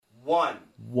One.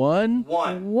 One.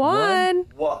 One. One.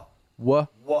 Wha. Wha.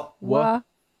 Wha. Wah.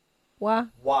 Wah.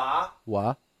 Wah.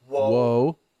 Wha.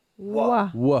 Whoa. Whoa.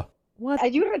 Wah. Wha. What? Are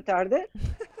you retarded?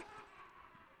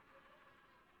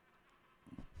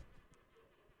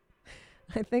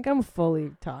 I think I'm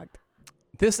fully talked.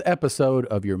 This episode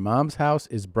of Your Mom's House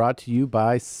is brought to you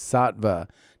by Sattva.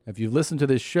 If you've listened to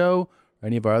this show or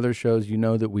any of our other shows, you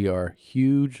know that we are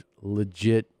huge,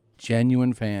 legit,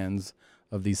 genuine fans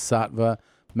of the Sattva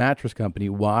mattress company.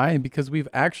 Why? Because we've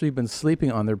actually been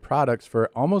sleeping on their products for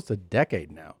almost a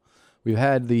decade now. We've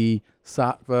had the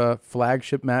Sattva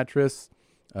flagship mattress.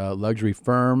 Luxury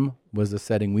Firm was the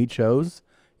setting we chose.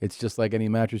 It's just like any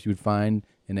mattress you would find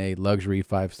in a luxury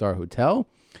 5-star hotel.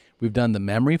 We've done the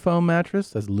memory foam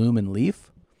mattress, that's Loom and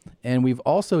Leaf. And we've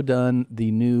also done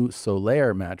the new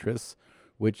Solaire mattress,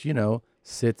 which, you know,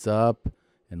 sits up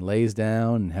and lays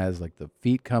down and has like the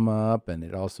feet come up, and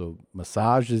it also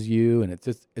massages you, and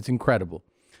it's incredible.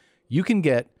 You can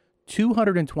get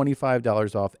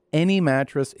 $225 off any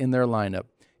mattress in their lineup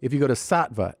if you go to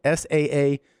Sattva,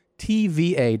 SAATVA.com/the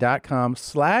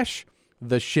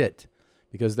shit,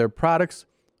 because their products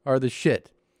are the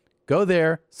shit. Go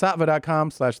there,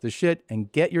 sattva.com/the shit, and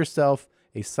get yourself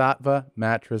a Sattva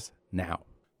mattress now.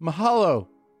 Mahalo,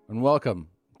 and welcome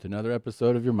to another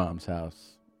episode of Your Mom's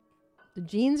House. The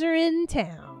jeans are in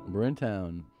town. We're in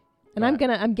town. And I'm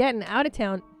getting out of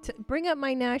town. Bring up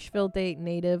my Nashville date,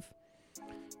 native.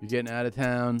 You're getting out of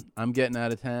town. I'm getting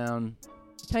out of town.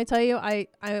 Can I tell you, I'm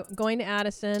going to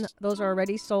Addison. Those are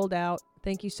already sold out.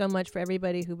 Thank you so much for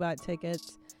everybody who bought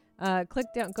tickets.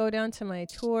 Go down to my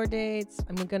tour dates.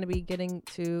 I'm going to be getting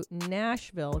to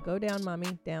Nashville. Go down,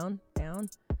 mommy. Down.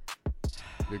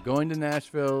 You're going to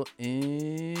Nashville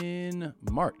in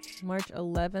March. March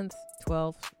 11th,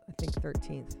 12th, I think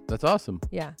 13th. That's awesome.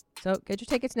 Yeah. So get your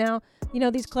tickets now. You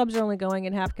know, these clubs are only going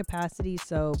at half capacity,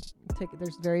 so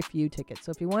there's very few tickets.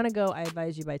 So if you want to go, I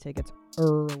advise you buy tickets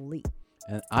early.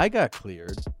 And I got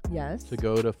cleared to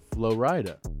go to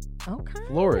Florida. Okay.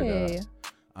 Florida.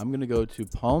 I'm going to go to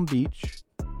Palm Beach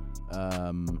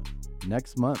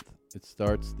next month. It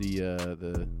starts the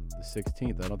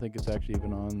 16th. I don't think it's actually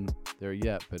even on there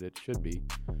yet, but it should be.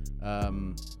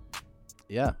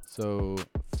 Yeah, so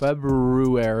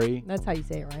February. That's how you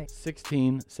say it, right?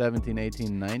 16, 17,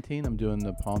 18, 19. I'm doing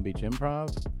the Palm Beach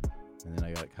Improv. And then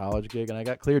I got a college gig, and I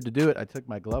got cleared to do it. I took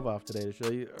my glove off today to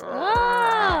show you.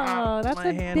 Oh, that's my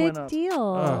a hand big went up.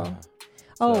 deal.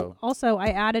 So, Also, I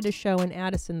added a show in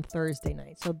Addison Thursday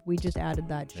night. So we just added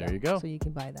that show. There you go. So you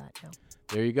can buy that now.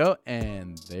 there you go,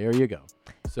 and there you go.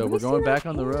 So Let me we're see going that back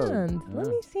on the road. hand. Let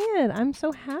me see it. I'm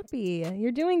so happy.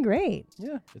 You're doing great.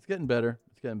 Yeah, it's getting better.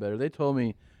 It's getting better. They told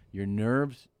me your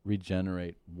nerves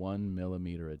regenerate 1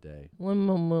 millimeter a day. 1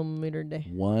 millimeter a day.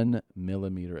 1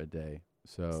 millimeter a day.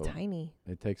 So It's tiny.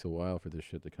 it takes a while for this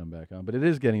shit to come back on, but it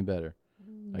is getting better.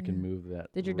 I can move that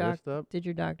wrist up. Did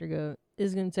your doctor go,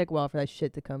 it's going to take a while for that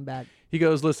shit to come back? He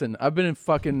goes, listen, I've been a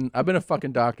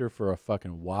fucking doctor for a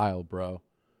fucking while, bro.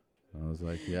 And I was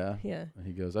like, yeah. Yeah. And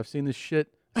he goes, I've seen this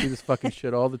shit. I see this fucking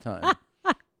shit all the time.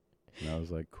 And I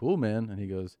was like, cool, man. And he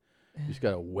goes, you just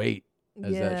got to wait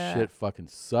as that shit fucking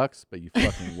sucks, but you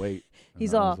fucking wait. And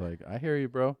He's I all, was like, I hear you,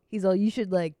 bro. He's all, you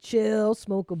should like chill,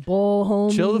 smoke a bowl,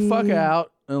 homie. Chill the fuck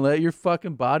out and let your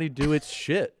fucking body do its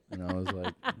shit. And I was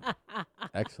like,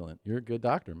 excellent. You're a good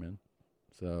doctor, man.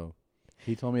 So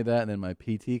he told me that, and then my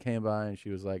PT came by, and she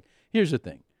was like, here's the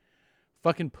thing.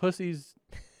 Fucking pussies,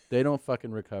 they don't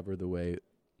fucking recover the way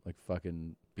like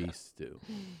fucking beasts do.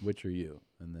 Which are you?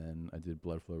 And then I did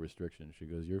blood flow restriction. She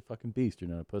goes, you're a fucking beast. You're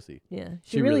not a pussy. Yeah.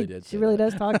 She really did. She really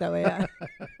does talk that way. Yeah.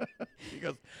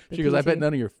 She goes, I bet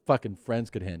none of your fucking friends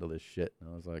could handle this shit. And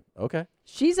I was like, okay.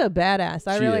 She's a badass.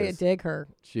 I She really is. dig her.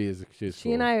 She is She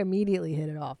cool. and I immediately hit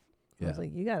it off. I Yeah. was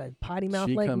like, you got a potty mouth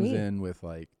She like comes me. in with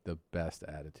like the best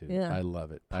attitude. Yeah. I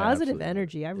love it. I Positive absolutely love it.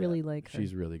 energy. I really like her.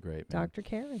 She's really great, man. Dr.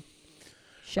 Karen.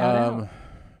 Shout out.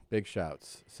 Big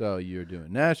shouts. So you're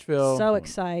doing Nashville. So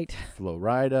excited.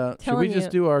 Florida. Should Telling we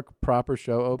just you, do our proper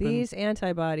show open? These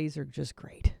antibodies are just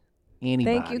great.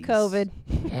 Antibodies. Thank you,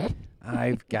 COVID.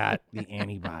 I've got the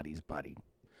antibodies, buddy.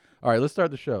 All right, let's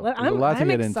start the show. There's a I'm lot to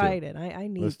get excited. into. I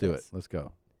need Let's do this. it. Let's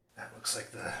go. That looks like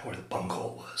where the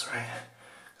bunghole was, right?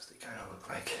 Because they kind of look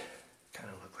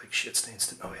like shit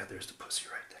stains. Oh yeah, there's the pussy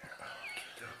right there.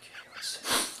 Okay, let's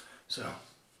see. So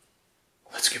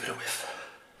let's give it a whiff.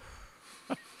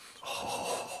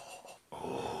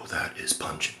 Oh, that is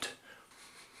pungent.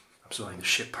 I'm smelling the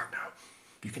shit part now.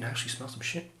 You can actually smell some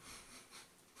shit.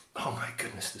 Oh my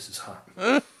goodness, this is hot.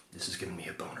 This is giving me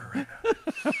a boner right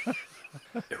now.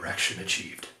 Erection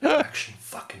achieved. Erection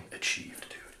fucking achieved,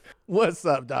 dude. What's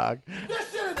up, dog?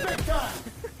 This shit is big time.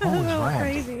 Holy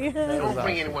crazy. Don't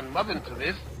bring anyone mother into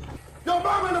this. Yo,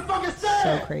 mom in the fucking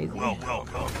So crazy. Welcome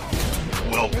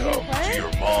to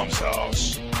your mom's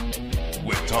house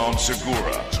with Tom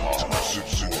Segura.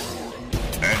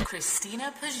 And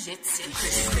Christina Pajitsin.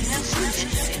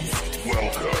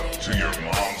 welcome to your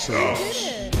mom's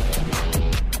house.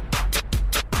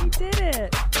 You did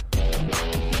it.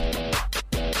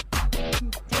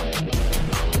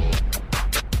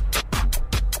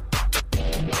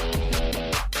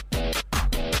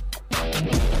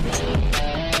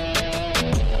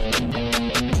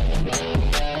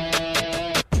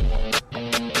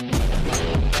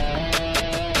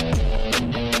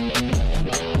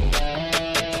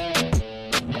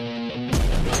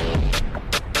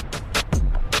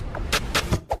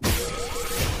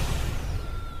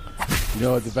 You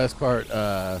know what the best part?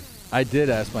 I did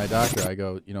ask my doctor. I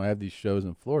go, I have these shows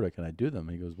in Florida. Can I do them?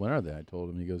 He goes, when are they? I told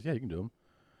him. He goes, yeah, you can do them.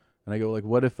 And I go, like,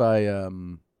 what if I,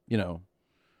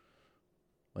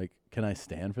 like, can I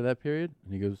stand for that period?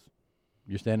 And he goes,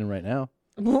 you're standing right now.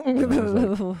 And I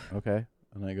was like, okay.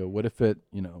 And I go, what if it,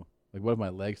 like, what if my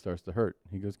leg starts to hurt?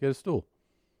 He goes, get a stool.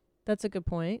 That's a good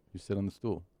point. You sit on the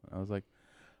stool. I was like,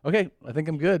 okay, I think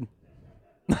I'm good.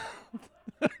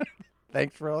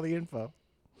 Thanks for all the info.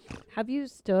 Have you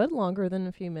stood longer than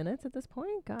a few minutes at this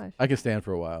point? Gosh. I can stand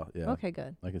for a while. Yeah. Okay,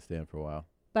 good. I can stand for a while.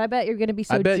 But I bet you're going to be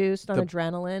so bet juiced on the-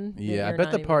 adrenaline. that Yeah, I you're bet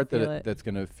not the even part gonna feel it. that's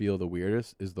going to feel the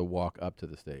weirdest is the walk up to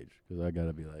the stage. Because I got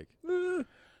to be like,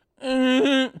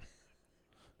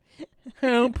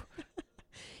 help.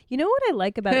 You know what I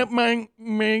like about Help my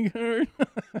leg hurt.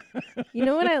 You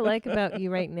know what I like about you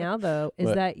right now though is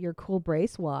What? that your cool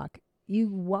brace walk. You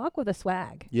walk with a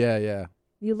swag. Yeah, yeah.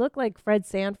 You look like Fred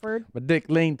Sanford. My dick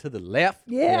leaned to the left.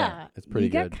 Yeah. It's pretty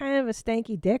you good. got kind of a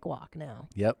stanky dick walk now.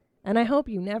 Yep. And I hope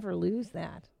you never lose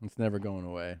that. It's never going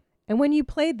away. And when you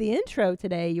played the intro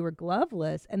today, you were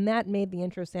gloveless, and that made the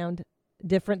intro sound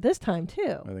different this time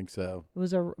too. I think so. It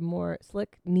was a more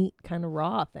slick, neat, kind of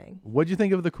raw thing. What'd you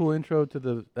think of the cool intro to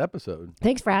the episode?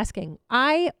 Thanks for asking.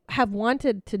 I have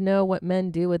wanted to know what men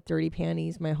do with dirty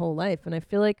panties my whole life, and I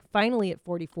feel like finally at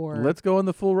 44, Let's go on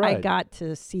the full ride. I got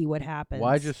to see what happens.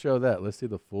 Why just show that? Let's see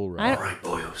the full ride. All right,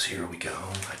 boyos, here we go.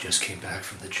 I just came back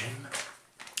from the gym.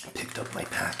 Picked up my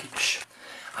package.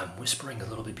 I'm whispering a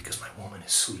little bit because my woman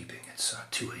is sleeping. It's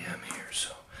 2 a.m. here,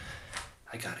 so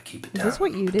I gotta keep it down. Is this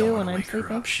what you Don't do wanna when I'm wake her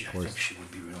sleeping? up. I think she would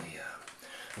be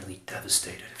really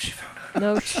devastated if she found out.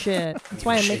 No shit. That's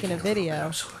why I'm making a Shaking little bit. video.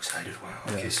 I'm so excited. Wow.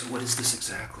 Okay, so what is this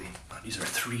exactly? These are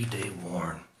 3-day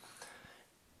worn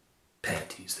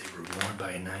panties. They were worn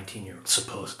by a 19-year-old,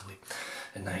 supposedly,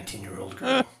 a 19-year-old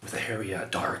girl with a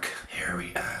dark,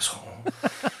 hairy asshole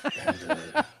and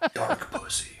a dark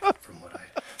pussy.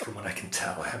 From what I can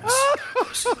tell, I haven't seen that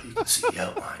pussy, but you can see the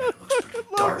outline. It looks pretty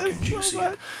dark and juicy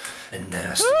and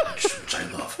nasty, which I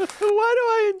love. Why do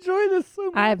I enjoy this so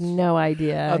much? I have no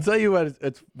idea. I'll tell you what.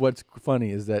 What's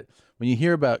funny is that when you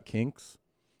hear about kinks,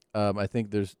 I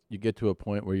think you get to a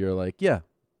point where you're like, yeah,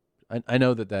 I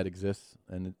know that exists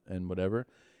and whatever.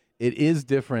 It is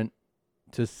different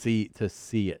to see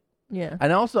it. Yeah.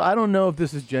 And also, I don't know if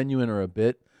this is genuine or a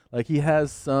bit. Like he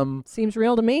has some. Seems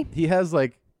real to me. He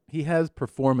has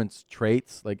performance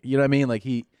traits, like you know what I mean. Like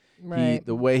Right.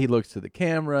 the way he looks to the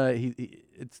camera.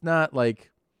 It's not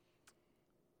like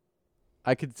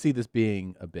I could see this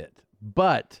being a bit,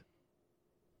 but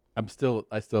I still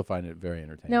find it very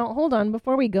entertaining. Now, hold on.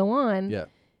 Before we go on, Yeah.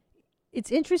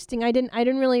 it's interesting. I didn't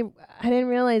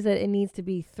realize that it needs to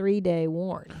be 3-day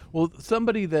worn. Well,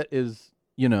 somebody that is,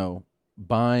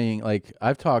 buying, like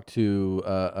I've talked to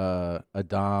a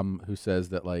dom who says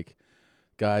that like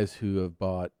guys who have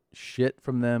bought shit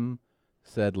from them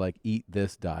said like eat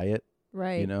this diet,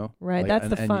 Right. Like, Right. That's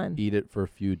and the fun. You eat it for a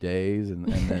few days and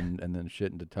then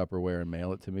shit into Tupperware and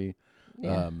mail it to me.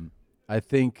 Yeah. I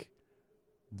think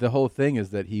the whole thing is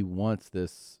that he wants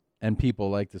this, and people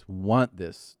like this want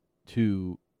this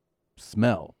to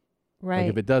smell. Right. Like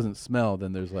if it doesn't smell,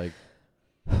 then there's like.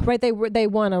 Right. They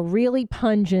want a really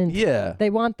pungent. Yeah. They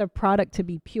want the product to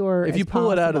be pure. If as you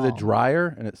pull it out of the possible.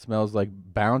 dryer and it smells like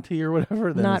Bounty or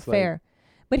whatever, then Not it's fair.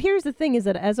 But here's the thing: is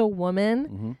that as a woman,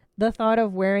 Mhm. the thought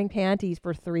of wearing panties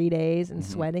for 3 days and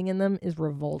sweating in them is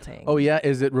revolting. Oh yeah,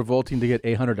 is it revolting to get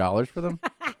 $800 for them?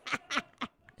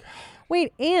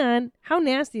 Wait, and how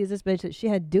nasty is this bitch that she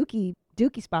had dookie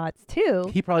spots too?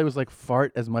 He probably was like,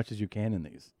 fart as much as you can in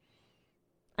these.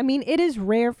 I mean, it is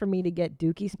rare for me to get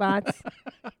dookie spots.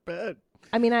 Bet.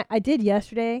 I mean, I did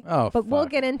yesterday, Oh, but we'll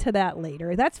fuck. get into that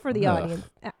later. That's for the Ugh. audience.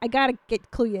 I gotta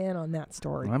clue you in on that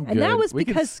story. I'm and good. that was we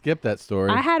can because skip that story.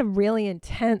 I had a really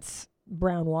intense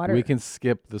brown water. We can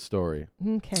skip the story.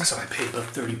 Okay. So I paid about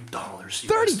 $30.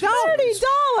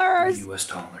 $30. US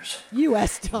dollars.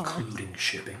 U.S. dollars. Including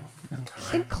shipping.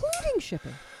 Alright. Including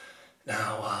shipping.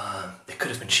 Now, it could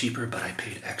have been cheaper, but I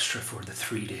paid extra for the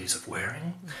 3 days of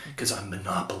wearing, because I'm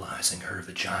monopolizing her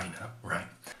vagina, right?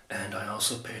 And I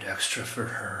also paid extra for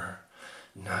her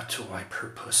not to wipe her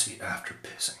pussy after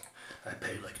pissing. I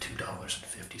paid like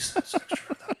 $2.50 extra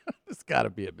for that. It's got to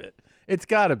be a bit. It's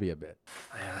got to be a bit.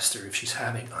 I asked her if she's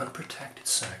having unprotected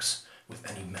sex with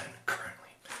any men currently.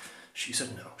 She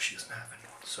said no, she doesn't have any.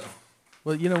 So,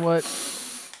 Well, you know what?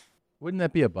 Wouldn't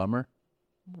that be a bummer?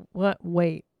 What?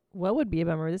 Wait. What would be a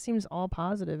bummer? This seems all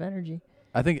positive energy.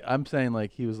 I think I'm saying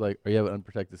like he was like, "Are you having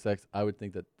unprotected sex?" I would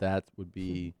think that would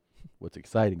be what's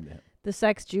exciting to him. The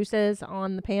sex juices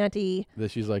on the panty. That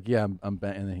she's like, "Yeah, I'm," and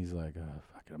then he's like,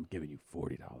 "Fuck it, I'm giving you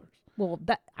 $40." Well,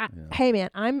 Yeah. hey man,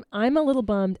 I'm a little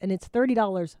bummed, and it's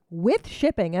 $30 with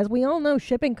shipping. As we all know,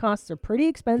 shipping costs are pretty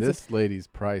expensive. This lady's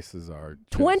prices are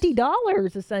just,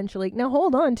 $20 essentially. Now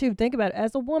hold on, too. Think about it.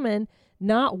 As a woman,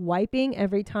 not wiping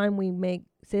every time we make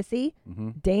sissy,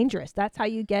 dangerous. That's how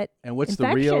you get And what's the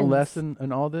real infections. lesson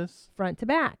in all this? Front to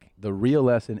back. The real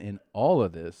lesson in all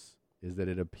of this is that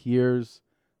it appears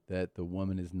that the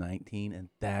woman is 19, and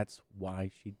that's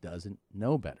why she doesn't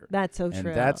know better. That's so and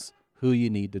true. that's who you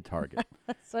need to target.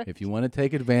 So If you want to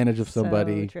take advantage of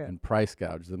somebody true. and price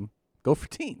gouge them, go for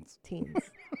teens. teens.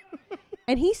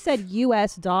 And he said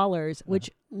U.S. dollars, which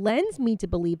lends me to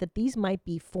believe that these might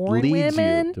be foreign Leads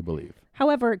women. you to believe.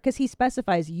 However, because he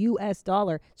specifies U.S.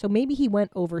 dollar, so maybe he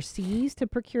went overseas to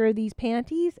procure these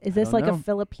panties. Is this don't like know. a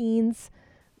Philippines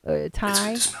it's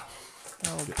tie? good to smell.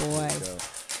 Oh boy,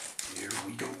 Here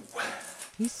we go.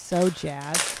 he's so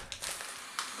jazzed.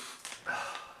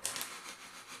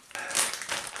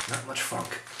 Not much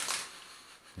funk.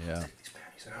 Yeah. Take these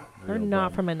panties out. They're Real not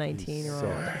bum. from a 19-year-old. So-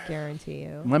 I guarantee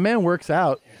you. My man works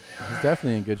out. He's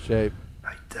definitely in good shape.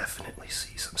 I definitely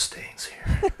see some stains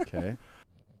here. Okay.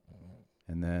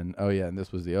 And then, oh yeah, and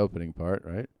this was the opening part,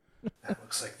 right? That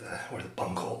looks like where the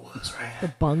bunghole was, right? The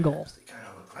bungle. They kind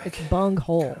of look like It's bung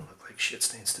hole. kind of look like shit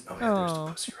stains. Oh yeah, there's the Oh,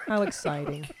 pussy right how there.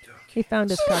 exciting! Okay. He found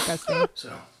his caca stain.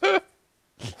 So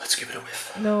let's give it a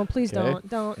whiff. No, please Okay.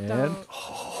 don't. And-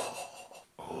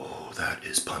 Oh, that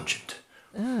is pungent.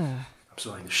 Ugh, I'm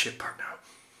smelling the shit part now.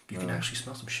 You can actually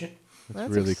smell some shit. That's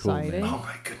that's really exciting. cool, man. Oh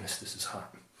my goodness, this is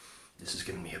hot. This is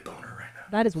giving me a boner right now.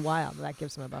 That is wild. That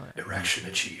gives him a boner. Erection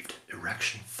achieved.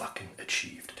 Erection fucking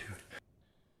achieved, dude.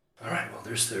 All right, well,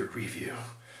 there's the review.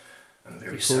 I'm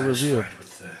very Cool satisfied review.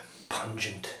 with the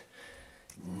pungent,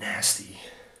 nasty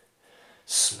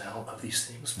smell of these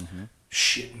things.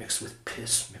 Shit mixed with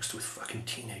piss, mixed with fucking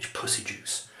teenage pussy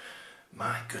juice.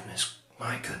 My goodness,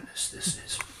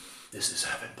 this is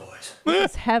heaven, boys.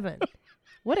 It's heaven.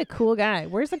 What a cool guy.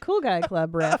 Where's the cool guy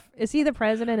club, Riff? Is he the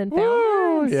president and founder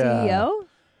Woo, and yeah. CEO?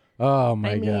 Oh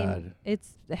my I mean, God.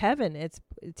 it's heaven. It's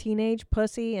teenage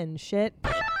pussy and shit.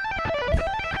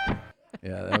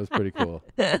 Yeah, that was pretty cool.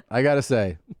 I gotta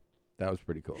say, that was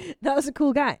pretty cool. That was a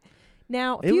cool guy.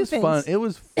 Now, a It few was things. fun. It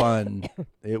was fun.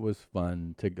 It was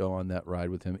fun to go on that ride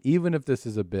with him. Even if this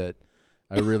is a bit,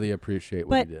 I really appreciate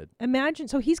what But he did. imagine,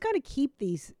 so he's got to keep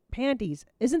these panties.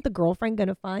 Isn't the girlfriend going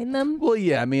to find them? Well,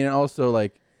 yeah, I mean, also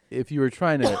like if you were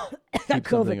trying to keep COVID.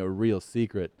 something a real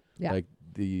secret, Yeah. like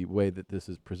the way that this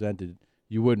is presented,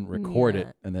 you wouldn't record Yeah.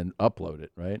 it and then upload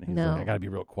it, right? And he's No. like, I gotta be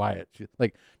real quiet.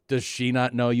 Like, does she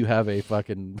not know you have a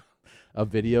fucking a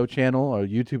video channel or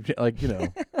YouTube channel? Like, you know,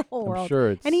 The whole I'm world.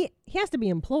 sure it's And he has to be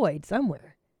employed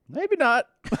somewhere. maybe not.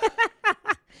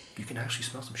 You can actually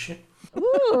smell some shit.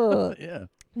 Ooh. Yeah.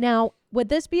 Now, would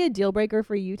this be a deal breaker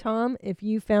for you, Tom, if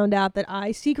you found out that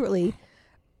I secretly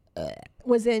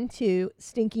was into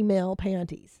stinky male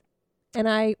panties and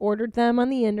I ordered them on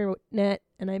the internet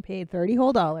and I paid $30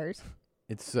 whole?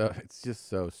 It's just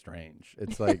so strange.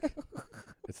 It's like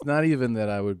it's not even that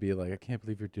I would be like, I can't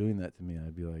believe you're doing that to me.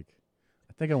 I'd be like,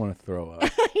 I think I want to throw up.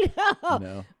 I know. You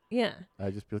know? Yeah.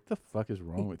 I'd just be like, what the fuck is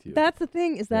wrong with you? That's the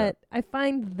thing is Yeah. that I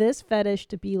find this fetish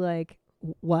to be like,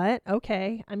 what?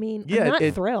 Okay. I mean, Yeah, I'm not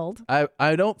it- thrilled. I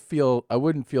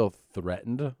wouldn't feel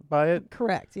threatened by it.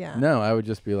 Correct. Yeah. No, I would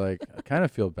just be like, I kind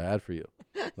of feel bad for you.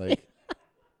 Like,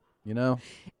 you know?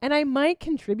 And I might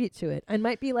contribute to it. I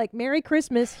might be like, Merry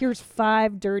Christmas. Here's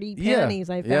 5 dirty panties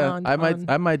I found. I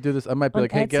on- might do this. I might be on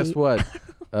like, hey, guess Etsy." what?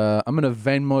 I'm gonna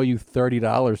Venmo you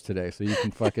 $30 today so you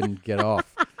can fucking get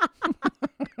off.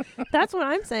 That's what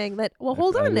I'm saying. That well, I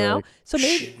hold on find it now. like- So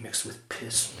maybe Shit mixed with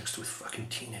piss, mixed with fucking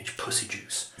teenage pussy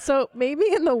juice. maybe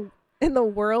in the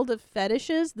world of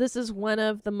fetishes, this is one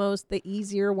of the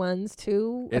easier ones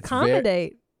to It's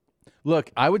accommodate.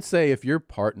 Look, I would say if your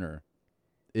partner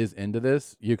is into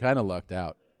this, you kind of lucked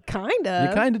out. Kind You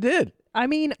of. kind of did. I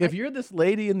mean, If you're this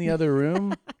lady in the other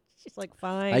room She's like,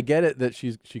 fine. I get it that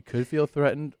she could feel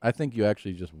threatened. I think you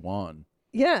actually just won.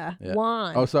 Yeah.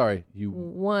 Won. Oh, sorry. You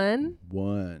won.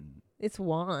 won. It's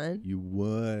won. You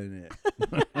won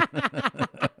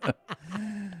it.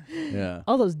 Yeah.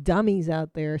 All those dummies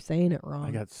out there saying it wrong.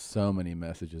 I got so many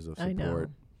messages of support. I know.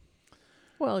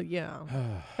 Well, yeah.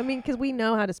 I mean, because we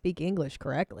know how to speak English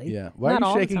correctly. Yeah. Why Not are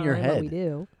all you the shaking your time, but head? We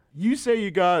do. You say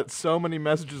you got so many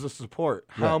messages of support.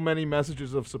 Yeah. How many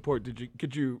messages of support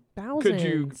could you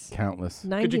Thousands. Countless.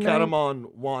 99. could you count them on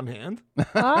one hand?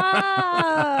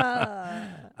 Ah!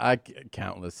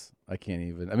 Countless. I can't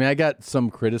even. I mean, I got some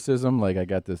criticism. Like I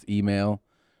got this email.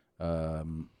 Let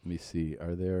me see.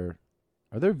 Are there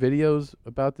videos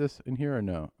about this in here or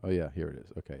no? Oh yeah, here it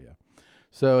is. Okay, yeah.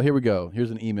 So here we go.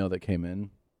 Here's an email that came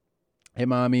in. Hey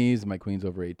mommies, my queen's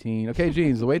over 18. Okay,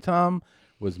 Jeans, the way Tom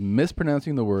was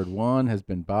mispronouncing the word "one" has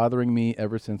been bothering me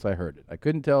ever since I heard it. I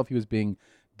couldn't tell if he was being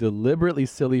deliberately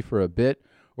silly for a bit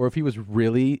or if he was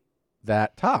really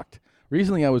that talked.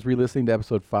 Recently, I was re-listening to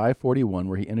episode 541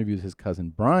 where he interviews his cousin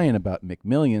Brian about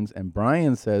McMillions, and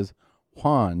Brian says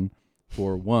Juan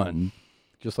for one,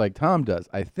 just like Tom does.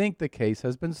 I think the case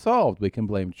has been solved. We can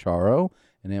blame Charo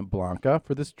and Aunt Blanca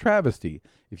for this travesty.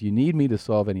 If you need me to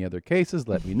solve any other cases,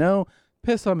 let me know.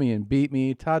 Piss on me and beat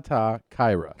me. Ta-ta,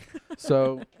 Kyra.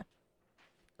 So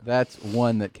that's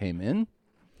one that came in.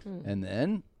 And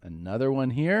then another one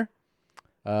here.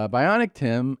 Bionic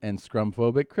Tim and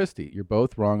Scrumphobic Christy. You're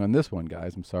both wrong on this one,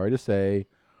 guys. I'm sorry to say.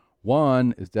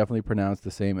 One is definitely pronounced the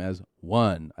same as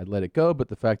one. I'd let it go, but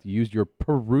the fact you used your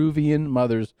Peruvian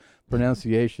mother's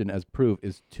pronunciation as proof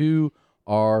is too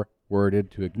R-worded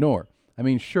to ignore. I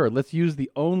mean, sure, let's use the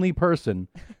only person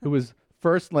whose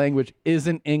first language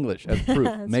isn't English as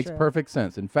proof. Makes true. perfect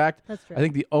sense. In fact, That's true. I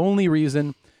think the only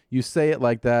reason you say it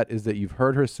like that is that you've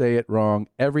heard her say it wrong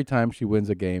every time she wins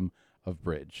a game of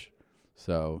bridge.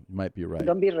 So you might be right.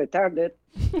 Don't be retarded.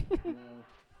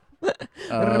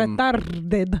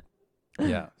 Retarded.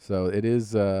 Yeah. So it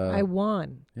is. I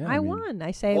won. yeah, I I mean- won.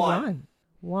 I say Won. won.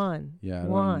 Won. Yeah, I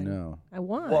won. don't know. I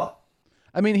won. What?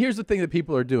 I mean, here's the thing that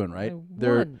people are doing, right?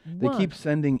 They won. keep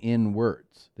sending in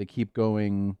words. They keep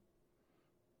going.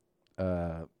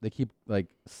 They keep like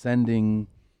sending.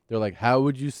 They're like, "How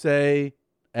would you say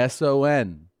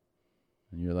SON?"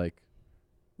 And you're like,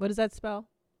 What does that spell?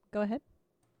 Go ahead.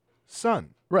 Son.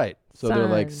 right. So they're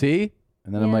like, Son. "See,"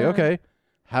 and then I'm like, Yeah. "Okay,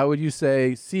 how would you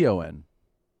say CON?"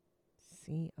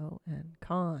 C-O-N.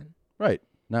 Con. Right,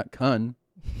 not "cun."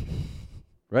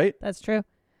 Right, That's true.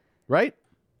 right.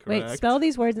 Wait, Correct. spell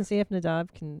these words and see if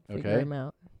Nadav can figure Okay. them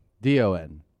out.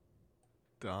 DON.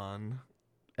 Don.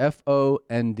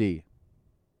 FOND.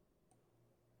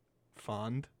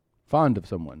 Fond. Fond of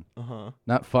someone, Uh-huh.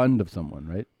 not fund of someone,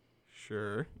 right?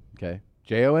 Sure. Okay.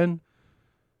 JON,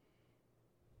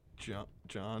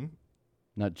 John.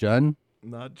 not Jun.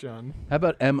 Not John. How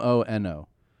about MONO?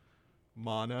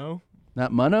 Mono.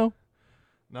 Not Mono?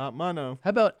 Not mono. How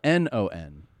about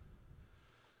NON?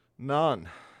 None.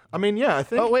 I mean, yeah, I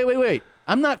think. Oh, wait.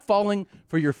 I'm not falling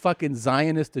for your fucking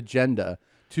Zionist agenda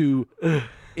to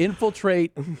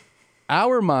infiltrate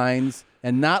our minds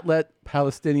and not let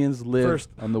Palestinians live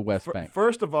on the West Bank.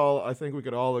 First of all, I think we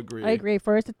could all agree. I agree.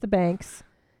 First, it's the banks.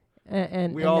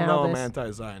 And We and all now know I'm this.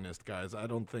 anti-Zionist, guys. I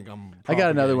don't think I'm. I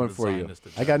got another one propagating for the you.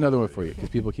 Zionist I got another one agenda. for you because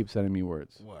people keep sending me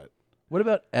words. What? What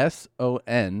about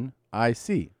SONIC?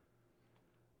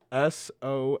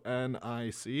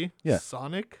 SONIC. Yeah.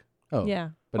 Sonic. Oh, Yeah.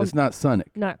 but it's not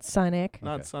Sonic. Not Sonic.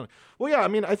 Not Sonic. Well, yeah. I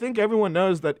mean, I think everyone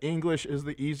knows that English is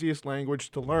the easiest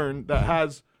language to learn that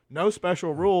has no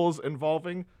special rules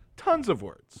involving tons of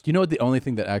words. Do you know what the only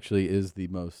thing that actually is the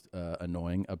most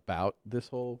annoying about this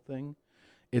whole thing?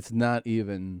 It's not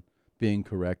even being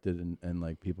corrected and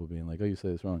like people being like, "Oh, you say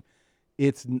this wrong."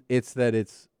 It's that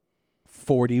it's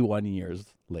 41 years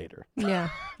later Yeah.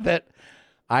 that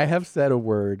I have said a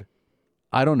word.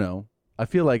 I don't know. I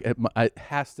feel like it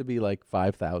has to be like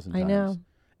 5,000 times. I know.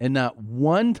 And not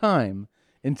one time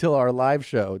until our live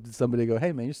show did somebody go,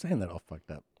 "Hey man, you're saying that all fucked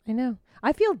up." I know.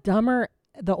 I feel dumber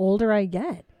the older I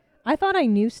get. I thought I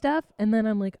knew stuff, and then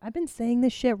I'm like, I've been saying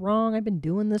this shit wrong. I've been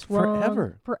doing this wrong.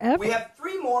 Forever. We have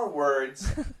 3 more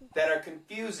words that are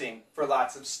confusing for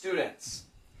lots of students.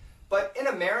 But in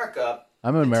America,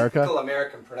 I'm in the America. typical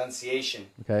American pronunciation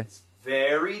Okay. is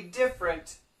very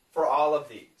different for all of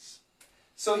these.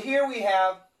 So here we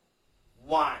have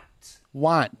want,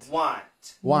 Want. want,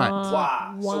 Want.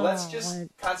 wah. So let's Want. just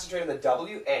concentrate on the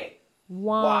W-A.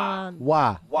 Want.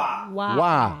 Wah. Wah. Wah.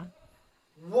 Wah.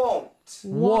 Won't.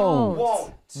 Won't.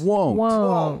 Won't. Won't.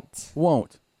 Won't.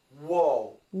 Won't.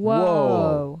 Whoa.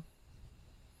 Whoa.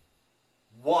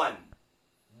 One.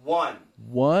 One.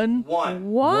 One. One.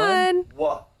 One.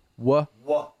 Wha. Wah.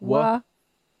 Wah. Wah.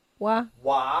 Wah.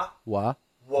 Wah. Wah.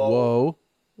 Whoa.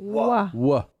 Whoa. Wah.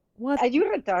 Wah. What? Are you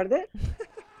retarded?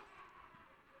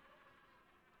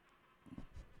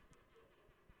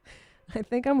 I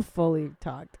think I'm fully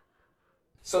talked.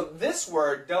 So this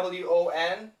word,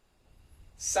 W-O-N,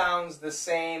 sounds the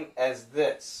same as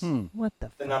this. What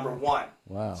the? The number 1.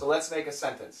 Wow. So let's make a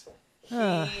sentence.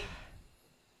 Ugh. He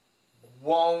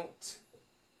won't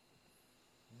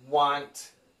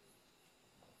want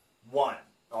one.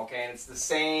 Okay, and it's the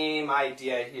same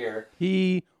idea here.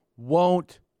 He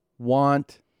won't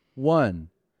want one.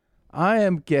 I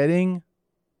am getting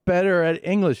better at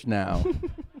English now.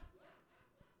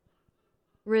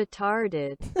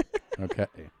 Retarded. Okay.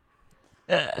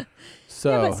 Yeah,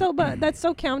 but that's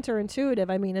so counterintuitive.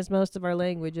 I mean, as most of our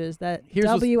languages, that Here's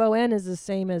what's- WON is the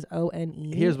same as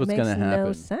ONE. Here's what's going to happen.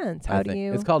 No sense. I How do think.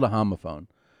 you? It's called a homophone,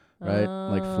 right?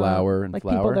 Like flower and like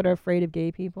flower. people that are afraid of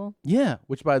gay people. Yeah,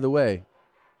 which by the way,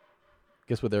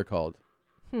 guess what they're called?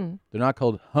 They're not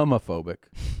called homophobic.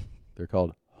 They're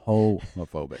called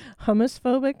homophobic.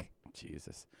 Homophobic.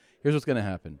 Jesus. Here's what's going to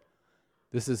happen.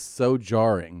 This is so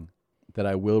jarring that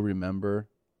I will remember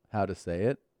how to say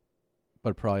it,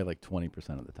 but probably like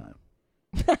 20% of the time.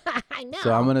 I know.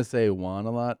 So I'm going to say "want" a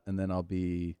lot, and then I'll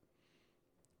be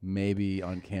maybe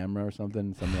on camera or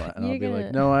something, and I'll be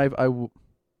like, "No, I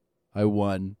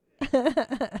won." And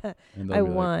they'll I be like,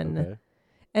 won. "Okay."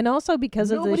 And also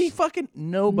because of Nobody the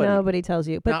nobody tells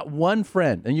you. But not one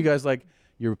friend. And you guys like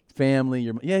your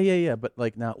family, yeah, but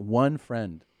like not one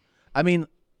friend. I mean,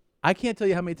 I can't tell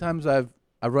you how many times I've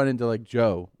run into like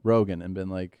Joe Rogan and been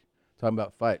like talking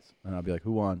about fights, and I'll be like,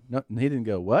 "Who won?" No, and he didn't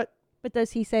go, "What?" But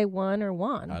does he say one or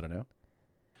one? I don't know.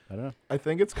 I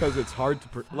think it's because it's hard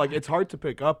to it's hard to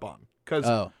pick up on.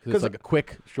 Because it's like a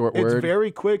quick, short it's word.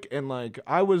 very quick, and like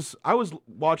I was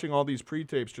watching all these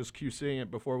pre-tapes, just QCing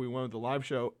it before we went with the live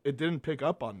show. It didn't pick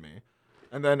up on me,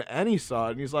 and then Annie saw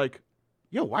it, and he's like,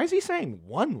 "Yo, why is he saying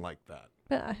one like that?"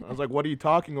 I was like, "What are you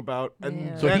talking about?" And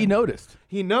Yeah. So he noticed.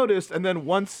 He noticed, and then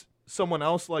once someone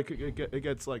else like it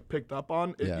gets like picked up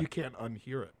on, you can't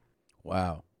unhear it.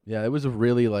 Wow. Yeah, it was a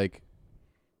really like.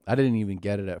 I didn't even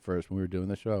get it at first when we were doing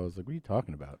the show. I was like, "What are you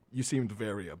talking about?" You seemed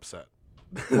very upset.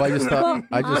 Well,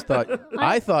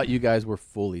 I thought you guys were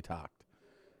fully talked.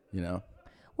 You know.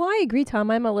 Well, I agree,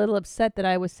 Tom. I'm a little upset that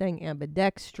I was saying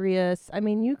ambidextrous. I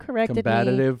mean, you corrected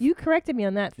Combative. me. You corrected me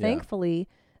on that, Yeah. thankfully.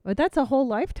 But that's a whole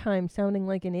lifetime sounding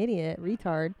like an idiot,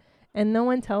 retard, and no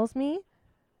one tells me.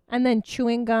 And then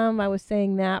chewing gum, I was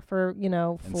saying that for,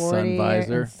 40. sun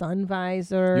visor. And sun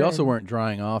visor. You also and weren't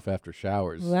drying off after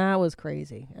showers. That was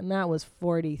crazy. And that was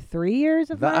 43 years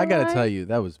of my I got to life. tell you,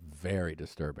 that was very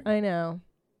disturbing. I know.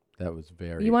 That was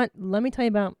very. Let me tell you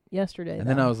about yesterday. And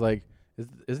then I was like,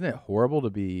 isn't it horrible to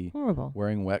be horrible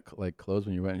wearing wet clothes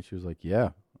when you're wet? And she was like,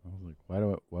 yeah. I was like,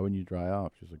 why wouldn't you dry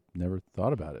off? She was like, never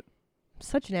thought about it.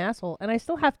 Such an asshole. And I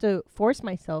still have to force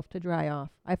myself to dry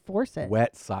off. I force it.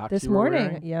 Wet socks This you were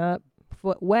morning. wearing?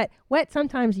 Yep. Wet,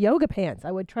 sometimes yoga pants. I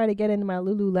would try to get into my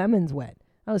Lululemons wet.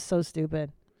 I was so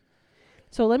stupid.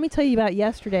 So let me tell you about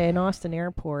yesterday in Austin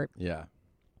Airport. Yeah.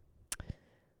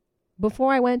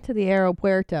 Before I went to the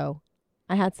aeropuerto,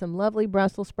 I had some lovely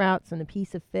Brussels sprouts and a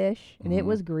piece of fish, and it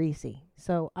was greasy.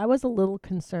 So I was a little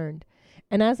concerned.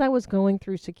 And as I was going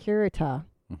through Securita,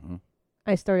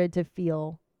 I started to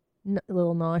feel a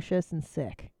little nauseous and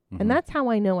sick. And that's how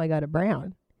I know I got a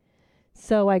brown.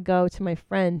 So I go to my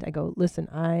friend. I go, listen,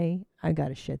 I got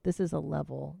to shit. This is a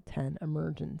level 10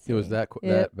 emergency. It was that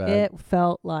bad? It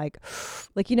felt like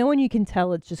when you can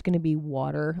tell it's just going to be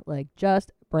water, like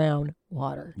just brown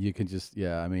water. You can just,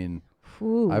 I mean,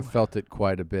 Ooh. I've felt it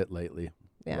quite a bit lately.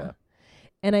 Yeah.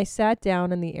 And I sat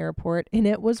down in the airport, and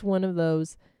it was one of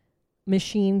those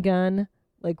machine gun,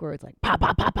 like where it's like pop,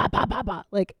 pop, pop, pop, pop, pop, pop.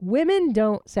 Like women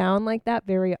don't sound like that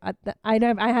very. I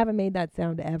haven't made that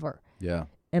sound ever. Yeah.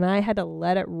 And I had to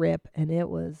let it rip, and it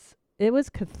was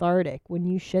cathartic when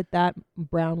you shit that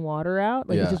brown water out.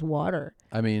 Like it's just water.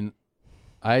 I mean,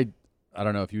 I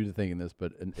don't know if you were thinking this,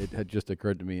 but it had just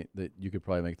occurred to me that you could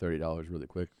probably make $30 really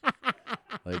quick.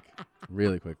 Like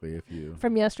really quickly if you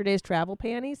From yesterday's travel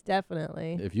panties,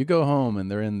 definitely. If you go home and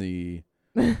they're in the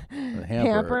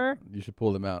hamper, you should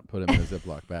pull them out and put them in a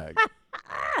Ziploc bag.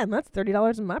 And that's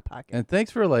 $30 in my pocket. And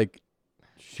thanks for like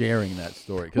sharing that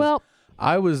story. 'Cause Well,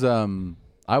 I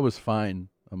was fine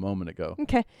a moment ago.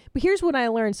 Okay. But here's what I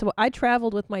learned. So I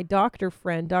traveled with my doctor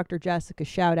friend, Dr. Jessica.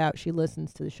 Shout out. She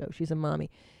listens to the show. She's a mommy.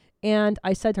 And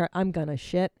I said to her, I'm going to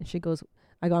shit. And she goes,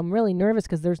 I'm really nervous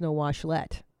because there's no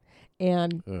washlet.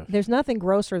 And there's nothing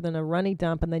grosser than a runny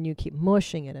dump, and then you keep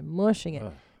mushing it and mushing it.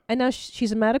 And now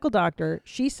she's a medical doctor.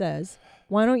 She says,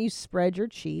 why don't you spread your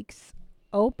cheeks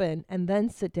open and then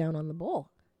sit down on the bowl.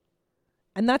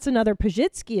 And that's another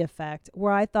Pajitsky effect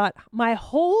where I thought my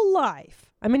whole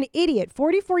life, I'm an idiot,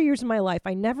 44 years of my life,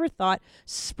 I never thought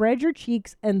spread your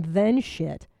cheeks and then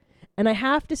shit. And I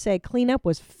have to say cleanup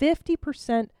was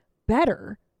 50%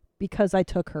 better because I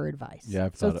took her advice. Yeah,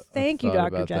 thank you,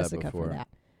 Dr. Jessica, for that.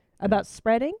 About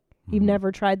spreading, you've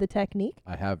never tried the technique?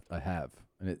 I have,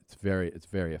 and it's very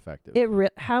effective.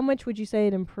 How much would you say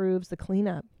it improves the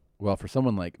cleanup? Well, for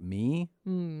someone like me,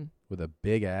 with a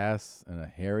big ass and a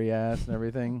hairy ass and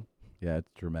everything, yeah,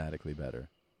 it's dramatically better.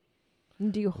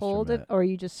 Do you hold it, or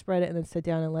you just spread it and then sit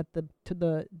down and let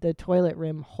the toilet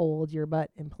rim hold your butt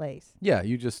in place? Yeah,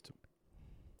 you just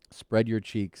spread your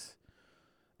cheeks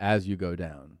as you go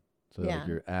down, so like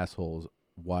your asshole's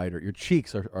wider. Your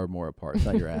cheeks are more apart. It's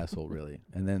not your asshole really.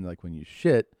 And then like when you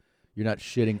shit, you're not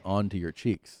shitting onto your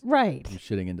cheeks. Right. You're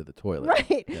shitting into the toilet.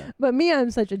 Right. Yeah. But me,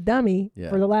 I'm such a dummy. Yeah.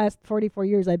 For the last 44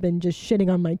 years, I've been just shitting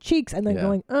on my cheeks and then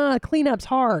going, cleanup's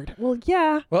hard. Well,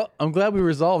 yeah. Well, I'm glad we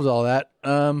resolved all that.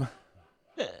 But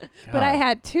I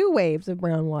had 2 waves of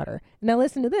brown water. Now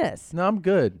listen to this. No, I'm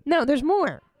good. No, there's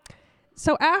more.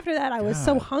 So after that, I was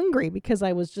so hungry because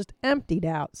I was just emptied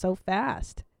out so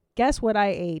fast. Guess what I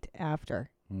ate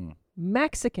after?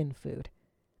 Mexican food.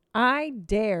 I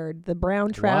dared the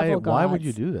brown travel gods. Why would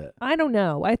you do that? I don't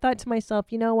know. I thought to myself,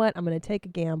 you know what? I'm going to take a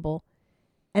gamble.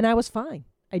 And I was fine.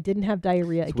 I didn't have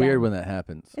diarrhea It's again. weird when that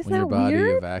happens. Isn't when your that body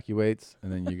weird? evacuates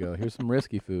and then you go, here's some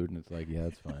risky food. And it's like, yeah,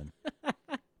 that's fine.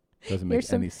 Doesn't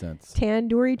make any sense.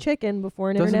 Tandoori chicken before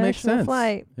an Doesn't international make sense.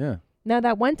 flight. Yeah. Now,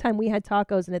 that one time we had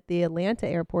tacos and at the Atlanta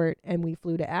airport and we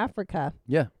flew to Africa.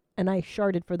 Yeah. And I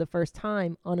sharted for the first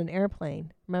time on an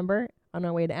airplane. Remember? On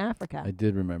our way to Africa. I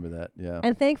did remember that, yeah.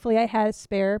 And thankfully, I had a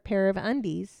spare pair of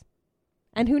undies.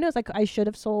 And who knows, I should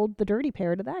have sold the dirty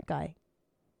pair to that guy.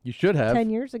 You should have. 10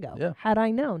 years ago. Yeah. Had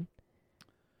I known.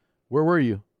 Where were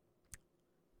you?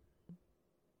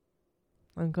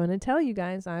 I'm going to tell you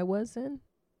guys, I was in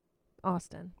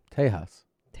Austin. Tejas.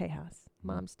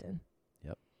 Momston.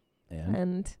 Yep.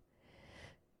 And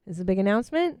is it a big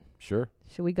announcement? Sure.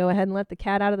 Should we go ahead and let the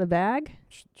cat out of the bag?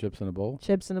 Chips in a bowl?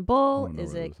 Chips in a bowl. I don't know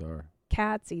Is what it those are.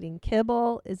 cats eating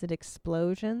kibble? Is it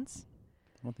explosions?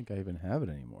 I don't think I even have it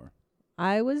anymore.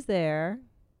 I was there.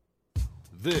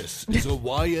 This is a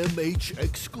YMH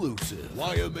exclusive.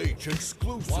 YMH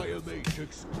exclusive. YMH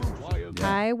exclusive. Yeah.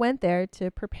 I went there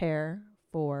to prepare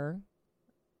for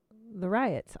the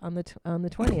riots on the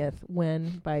 20th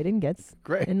when Biden gets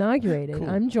inaugurated. Cool.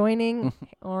 I'm joining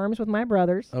arms with my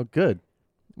brothers. Oh, good.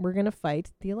 We're gonna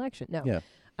fight the election. No. Yeah.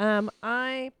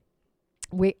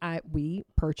 We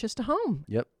purchased a home.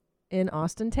 Yep. In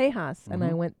Austin, Tejas, and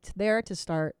I went there to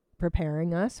start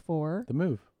preparing us for the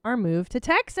move. Our move to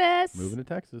Texas. Moving to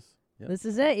Texas. Yep. This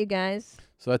is it, you guys.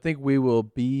 So I think we will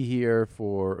be here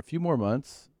for a few more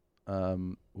months.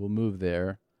 We'll move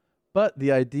there. But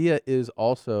the idea is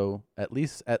also, at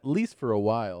least for a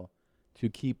while, to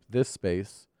keep this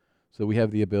space so we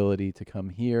have the ability to come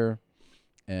here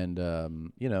and,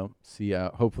 see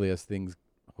out, hopefully as things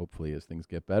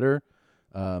get better,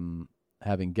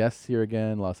 having guests here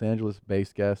again, Los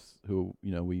Angeles-based guests who,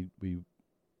 we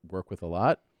work with a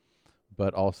lot,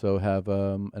 but also have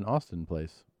an Austin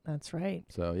place. That's right.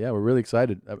 So, yeah, we're really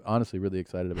excited. Honestly, really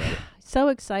excited about it. So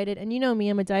excited. And you know me,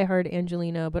 I'm a diehard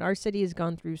Angelino, but our city has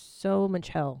gone through so much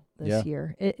hell this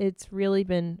year. It's really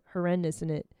been horrendous,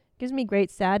 and it gives me great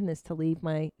sadness to leave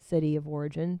my city of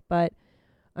origin. But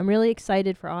I'm really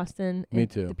excited for Austin. Me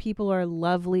too. The people are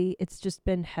lovely. It's just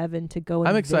been heaven to go and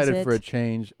I'm excited visit. for a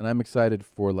change, and I'm excited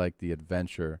for, the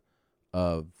adventure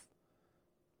of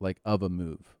a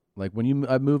move.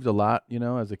 I moved a lot,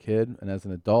 as a kid, and as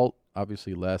an adult,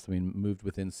 obviously less. I mean, moved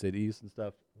within cities and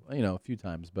stuff, a few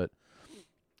times. But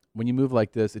when you move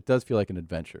like this, it does feel like an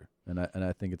adventure, and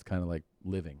I think it's kind of like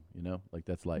living,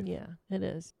 that's life. Yeah, it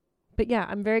is. But yeah,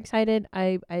 I'm very excited.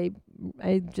 I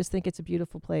just think it's a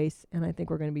beautiful place, and I think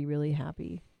we're going to be really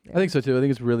happy there. I think so too. I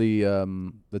think it's really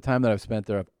the time that I've spent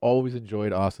there. I've always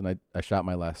enjoyed Austin. I shot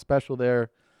my last special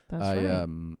there. That's right.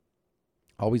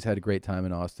 Always had a great time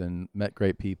in Austin. Met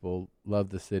great people. Loved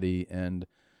the city, and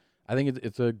I think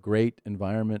it's a great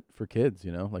environment for kids.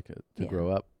 To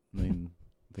grow up. I mean,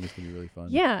 I think it's gonna be really fun.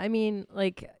 Yeah, I mean,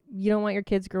 you don't want your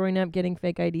kids growing up getting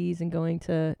fake IDs and going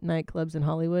to nightclubs in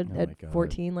Hollywood at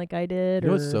 14 like I did. You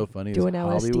know what's so funny? Doing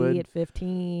LSD Hollywood, at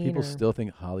 15. People still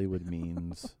think Hollywood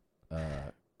means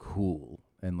cool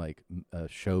and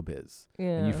showbiz.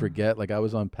 Yeah. And you forget. I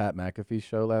was on Pat McAfee's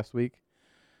show last week,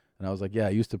 and I was like, yeah,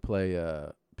 I used to play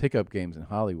pickup games in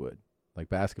Hollywood, like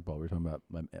basketball. We were talking about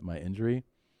my injury.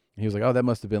 And he was like, oh, that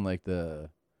must have been the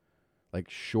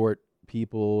short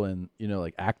people and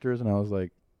actors. And I was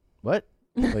like, what?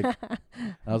 Like,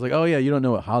 I was like, oh yeah, you don't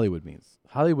know what Hollywood means.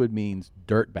 Hollywood means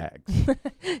dirt bags.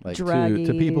 Like to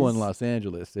people in Druggies. Los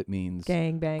Angeles, it means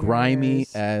Gangbangers. grimy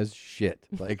as shit.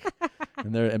 Like,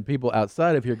 and people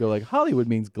outside of here go like, Hollywood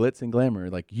means glitz and glamour.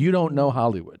 Like, you don't know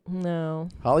Hollywood. No.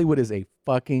 Hollywood is a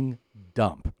fucking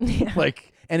dump. Yeah.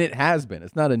 Like, and it has been.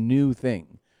 It's not a new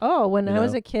thing. Oh, when You I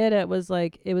was know? a kid, it was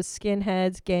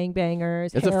skinheads,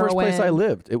 gangbangers, It's the first place I heroin.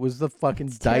 lived. It was the fucking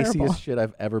It's terrible. diciest shit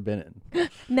I've ever been in.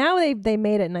 Now they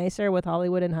made it nicer with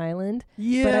Hollywood and Highland.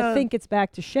 Yeah. But I think it's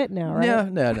back to shit now, right?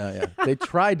 Yeah. They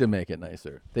tried to make it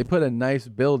nicer. They put a nice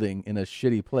building in a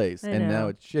shitty place, I and now know.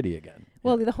 it's shitty again.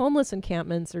 Well, the homeless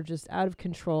encampments are just out of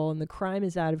control, and the crime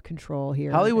is out of control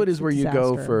here. Hollywood It's is a where you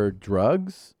go disaster. for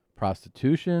drugs,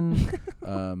 prostitution.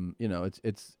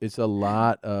 It's a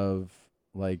lot of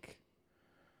like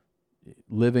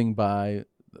living by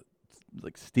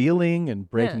like stealing and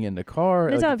breaking into car.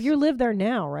 It's Like, out, if you live there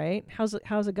now, right? How's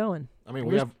it going? I mean,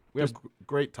 Well, we have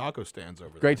great taco stands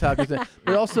over great there. talking.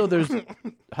 But also, there's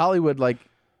Hollywood. Like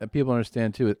people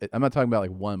understand too. I'm not talking about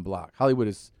like one block. Hollywood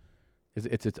is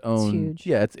it's its own. huge.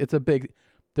 Yeah, it's a big.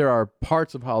 There are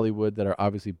parts of Hollywood that are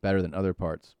obviously better than other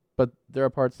parts, but there are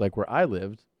parts like where I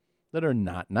lived that are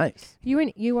not nice.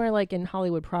 You were like in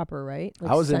Hollywood proper, right?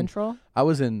 Like I was Central. I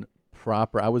was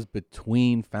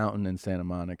between Fountain and Santa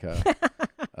Monica.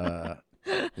 Yeah.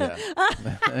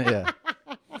 Yeah.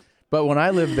 But when I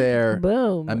lived there,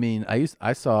 Boom. I mean,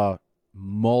 I saw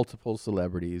multiple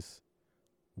celebrities,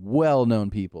 well-known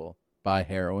people buy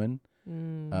heroin.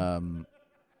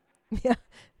 Yeah,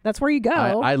 that's where you go.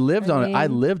 I lived I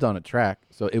mean- lived on a track,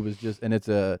 so it was just, and it's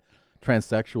a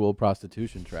transsexual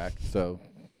prostitution track. So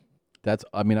that's,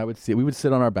 I mean, we would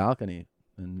sit on our balcony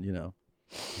and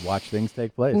watch things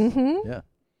take place. Mhm. Yeah.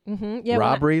 Yeah,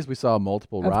 Robberies. We saw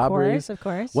multiple Of robberies. course, of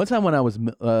course. One time when I was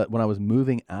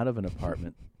moving out of an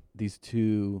apartment, these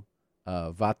two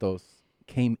vatos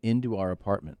came into our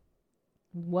apartment.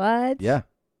 What? Yeah,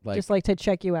 Just like to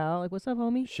check you out. Like, what's up,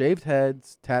 homie? shaved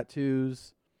heads,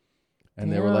 tattoos,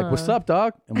 and they were like, "What's up,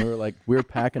 dog?" And we were like, "We were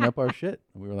packing up our shit."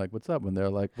 And we were like, "What's up?" And they're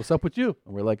like, "What's up with you?"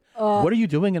 And we're like, "What are you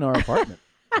doing in our apartment?"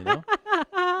 You know?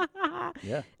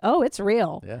 Yeah, Oh, it's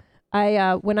real. yeah.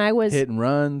 I when I was Hit and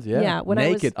runs. Yeah, Yeah, when I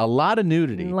was- naked, a lot of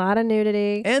nudity, a lot of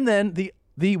nudity. and then the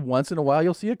once in a while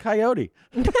you'll see a coyote,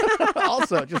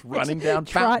 also just running down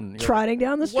Fountain. You're like, Trotting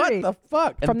down the street. what the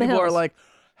fuck? And From the people are hills. like,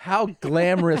 how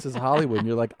glamorous is Hollywood? And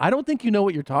you're like, I don't think you know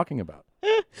what you're talking about.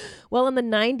 Well, in the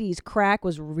 90s, crack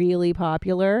was really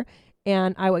popular.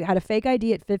 And I had a fake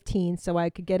ID at 15 so I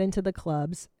could get into the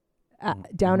clubs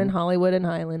down in Hollywood and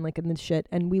Highland, like in the shit.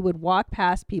 And we would walk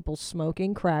past people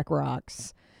smoking crack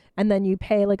rocks. And then you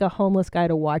pay like a homeless guy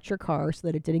to watch your car so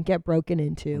that it didn't get broken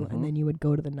into. And then you would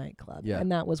go to the nightclub. Yeah.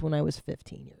 And that was when I was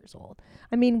 15 years old.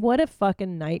 I mean, what a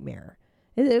fucking nightmare.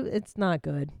 It's not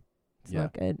good. It's Yeah.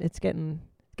 not good. It's getting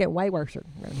way worse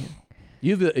around here.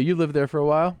 You lived there for a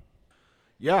while.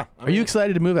 Yeah. Are you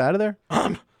excited to move out of there?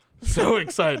 so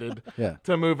excited Yeah.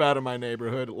 to move out of my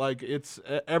neighborhood? Like, it's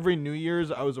every New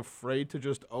Year's I was afraid to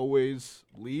just always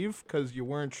leave because you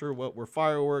weren't sure what were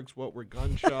fireworks, what were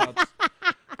gunshots.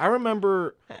 I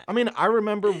remember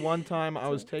one time I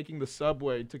was taking the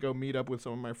subway to go meet up with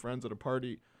some of my friends at a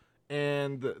party,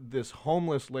 and this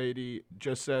homeless lady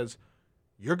just says,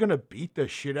 "You're gonna beat the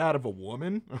shit out of a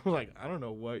woman?" I was like, "I don't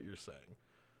know what you're saying."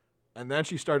 And then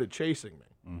she started chasing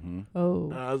me. Oh.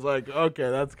 And I was like, okay,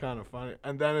 that's kind of funny.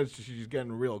 And then she's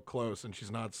getting real close and she's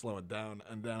not slowing down.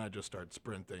 And then I just start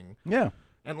sprinting Yeah.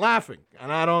 and laughing.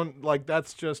 And I don't, like,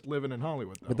 that's just living in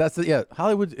Hollywood, though. But that's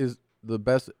Hollywood is the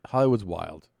best. Hollywood's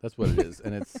wild. That's what it is.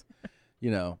 And it's,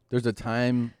 there's a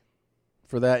time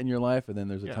for that in your life, and then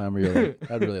there's a Yeah. time where you're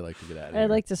like, I'd really like to get out of here. I'd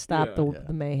like to stop Yeah.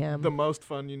 the mayhem. the most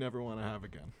fun you never want to have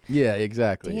again. Yeah,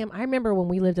 exactly. Damn, I remember when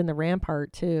we lived in the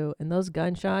Rampart too, and those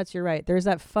gunshots, you're right. There's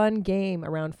that fun game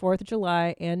around 4th of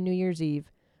July and New Year's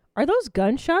Eve. Are those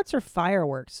gunshots or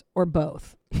fireworks or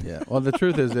both? Yeah. Well, the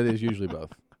truth is, it is usually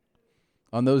both.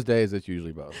 On those days, it's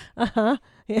usually both.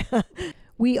 Yeah.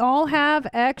 We all have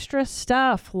extra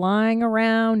stuff lying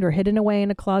around or hidden away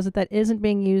in a closet that isn't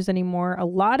being used anymore. A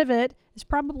lot of it is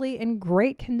probably in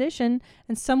great condition,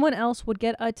 and someone else would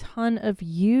get a ton of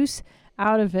use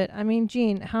out of it. I mean,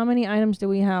 Gene, how many items do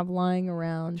we have lying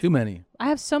around? Too many. I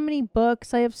have so many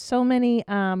books. I have so many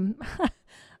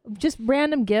just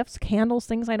random gifts, candles,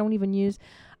 things I don't even use.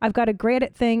 I've got a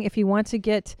great thing if you want to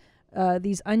get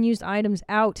these unused items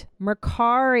out.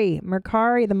 Mercari,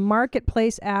 the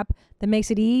marketplace app that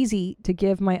makes it easy to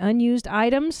give my unused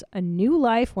items a new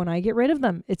life when I get rid of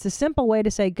them. It's a simple way to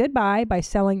say goodbye by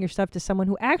selling your stuff to someone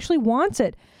who actually wants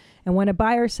it. And when a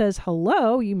buyer says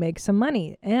hello, you make some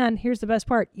money. And here's the best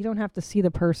part. You don't have to see the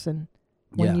person.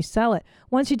 when Yeah. you sell it.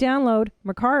 Once you download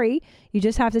Mercari, you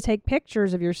just have to take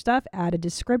pictures of your stuff, add a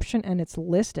description, and it's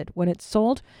listed. When it's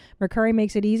sold, Mercari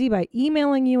makes it easy by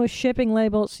emailing you a shipping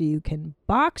label so you can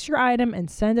box your item and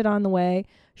send it on the way.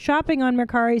 Shopping on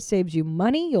Mercari saves you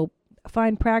money. You'll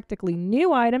find practically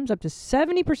new items up to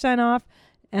 70% off.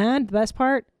 And the best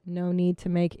part, no need to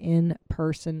make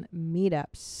in-person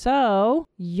meetups. So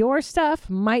your stuff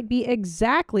might be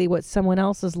exactly what someone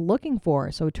else is looking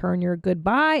for. So turn your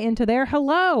goodbye into their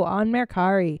hello on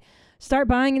Mercari. Start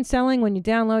buying and selling when you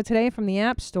download today from the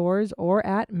app stores or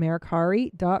at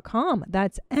Mercari.com.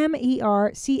 That's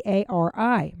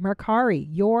Mercari. Mercari,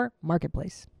 your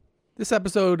marketplace. This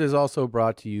episode is also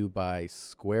brought to you by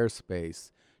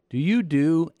Squarespace. Do you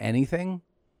do anything?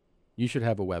 You should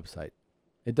have a website.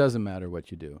 It doesn't matter what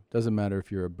you do. It doesn't matter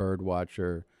if you're a bird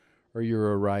watcher or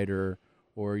you're a writer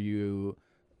or you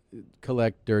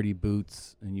collect dirty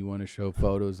boots and you want to show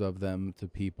photos of them to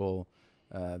people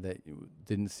that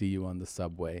didn't see you on the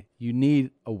subway. You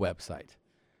need a website.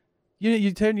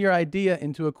 You turn your idea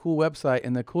into a cool website,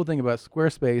 and the cool thing about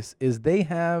Squarespace is they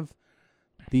have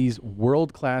these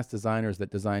world-class designers that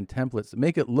design templates that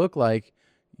make it look like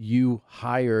you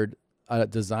hired a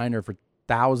designer for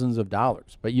thousands of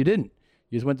dollars, but you didn't.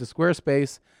 You just went to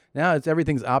Squarespace. Now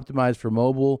everything's optimized for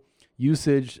mobile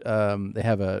usage. They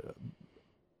have a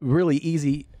really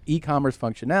easy e-commerce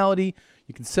functionality.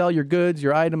 You can sell your goods,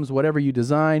 your items, whatever you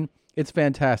design. It's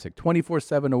fantastic.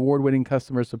 24/7 award-winning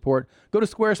customer support. Go to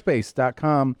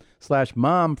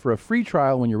squarespace.com/mom for a free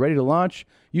trial when you're ready to launch.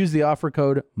 Use the offer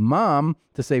code MOM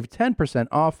to save 10%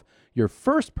 off your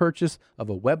first purchase of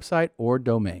a website or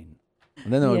domain.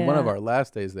 And then on one of our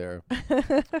last days there,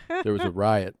 there was a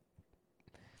riot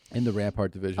in the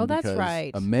Rampart division. Oh, that's because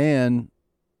right. a man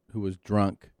who was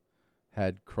drunk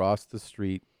had crossed the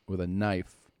street with a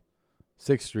knife,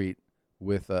 6th Street,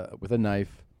 with a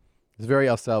knife. It's a very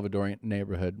El Salvadorian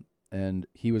neighborhood, and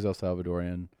he was El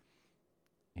Salvadorian.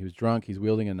 He was drunk. He's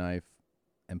wielding a knife,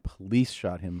 and police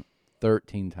shot him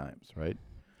 13 times, right?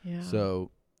 Yeah.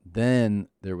 So then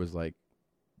there was like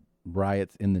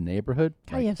riots in the neighborhood.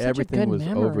 God, Like, you have such a everything good was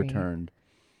memory. overturned.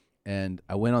 And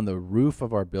I went on the roof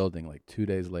of our building like 2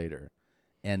 days later,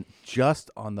 and just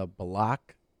on the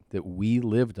block that we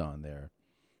lived on there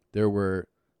were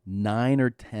 9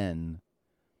 or 10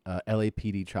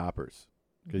 LAPD choppers.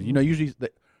 Because, usually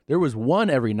there was one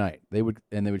every night. They would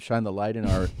shine the light in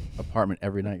our apartment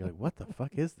every night. You're like, what the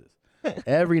fuck is this?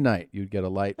 Every night you'd get a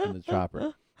light from the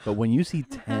chopper. But when you see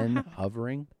 10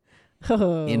 hovering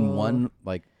in one,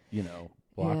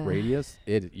 block radius,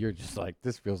 you're just like,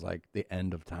 this feels like the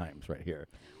end of times right here.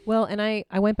 Well, and I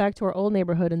went back to our old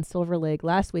neighborhood in Silver Lake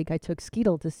last week. I took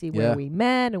Skeetle to see where we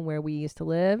met and where we used to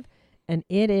live, and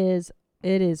it is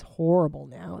horrible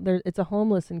now. It's a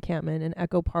homeless encampment in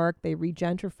Echo Park. They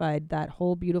regentrified that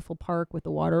whole beautiful park with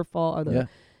the waterfall,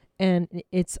 and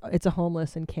it's a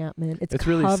homeless encampment. It's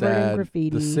really covered sad. in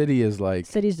graffiti. The city is like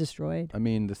city's destroyed. I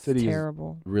mean, the city is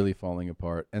terrible. really falling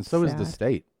apart, and so is the Sad.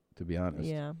 state. To be honest,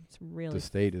 Yeah, it's really the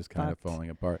state is kind of fucked. falling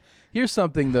apart. Here's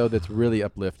something though that's really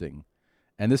uplifting,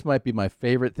 and this might be my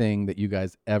favorite thing that you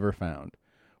guys ever found,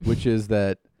 which is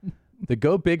that the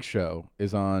Go Big Show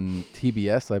is on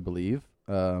TBS, I believe.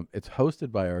 It's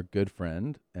hosted by our good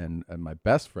friend and my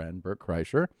best friend, Bert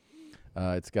Kreischer.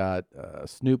 It's got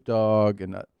Snoop Dogg.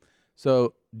 And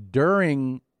so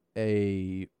during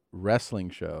a wrestling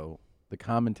show, the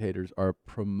commentators are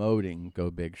promoting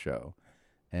Go Big Show.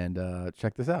 And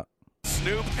check this out.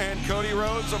 Snoop and Cody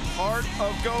Rhodes, a part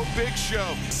of Go Big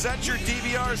Show. Set your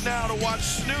DVRs now to watch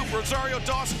Snoop, Rosario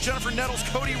Dawson, Jennifer Nettles,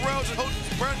 Cody Rhodes, and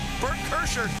Bert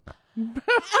Kreischer.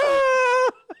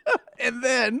 And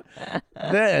then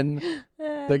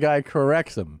the guy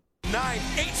corrects him. 9,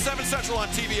 8, 7 Central on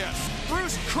TBS.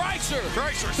 Bruce Kreischer.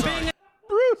 Sorry.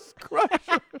 Bruce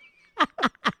Kreischer.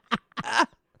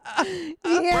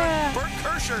 Yeah. Bert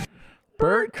Kreischer.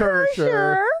 Bert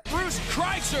Kreischer. Bruce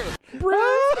Kreischer.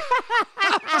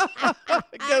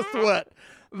 Guess what?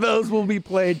 Those will be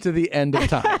played to the end of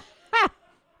time.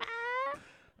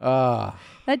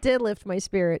 That did lift my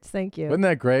spirits. Thank you. Wasn't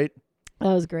that great?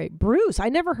 That was great. Bruce. I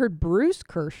never heard Bruce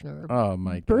Kirshner. Oh,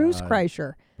 my God. Bruce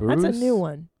Kreischer. That's a new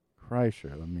one.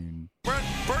 Kreischer, I mean. Bert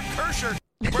Kreischer.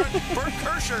 Bert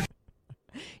Kreischer.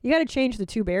 You got to change the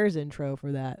Two Bears intro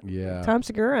for that. Yeah. Tom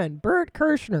Segura and Bert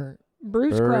Kirshner.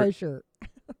 Bruce Kreischer.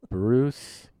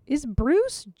 Bruce. Is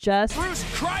Bruce just... Bruce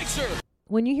Kreischer.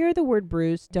 When you hear the word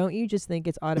Bruce, don't you just think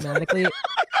it's automatically... I'm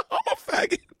a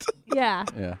faggot. Yeah.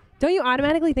 Yeah. Don't you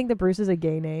automatically think that Bruce is a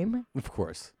gay name? Of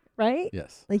course. Right?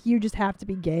 Yes. Like you just have to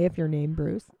be gay if you're named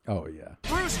Bruce. Oh, yeah.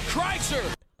 Bruce Kreischer.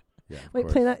 Yeah. of Wait,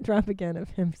 course. play that drop again of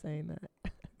him saying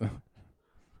that.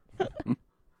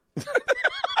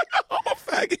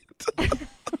 Faggot.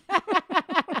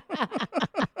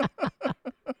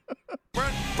 Bert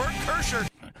Kirscher.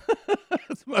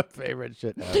 That's my favorite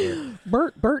shit ever.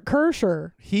 Bert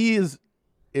Kirscher. He is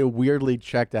weirdly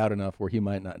checked out enough where he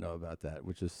might not know about that,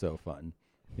 which is so fun.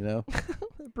 You know?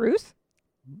 Bruce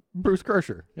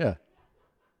Kirscher. Yeah.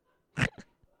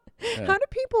 How do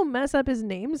people mess up his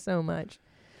name so much?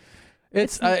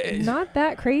 It's not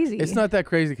that crazy. It's not that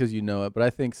crazy because you know it, but I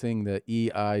think seeing the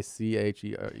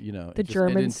EICHE, the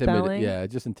German spelling. Yeah, it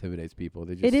just intimidates people.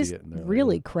 They just it is see it and they're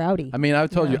really like, crowdy. I mean, I've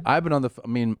told you, I've been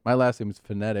on my last name is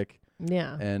phonetic.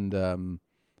 Yeah. And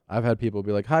I've had people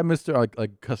be like, "Hi, Mister,"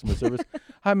 like customer service.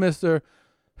 "Hi, Mister."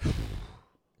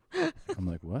 I'm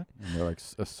like, "What?" And they're like,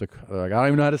 "I don't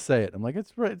even know how to say it." I'm like,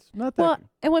 "It's right. It's not that." Well,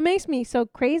 and what makes me so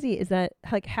crazy is that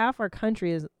like half our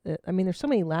country is. I mean, there's so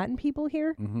many Latin people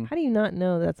here. Mm-hmm. How do you not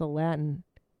know that's a Latin?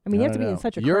 I mean, you have to be in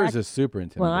such a. Yours is super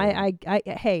intimidating.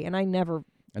 Well, hey, and I never.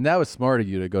 And that was smart of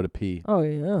you to go to P. Oh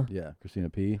yeah. Yeah, Christina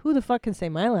P. Who the fuck can say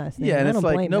my last name? Yeah, and I it's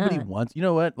don't like nobody that. wants. You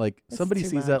know what? Like It's somebody too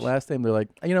sees that much. last name, they're like,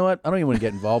 you know what? I don't even want to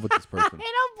get involved with this person.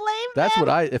 I don't blame That's them.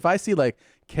 what if I see like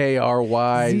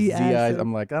KRYZI, Z-I.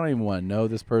 I'm like, I don't even want to know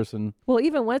this person. Well,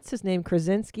 even what's his name,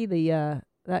 Krasinski,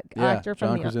 that Yeah, actor from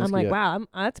John the. Krasinski, I'm like, yeah. wow,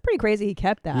 that's pretty crazy. He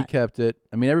kept that. He kept it.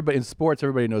 I mean, everybody in sports,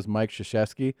 everybody knows Mike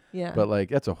Krzyzewski. Yeah. But like,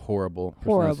 that's a horrible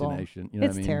pronunciation. You know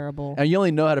It's what I mean? terrible. And you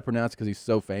only know how to pronounce because he's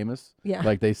so famous. Yeah.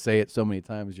 Like they say it so many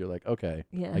times, you're like, okay,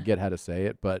 Yeah. I get how to say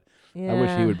it. But I wish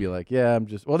Yeah. he would be like, yeah, I'm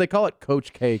just. Well, they call it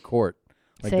Coach K Court.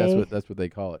 Like See? that's what they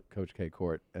call it, Coach K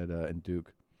Court at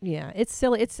Duke. Yeah, it's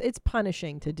silly. It's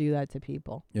punishing to do that to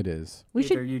people. It is. We Hey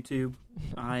should. there, YouTube.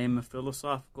 I am a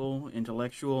philosophical,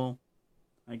 intellectual.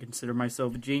 I consider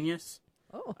myself a genius.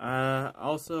 Oh.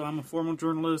 Also, I'm a formal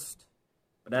journalist,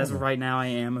 but as of right now, I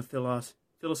am a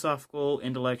philosophical,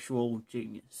 intellectual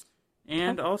genius.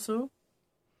 And also,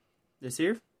 this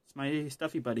here is my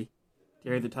stuffy buddy,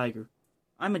 Terry the Tiger.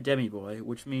 I'm a demi-boy,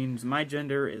 which means my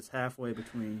gender is halfway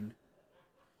between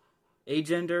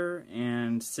agender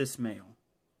and cis male.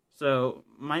 So,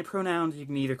 my pronouns, you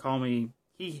can either call me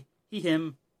he,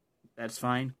 him, that's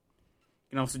fine.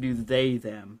 You can also do they,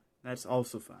 them, that's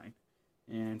also fine.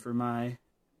 And for my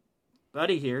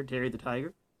buddy here, Terry the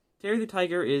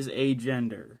Tiger is a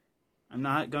gender. I'm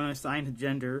not going to assign a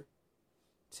gender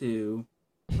to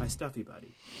my stuffy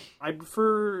buddy. I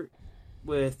prefer,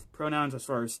 with pronouns as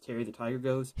far as Terry the Tiger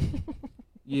goes,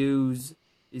 use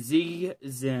Z,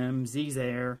 zim, Z,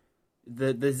 there,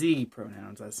 the Z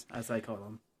pronouns, as I call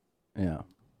them. Yeah.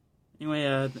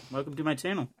 Anyway, welcome to my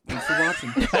channel. Thanks for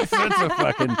watching. That's such a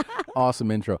fucking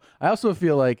awesome intro. I also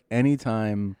feel like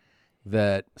anytime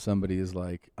that somebody is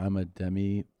like, I'm a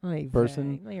demi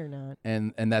person, No, you're not.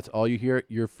 and that's all you hear,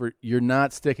 you're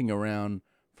not sticking around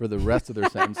for the rest of their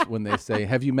sentence when they say,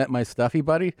 have you met my stuffy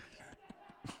buddy?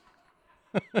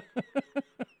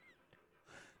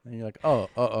 And you're like, oh,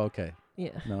 okay.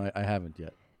 Yeah. No, I haven't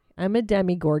yet. I'm a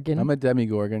demigorgon. I'm a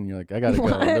demigorgon. You're like, I gotta go.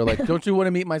 And they're like, don't you want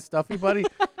to meet my stuffy buddy?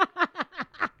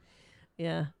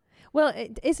 Yeah. Well,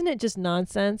 isn't it just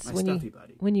nonsense My when stuffy you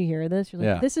buddy. when you hear this? You're like,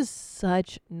 Yeah. this is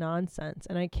such nonsense,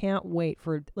 and I can't wait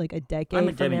for like a decade I'm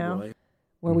a from now demi-boy.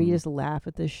 where we just laugh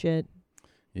at this shit.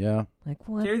 Yeah. Like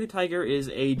what? Terry the Tiger is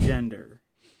a gender.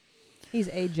 He's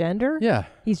a gender? Yeah.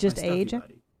 He's just My stuffy age.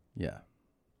 buddy. Yeah.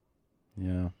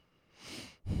 Yeah.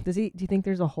 Do you think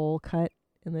there's a hole cut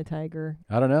in the tiger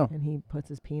I don't know. and he puts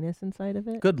his penis inside of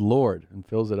it? Good Lord. And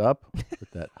fills it up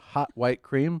with that hot white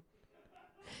cream.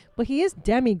 But he is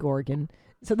demigorgon,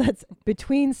 so that's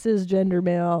between cisgender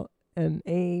male and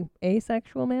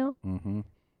asexual male. Mm-hmm.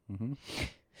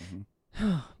 Mm-hmm.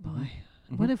 Oh boy.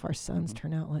 What if our sons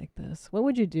turn out like this? What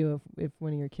would you do if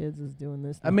one of your kids is doing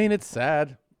this? I mean, it's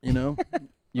sad, you know.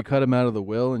 You cut him out of the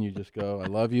will and you just go, I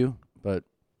love you. But,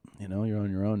 you know, you're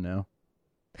on your own now.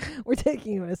 We're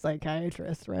taking you to a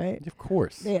psychiatrist, right? Of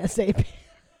course. ASAP.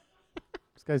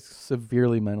 This guy's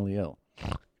severely mentally ill.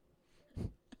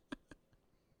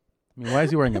 I mean, why is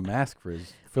he wearing a mask for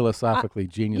his philosophically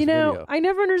genius video? I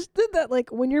never understood that. Like,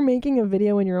 when you're making a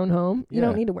video in your own home, you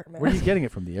don't need to wear a mask. Where are you getting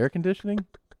it from? The air conditioning?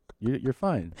 You're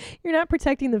fine. You're not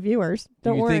protecting the viewers. Do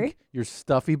Don't you worry. think your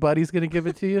stuffy buddy's going to give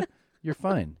it to you? You're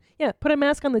fine. Yeah, put a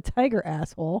mask on the tiger,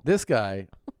 asshole. This guy,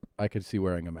 I could see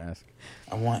wearing a mask.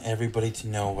 I want everybody to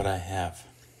know what I have.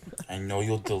 I know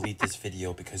you'll delete this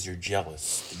video because you're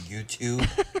jealous. The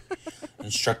YouTube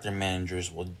instructor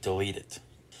managers will delete it.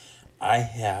 I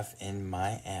have in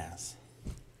my ass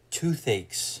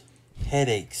toothaches,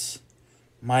 headaches,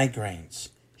 migraines,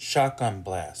 shotgun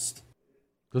blast,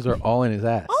 Those are all in his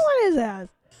ass. All on his ass.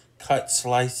 cut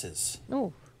slices,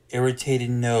 Oh. irritated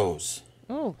nose,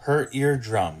 Oh. hurt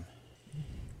eardrum,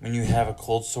 when you have a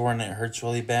cold sore and it hurts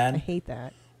really bad. I hate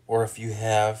that. Or if you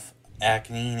have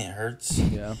acne and it hurts.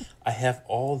 Yeah. I have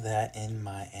all that in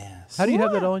my ass. How do you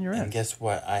have that all in your ass? And guess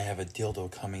what? I have a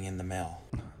dildo coming in the mail.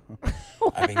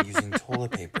 I've been using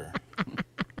toilet paper.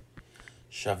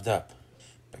 Shoved up.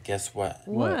 But guess what?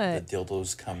 What? The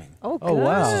dildo's coming. Oh, Oh,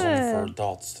 wow. This is only good. for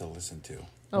adults to listen to.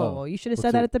 Oh, you should have What's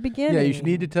said that it? at the beginning. Yeah, you should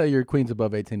need to tell your queens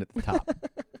above 18 at the top.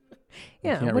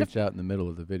 Yeah, You can't what reach out in the middle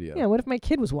of the video. Yeah, what if my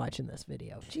kid was watching this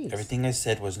video? Jeez. Everything I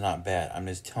said was not bad. I'm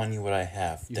just telling you what I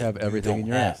have. You that have everything in don't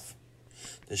your have. ass.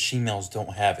 The she-males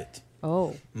don't have it.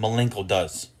 Oh. Malenko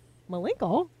does.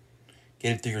 Malenko?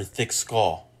 Get it through your thick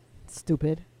skull.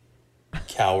 Stupid.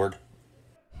 Coward.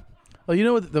 Oh, you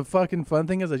know what the fucking fun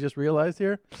thing is? I just realized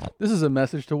here. This is a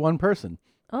message to one person.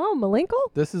 Oh,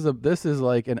 Malenko? This is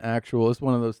like an actual. It's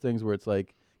one of those things where it's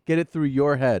like, get it through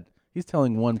your head. He's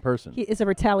telling one person. It's a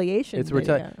retaliation. It's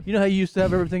video. You know how you used to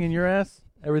have everything in your ass?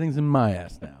 Everything's in my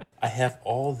ass now. I have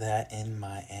all that in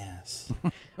my ass.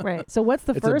 Right. So what's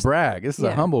the It's first? a brag. This is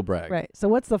a humble brag. Right. So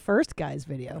what's the first guy's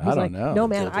video? I He's don't like, know. No,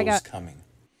 man, I got. coming.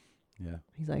 Yeah.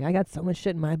 He's like, I got so much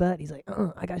shit in my butt. He's like,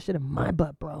 I got shit in my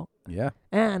butt, bro. Yeah.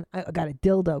 And I got a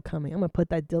dildo coming. I'm gonna put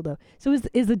that dildo. So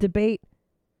is the debate?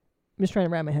 I'm just trying to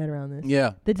wrap my head around this.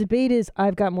 Yeah. The debate is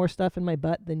I've got more stuff in my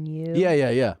butt than you.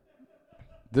 Yeah.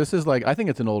 This is like, I think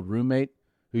it's an old roommate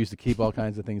who used to keep all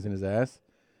kinds of things in his ass.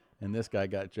 And this guy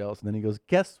got jealous. And then he goes,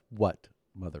 guess what,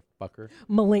 motherfucker?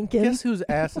 Malinkin. Guess whose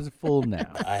ass is full now?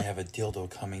 I have a dildo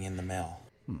coming in the mail.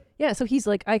 Yeah. So he's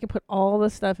like, I can put all the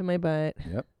stuff in my butt.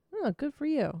 Yep. Oh, good for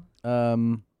you.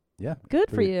 Yeah. Good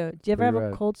for pretty- you. Do you ever pretty have a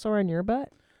rad. cold sore in your butt?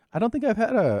 I don't think I've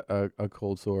had a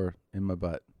cold sore in my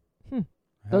butt. I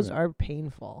Those haven't. are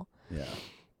painful. Yeah.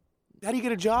 How do you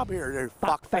get a job here, there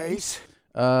fuckface?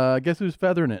 Guess who's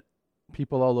feathering it?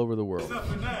 People all over the world.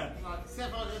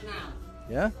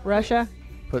 Yeah? Russia?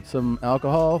 Put some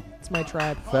alcohol. It's my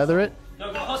tribe. Feather it.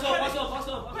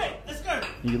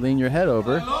 You lean your head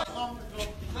over.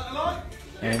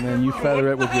 And then you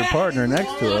feather it with your partner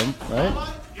next to him,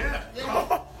 right?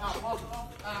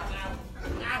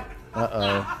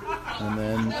 Uh-oh. And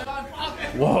then...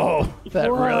 Whoa! That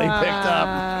really picked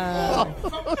up.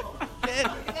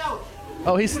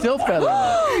 Oh, he's still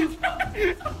feathering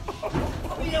it.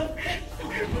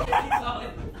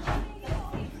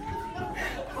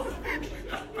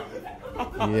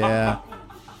 Yeah.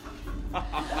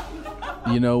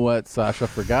 You know what Sasha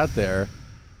forgot there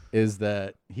is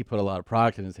that he put a lot of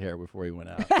product in his hair before he went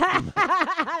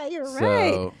out. You're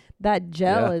So, right. That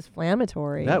gel yeah. is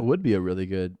inflammatory. That would be a really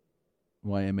good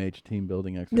YMH team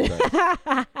building exercise.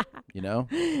 You know?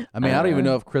 I mean, I don't even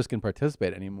know if Chris can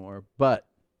participate anymore, but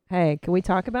Hey, can we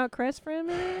talk about Chris for a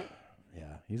minute?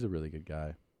 yeah, he's a really good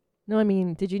guy. No, I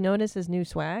mean, did you notice his new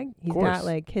swag? He's course. got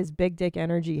like his big dick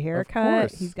energy haircut.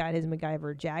 course. He's got his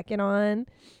MacGyver jacket on.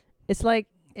 It's like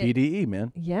BDE,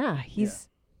 man. Yeah, he's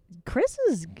Chris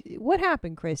is. What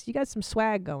happened, Chris? You got some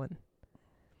swag going.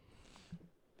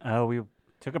 We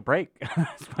took a break.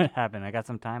 That's what happened. I got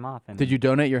some time off. And Did you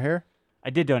donate your hair? I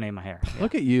did donate my hair.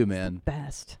 Look at you, man.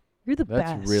 Best. You're the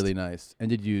That's best. really nice. And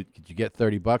did you get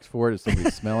 $30 for it? Is somebody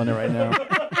smelling it right now?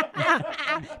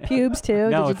 Pubes too.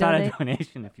 No, Did you it's not donate? a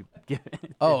donation if you get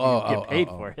if Oh, you get paid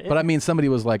for it. But I mean, somebody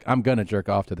was like, "I'm gonna jerk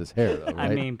off to this hair," though,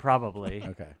 right? I mean, probably.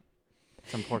 Okay.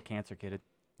 Some poor cancer kid.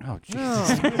 Oh,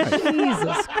 Jesus. Oh,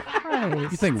 Jesus Christ.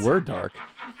 You think we're dark?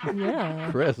 Yeah.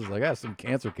 Chris is like, some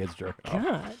cancer kids jerking off.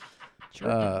 God.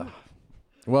 Jerking off.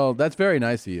 Well, that's very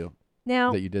nice of you.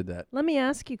 Now, that you did that. Let me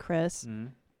ask you, Chris.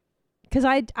 Because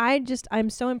I'm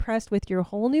so impressed with your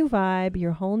whole new vibe,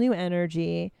 your whole new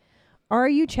energy. Are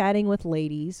you chatting with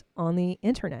ladies on the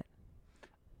internet?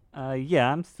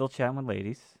 Yeah, I'm still chatting with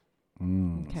ladies.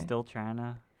 Okay. Still trying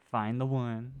to find the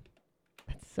one.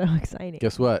 That's so exciting.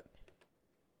 Guess what?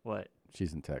 What?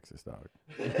 She's in Texas, dog.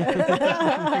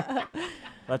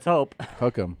 Let's hope.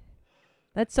 Hook 'em.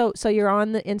 That's so you're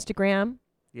on the Instagram?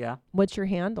 Yeah. What's your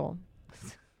handle?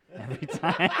 Every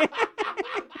time.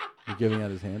 You're giving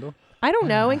out his handle? I don't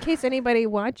know. In case anybody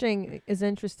watching is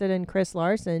interested in Chris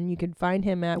Larson, you can find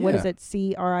him at, what is Yeah. it?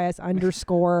 CRIS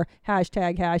 _,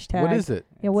 hashtag. What is it?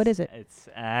 Yeah, what is it? It's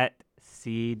at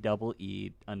CEE_LARS.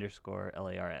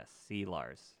 C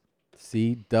Lars.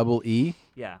 CEE?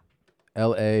 Yeah.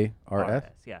 LARS?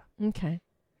 Yeah. Okay.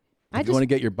 If you want to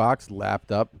get your box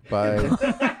lapped up by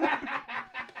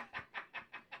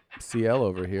CL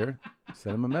over here,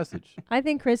 send him a message. I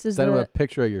think Chris is Send him the a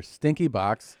picture of your stinky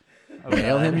box. Oh,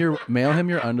 mail God. him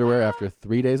your underwear after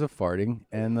 3 days of farting,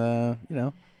 and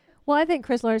Well, I think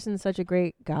Chris Larson's such a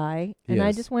great guy, He and I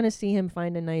is. just want to see him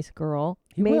find a nice girl.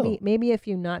 He maybe will. maybe a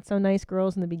few not so nice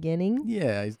girls in the beginning.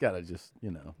 yeah, he's got to just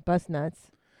Bust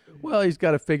nuts. Well, he's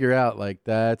got to figure out, like,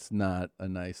 that's not a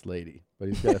nice lady. But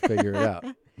he's got to figure it out,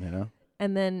 you know?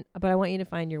 And then, but I want you to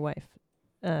find your wife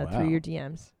through your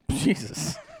DMs.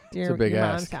 Jesus. It's a big your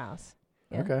ask. mom's house.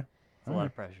 Yeah. Okay. It's a lot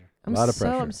of pressure.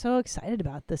 I'm so excited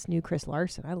about this new Chris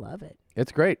Larson. I love it.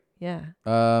 It's great. Yeah.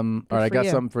 All right, I got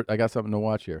you. something to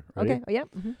watch here. Ready? Okay. Oh, yeah.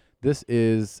 Mm-hmm. This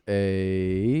is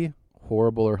a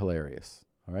horrible or hilarious.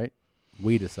 All right?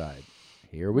 We decide.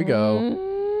 Here we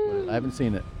go. I haven't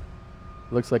seen it.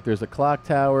 Looks like there's a clock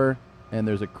tower and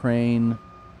there's a crane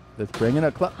that's bringing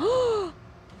a clock.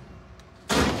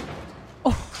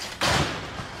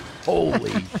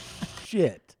 Holy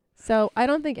shit. So I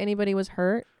don't think anybody was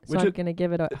hurt. So I'm going to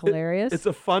give it a hilarious. It's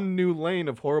a fun new lane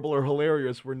of horrible or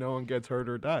hilarious where no one gets hurt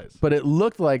or dies. But it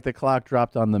looked like the clock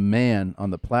dropped on the man on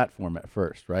the platform at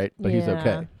first, right? But he's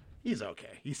okay. He's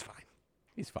okay. He's fine.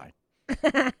 He's fine.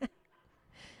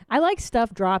 I like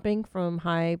stuff dropping from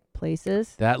high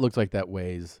places. That looks like that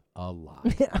weighs a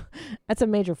lot. Yeah. That's a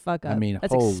major fuck up. I mean,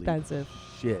 that's holy expensive.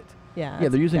 shit. Yeah. Yeah,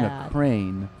 they're using bad. a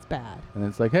crane. It's bad. And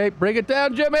it's like, hey, bring it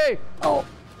down, Jimmy. Oh,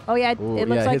 yeah. It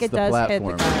looks like it does hit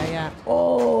the guy. Yeah.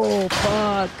 Oh,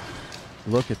 fuck.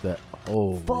 Look at that.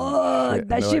 Oh, fuck. shit.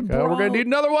 That shit broke. We're going to need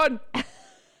another one.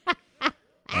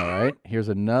 All right. Here's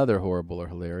another horrible or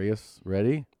hilarious.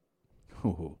 Ready?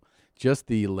 Ooh. Just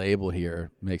the label here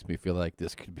makes me feel like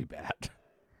this could be bad.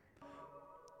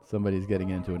 Somebody's getting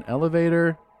into an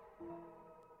elevator.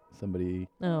 Somebody.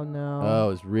 Oh, no. Oh,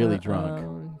 is really drunk.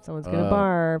 Someone's going to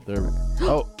barf.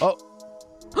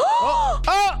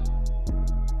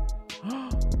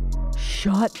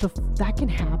 Shut the. That can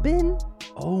happen?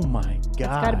 Oh, my God. It's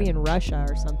got to be in Russia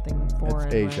or something foreign.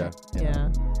 It's Asia. Right? Yeah.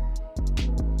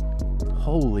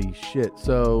 Holy shit.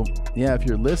 So, yeah, if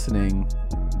you're listening,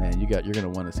 man, you're going to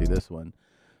want to see this one.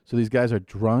 So these guys are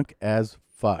drunk as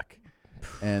fuck.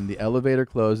 And the elevator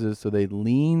closes, so they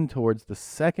lean towards the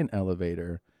second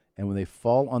elevator. And when they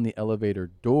fall on the elevator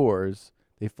doors,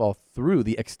 they fall through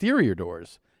the exterior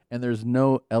doors. And there's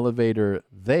no elevator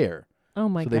there. Oh,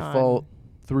 my God. So they fall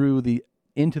through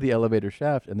into the elevator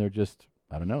shaft, and they're just,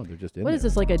 I don't know, they're just in there. What is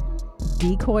this, like a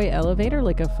decoy elevator,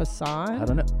 like a facade? I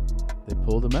don't know. They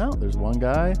pulled him out. There's one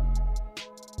guy.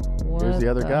 Here's the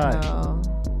other guy.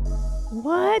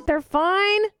 What? They're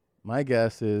fine? My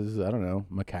guess is, I don't know,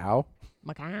 Macau.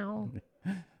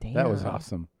 Damn. That was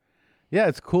awesome. Yeah,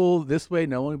 it's cool. This way,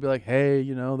 no one would be like, hey,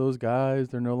 you know, those guys,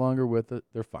 they're no longer with it.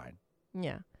 They're fine.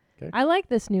 Yeah. Okay. I like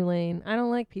this new lane. I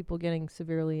don't like people getting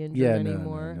severely injured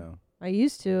anymore. No. I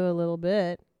used to a little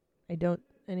bit. I don't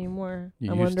anymore.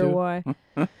 You I used wonder to?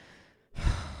 why.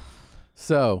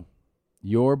 So,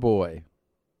 your boy,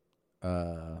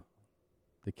 the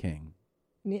king.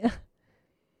 Yeah.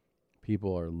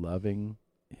 People are loving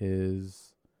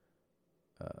his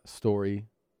story,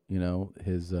 you know,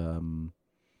 his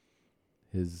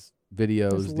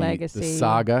videos, His legacy. the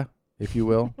saga, if you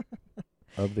will,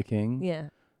 of the king. Yeah.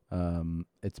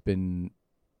 It's been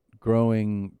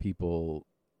growing. People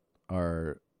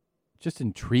are just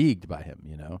intrigued by him,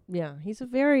 you know? Yeah. He's a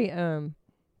very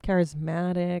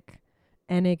charismatic,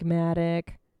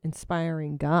 enigmatic,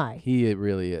 inspiring guy. He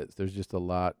really is. There's just a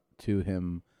lot to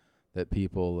him that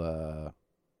people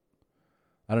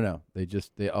I don't know.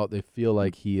 They feel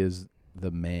like he is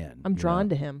the man. I'm drawn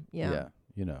to him. Yeah. Yeah,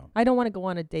 you know. I don't want to go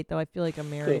on a date though. I feel like I'm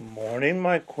married. Good morning,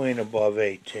 my queen above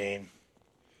 18.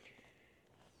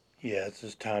 Yes,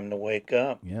 it's time to wake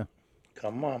up. Yeah.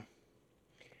 Come on.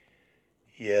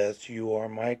 Yes, you are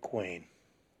my queen.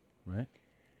 Right?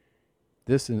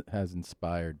 This has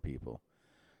inspired people.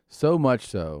 So much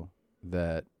so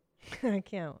that I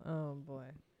can't. Oh boy.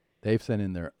 they've sent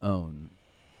in their own.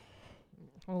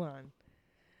 Hold on.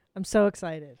 I'm so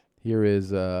excited. Here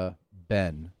is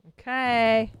Ben.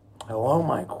 Okay. Hello,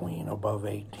 my queen above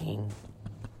 18.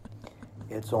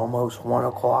 It's almost 1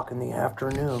 o'clock in the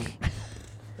afternoon,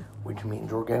 which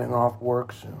means we're getting off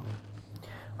work soon.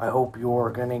 I hope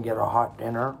you're going to get a hot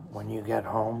dinner when you get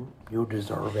home. You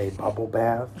deserve a bubble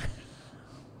bath.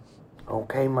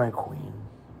 Okay, my queen.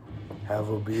 Have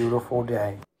a beautiful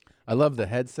day. I love the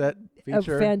headset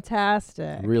feature.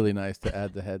 Fantastic. Really nice to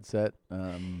add the headset.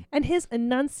 And his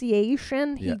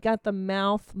enunciation, he got the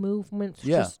mouth movements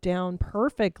just down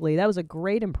perfectly. That was a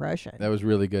great impression. That was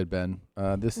really good, Ben.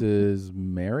 This is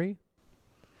Mary.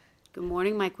 Good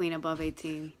morning, my queen above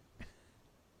 18.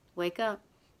 Wake up.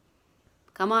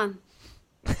 Come on.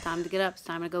 It's time to get up. It's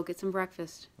time to go get some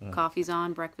breakfast. Coffee's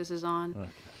on. Breakfast is on.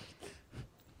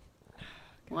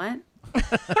 What?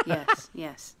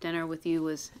 Yes. Dinner with you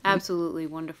was absolutely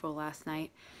wonderful last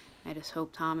night. I just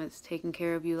hope Tom is taking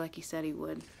care of you like he said he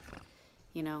would.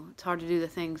 You know, it's hard to do the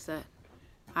things that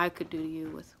I could do to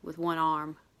you with one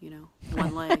arm, you know,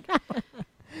 one leg.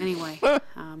 Anyway,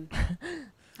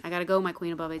 I gotta go, my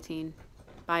queen above 18.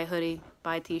 Buy a hoodie,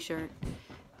 buy a t-shirt.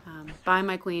 Buy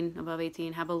my queen above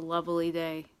 18. Have a lovely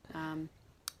day.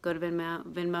 Go to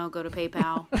Venmo, go to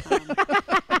PayPal.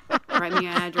 Write me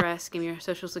your address, give me your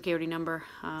social security number.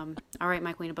 All right,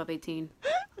 my queen above 18.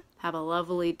 Have a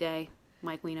lovely day,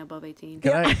 my queen above 18.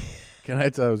 Can I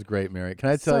tell it was great, Mary? Can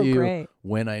I tell So you great.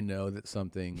 when I know that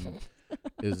something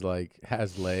is like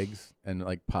has legs and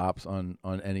like pops on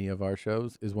any of our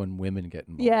shows is when women get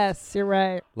involved. Yes, you're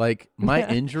right. Like my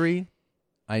injury,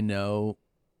 I know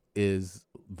is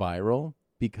viral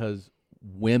because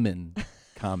women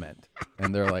comment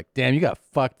and they're like, "Damn, you got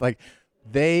fucked." Like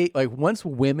they like once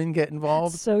women get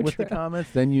involved with the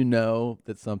comments, then you know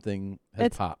that something has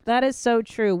popped. That is so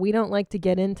true. We don't like to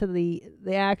get into the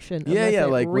action. Yeah, unless yeah. it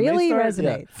Like really when they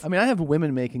start, resonates. Yeah. I mean, I have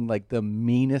women making like the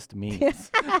meanest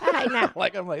memes. I know.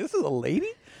 Like I'm like, this is a lady.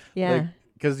 Yeah.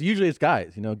 Because usually it's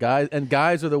guys,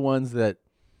 guys are the ones that,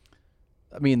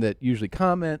 I mean, that usually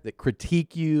comment, that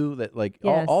critique you, that like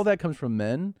Yes. all that comes from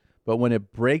men. But when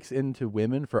it breaks into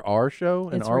women for our show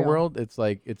and It's our real. world, it's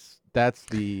like that's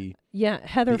the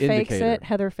Heather the fakes indicator. it.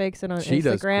 Heather fakes it on She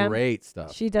does Instagram. great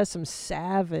stuff. She does some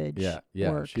savage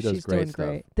work. she does She's great doing stuff.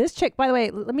 great. This chick, by the way,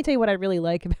 let me tell you what I really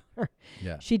like about her.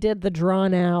 Yeah. She did the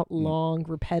drawn out, long,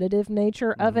 repetitive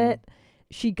nature of Mm-hmm. it.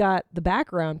 She got the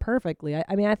background perfectly.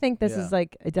 I mean, I think this Yeah. is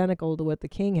like identical to what the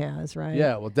King has, right?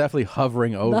 Yeah, well, definitely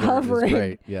hovering over hovering. is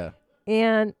great. Yeah,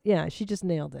 And yeah, she just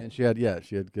nailed it. and she had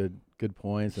good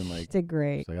points and like did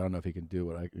great. she's like, I don't know if he can do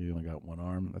what you only got one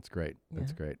arm. That's great.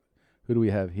 That's great. Who do we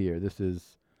have here? This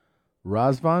is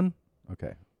Razvan.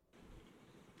 Okay.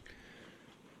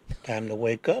 Time to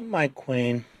wake up, my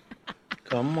queen.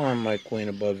 Come on, my queen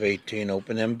above 18.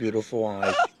 Open them beautiful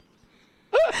eyes.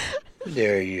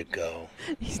 There you go.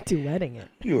 He's duetting it.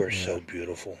 You are so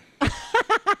beautiful.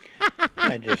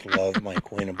 I just love my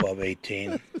queen above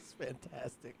 18. It's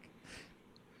fantastic.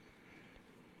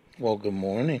 Well, good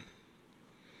morning.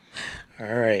 All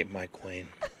right, my queen.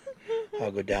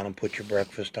 I'll go down and put your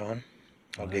breakfast on.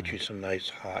 I'll get you some nice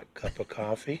hot cup of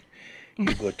coffee.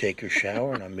 You go take your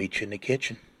shower, and I'll meet you in the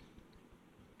kitchen.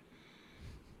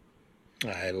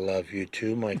 I love you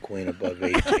too, my queen above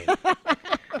 18.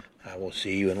 I will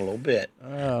see you in a little bit.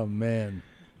 Oh man.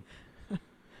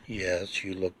 Yes,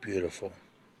 you look beautiful.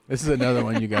 This is another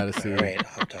one you got to see. All right,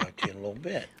 I'll talk to you in a little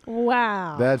bit.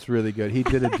 Wow. That's really good. He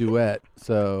did a duet,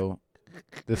 so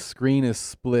the screen is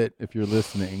split if you're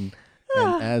listening.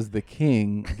 And as the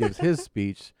king gives his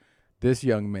speech, this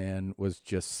young man was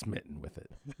just smitten with it.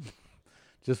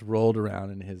 Just rolled around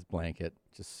in his blanket,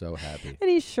 just so happy. And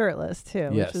he's shirtless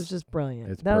too, Yes. which was just brilliant.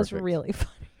 It's That was perfect. really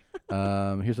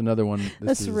funny. Here's another one. This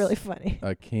That's is really funny.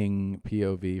 A king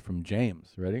POV from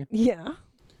James. Ready? Yeah.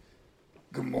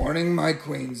 Good morning, my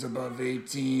queens above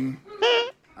 18.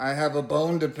 I have a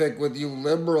bone to pick with you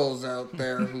liberals out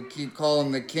there who keep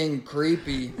calling the king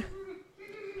creepy.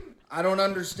 I don't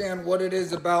understand what it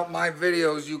is about my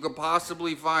videos you could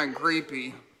possibly find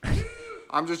creepy.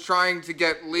 I'm just trying to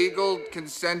get legal,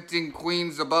 consenting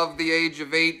queens above the age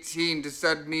of 18 to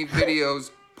send me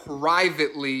videos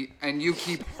privately, and you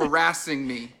keep harassing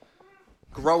me.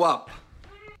 Grow up.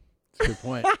 That's a good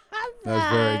point. That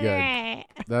was very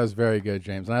good. That was very good,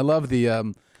 James. And I love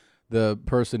the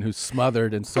person who's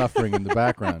smothered and suffering in the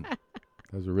background.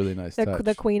 That was a really nice touch.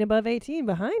 The queen above 18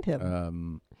 behind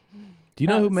him. Do you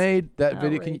know who made that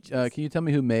video? Can you tell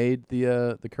me who made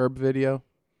the Curb video?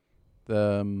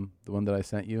 The one that I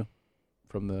sent you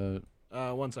from the.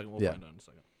 1 second, we'll Yeah. find out in a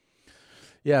second.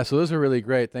 Yeah, so those are really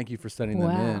great. Thank you for sending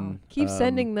them in. Keep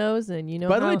sending those in. You know.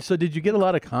 By the how- way, so did you get a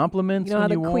lot of compliments You know how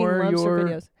when the you queen wore loves her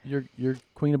your, videos. your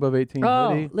Queen Above 18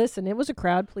 Oh, hoodie? listen, it was a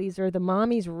crowd pleaser. The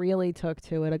mommies really took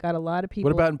to it. I got a lot of people.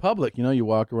 What about in public? You know, you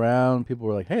walk around, people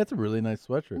were like, "Hey, that's a really nice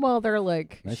sweatshirt." Well, they're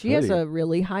like, Nice she has hoodie. a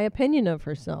really high opinion of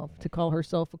herself to call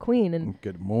herself a queen. And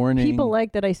good morning. people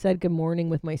like that I said good morning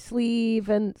with my sleeve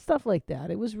and stuff like that.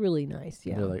 It was really nice.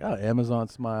 Yeah. They're like, "Oh, Amazon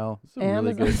smile. It's a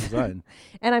really good design."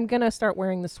 And I'm going to start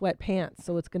wearing the sweatpants.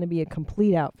 So it's going to be a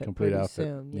complete outfit Complete pretty outfit.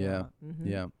 soon. Yeah. Mhm.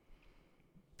 Yeah.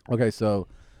 Okay, so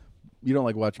you don't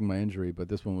like watching my injury, but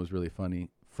this one was really funny.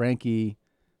 Frankie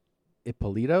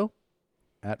Ippolito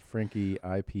at Frankie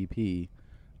IPP.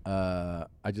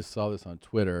 I just saw this on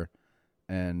Twitter,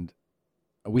 and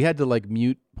we had to like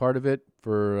mute part of it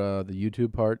for the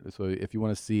YouTube part. So if you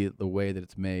want to see the way that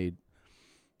it's made,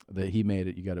 that he made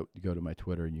it, you got to go to my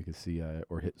Twitter and you can see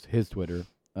or his Twitter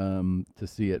to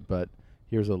see it. But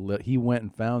here's he went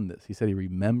and found this. He said he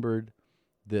remembered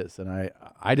this, and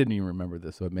I didn't even remember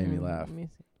this, so it made me laugh. let me see.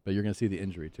 But you're gonna see the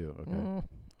injury too. Okay. All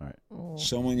right.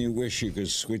 Someone you wish you could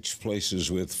switch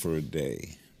places with for a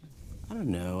day. I don't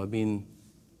know. I mean,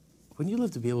 Wouldn't you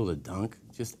love to be able to dunk?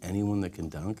 Just anyone that can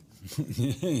dunk?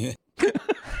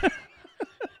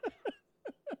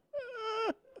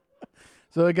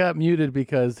 So it got muted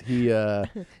because he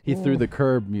threw the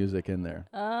curb music in there.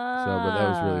 But that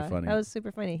was really funny. That was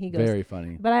super funny. He goes very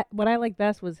funny. But what I like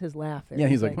best was his laugh. There. Yeah,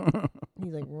 he's like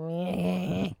he's like.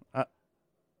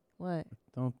 What?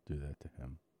 Don't do that to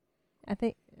him. I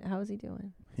think. How is he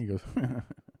doing? He goes.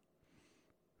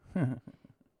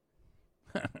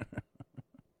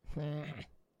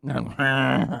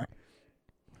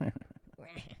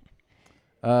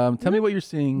 Tell me what you're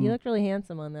seeing. You looked really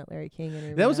handsome on that Larry King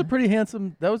interview. That was a pretty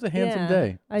handsome. That was a handsome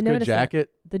day. I Good noticed jacket.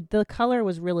 The color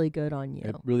was really good on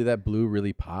you. That blue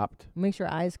really popped. Makes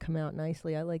your eyes come out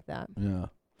nicely. I like that. Yeah.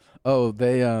 Oh,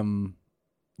 they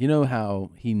you know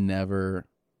how he never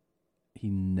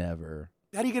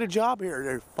How do you get a job here,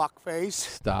 there, fuckface?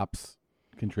 stops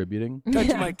contributing.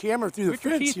 Touching my camera through the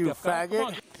fence, you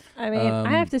faggot. I mean,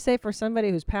 I have to say, for somebody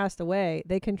who's passed away,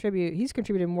 he's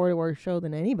contributed more to our show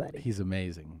than anybody. He's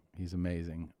amazing.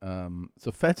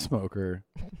 So Fed Smoker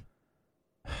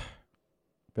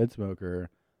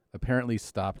apparently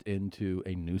stopped into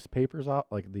a newspaper's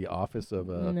like the office of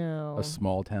a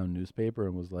small town newspaper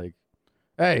and was like,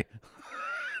 "Hey."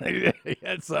 He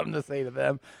had something to say to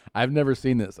them. I've never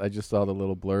seen this. I just saw the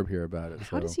little blurb here about it.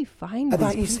 How does he find? I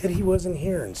thought you said he wasn't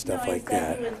here and stuff like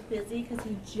that. He was busy because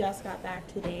he just got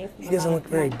back today. He doesn't look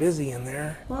very busy in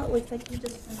there. Well, it looks like he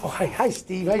just. Oh, hi,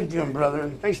 Steve. How you doing,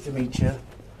 brother? Nice to meet you.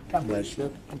 God bless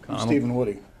you. I'm Stephen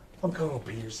Woody. I'm Colonel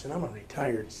Peterson. I'm a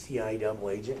retired CI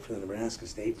double agent for the Nebraska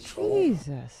State Patrol.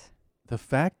 Jesus. The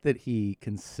fact that he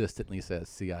consistently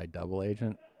says CI double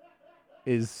agent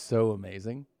is so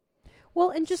amazing.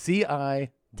 Well, and just CI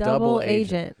double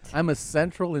agent. I'm a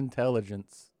Central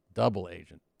Intelligence double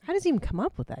agent. How does he even come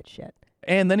up with that shit?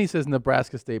 And then he says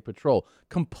Nebraska State Patrol.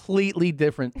 Completely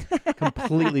different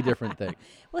thing.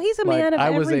 Well, he's a man of I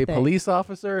was everything. a police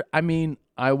officer. I mean,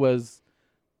 I was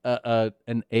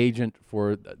an agent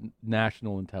for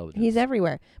national intelligence. He's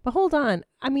everywhere. But hold on.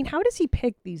 I mean, how does he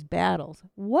pick these battles?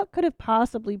 What could have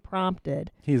possibly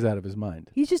prompted? He's out of his mind.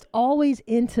 He's just always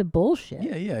into bullshit.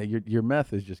 Yeah. Your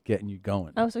meth is just getting you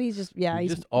going. Oh, so he's just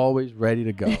he's just always ready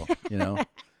to go. You know.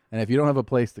 And if you don't have a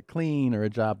place to clean or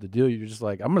a job to do, you're just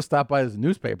like, I'm going to stop by this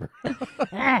newspaper.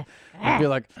 And be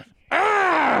like,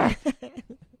 I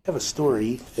have a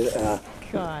story that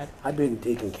God. I've been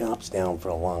taking cops down for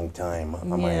a long time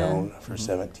on my own for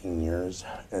 17 years.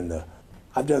 And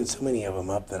I've done so many of them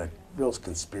up that a real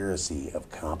conspiracy of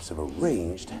cops have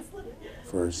arranged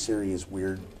for serious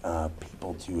weird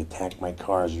people to attack my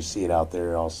cars. You see it out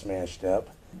there all smashed up.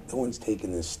 No one's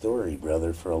taken this story,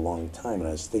 brother, for a long time, and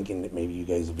I was thinking that maybe you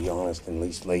guys would be honest and at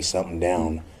least lay something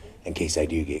down in case I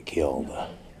do get killed.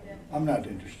 I'm not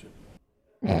interested.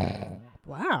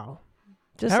 Wow.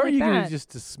 How are you going to just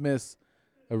dismiss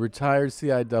a retired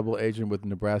CI double agent with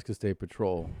Nebraska State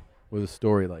Patrol with a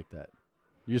story like that?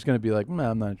 You're just going to be like,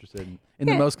 I'm not interested in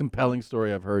the most compelling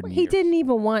story I've heard in He years. didn't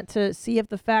even want to see if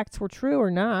the facts were true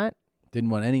or not. Didn't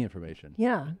want any information.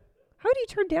 Yeah. How do you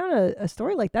turn down a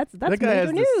story like that? That's that guy major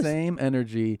has news. the same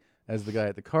energy as the guy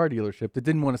at the car dealership that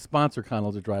didn't want to sponsor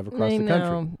Connell to drive across the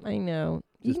country. I know.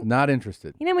 Just not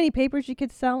interested. You know how many papers you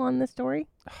could sell on this story?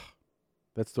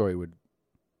 That story would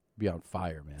be on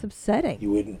fire, man. It's upsetting.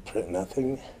 You wouldn't print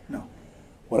nothing? No.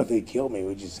 What if they killed me?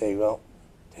 Would you say, well,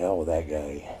 to hell with that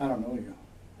guy? I don't know you.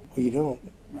 Well, you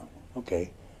don't? No. Okay.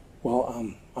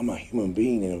 Well, I'm a human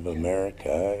being of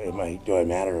America. Do I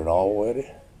matter at all, would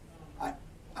it?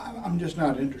 I'm just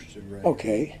not interested, Ray.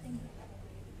 Okay.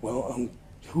 Well,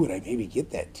 who would I maybe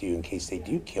get that to in case they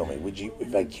do kill me?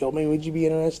 If I kill me, would you be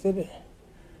interested?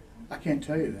 I can't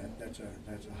tell you that. That's a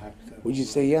hypothetical. Would you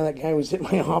say, yeah, that guy was in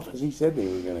my office. He said they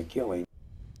were going to kill him.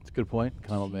 It's a good point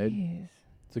Connell made.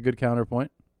 It's a good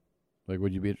counterpoint. Like,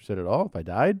 would you be interested at all if I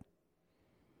died?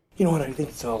 You know what? I think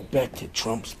it's all back to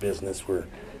Trump's business where,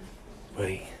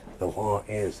 buddy, the law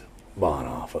is bought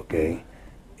off, okay?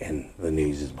 And the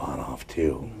news is bought off,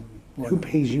 too. Who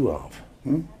pays you off?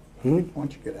 Why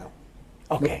don't you get out?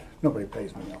 Okay. Nobody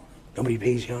pays me off. Nobody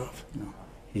pays you off? No.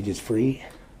 You just free?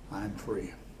 I'm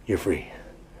free. You're free.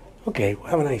 Okay, well,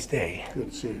 have a nice day.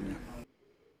 Good seeing you.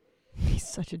 He's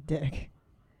such a dick.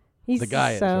 He's The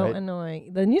guy is, so right?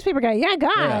 annoying. The newspaper guy, yeah, God.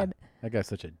 Yeah. That guy's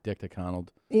such a dick to Connell.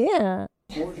 Yeah.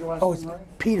 What was your last Oh, it's name, Ray?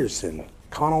 Peterson.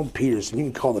 Connell Peterson. You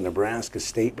can call the Nebraska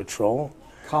State Patrol.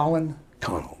 Colin?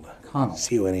 Connell. Connell.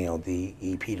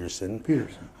 C-O-N-A-L-D-E Peterson.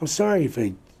 Peterson. I'm sorry if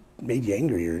I made you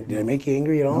angry. Or did I make you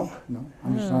angry at all? No.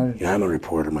 I'm just not interested. Yeah, I'm a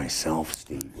reporter myself,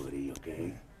 Steve Woody,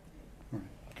 okay?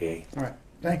 Okay? All right.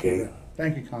 Thank Okay. you.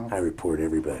 Thank you, Colin. I report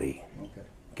everybody. Okay.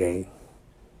 Okay?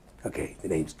 Okay, the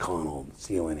name's Conald,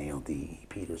 C-O-N-A-L-D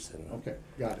Peterson. Okay,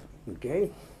 got it.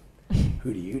 Okay.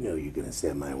 Who do you know you're gonna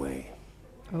send my way?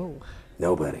 Oh.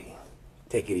 Nobody.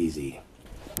 Take it easy.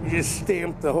 You just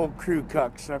stamped the whole crew,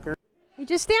 cocksucker. You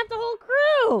just stamped the whole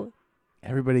crew.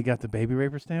 Everybody got the baby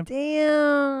raper stamp?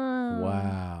 Damn.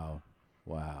 Wow.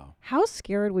 How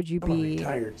scared would you I'm a be?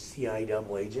 retired CI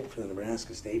double agent for the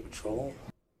Nebraska State Patrol.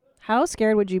 How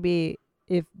scared would you be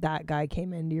if that guy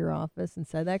came into your office and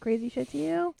said that crazy shit to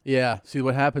you? Yeah. See,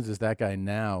 what happens is that guy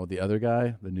now, the other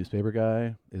guy, the newspaper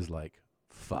guy, is like,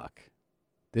 fuck.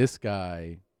 This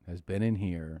guy has been in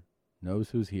here, knows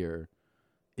who's here,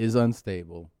 is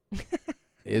unstable,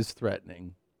 is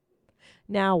threatening.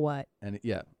 Now what? And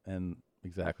and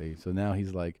exactly. So now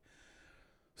he's like,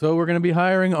 so we're going to be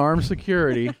hiring armed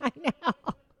security.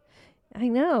 I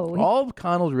know. All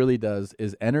Connell really does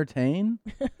is entertain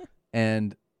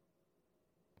and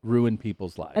ruin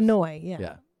people's lives. Annoy, yeah.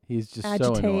 Yeah. He's just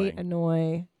Agitate, so annoying.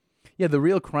 annoy. Yeah, the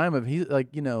real crime of he's like,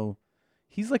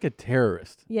 he's like a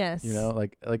terrorist. Yes.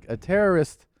 Like a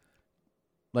terrorist,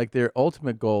 like their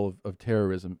ultimate goal of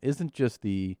terrorism isn't just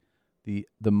the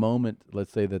moment,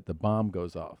 let's say, that the bomb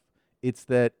goes off. It's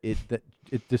that it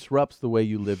disrupts the way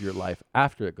you live your life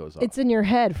after it goes off. It's in your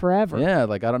head forever. Yeah,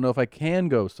 like I don't know if I can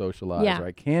go socialize Yeah. or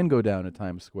I can go down to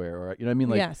Times Square or you know what I mean?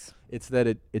 Like Yes. it's that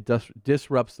it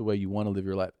disrupts the way you want to live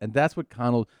your life. And that's what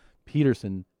Conald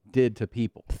Peterson did to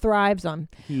people. Thrives on.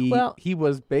 He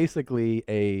was basically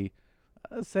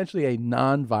essentially a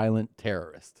non-violent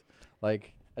terrorist.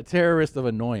 Like a terrorist of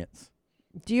annoyance.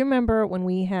 Do you remember when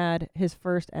we had his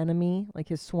first enemy, like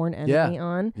his sworn enemy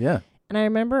on? Yeah. And I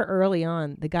remember early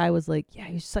on, the guy was like, yeah,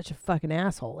 he's such a fucking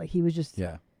asshole. Like he was just,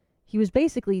 he was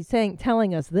basically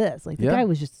telling us this. Like the guy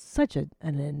was just such an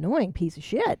annoying piece of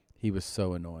shit. He was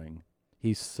so annoying.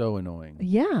 He's so annoying.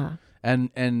 Yeah.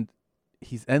 And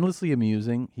he's endlessly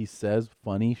amusing. He says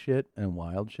funny shit and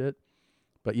wild shit.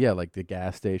 But yeah, like the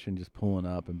gas station just pulling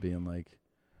up and being like,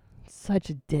 such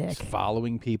a dick. Just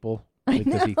following people I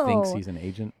because he thinks know. he's an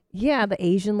agent. Yeah, the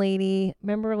Asian lady.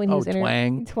 Remember when he was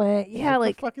Twang. Twang. Yeah, What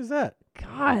like the fuck is that?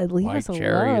 God, leave White us alone.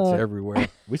 chariots everywhere.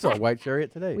 We saw a white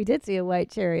chariot today. We did see a white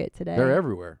chariot today. They're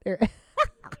everywhere. They're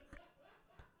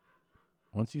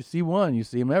Once you see one, you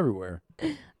see them everywhere.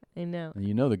 I know. And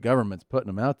you know the government's putting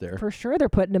them out there. For sure they're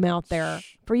putting them out there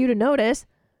for you to notice.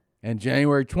 And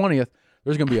January 20th,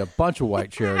 there's going to be a bunch of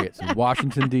white chariots in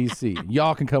Washington, D.C.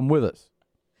 Y'all can come with us.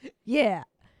 Yeah.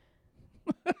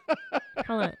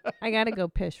 Hold on. I got to go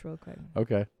piss real quick.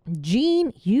 Okay.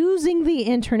 Gene, using the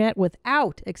internet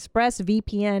without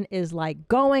ExpressVPN is like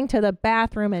going to the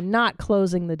bathroom and not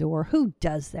closing the door. Who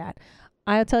does that?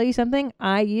 I'll tell you something.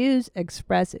 I use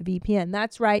ExpressVPN.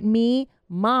 That's right. Me,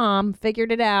 Mom,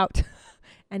 figured it out.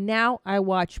 And now I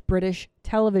watch British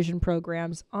television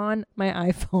programs on my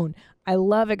iPhone. I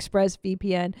love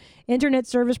ExpressVPN. Internet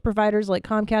service providers like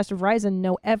Comcast or Verizon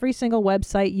know every single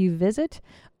website you visit.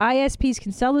 ISPs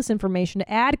can sell this information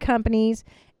to ad companies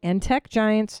and tech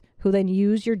giants who then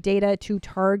use your data to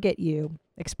target you.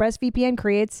 ExpressVPN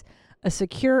creates a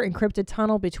secure encrypted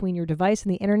tunnel between your device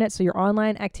and the internet so your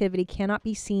online activity cannot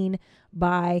be seen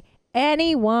by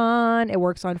anyone. It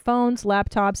works on phones,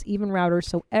 laptops, even routers,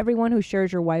 so everyone who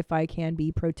shares your Wi-Fi can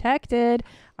be protected.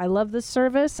 I love this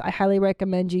service. I highly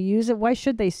recommend you use it. Why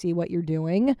should they see what you're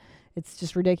doing? It's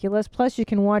just ridiculous. Plus, you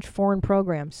can watch foreign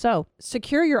programs. So,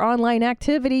 secure your online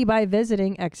activity by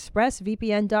visiting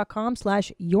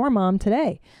expressvpn.com/yourmom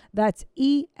today. That's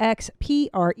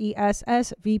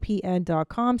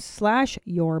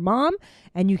expressvpn.com/yourmom.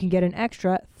 And you can get an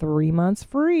extra 3 months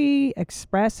free.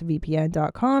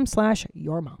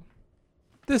 expressvpn.com/yourmom.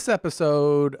 This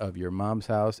episode of Your Mom's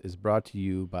House is brought to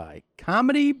you by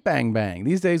Comedy Bang Bang.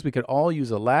 These days, we could all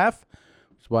use a laugh.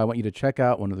 That's why I want you to check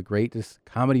out one of the greatest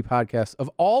comedy podcasts of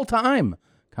all time,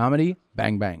 Comedy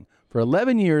Bang Bang. For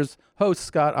 11 years, host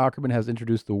Scott Aukerman has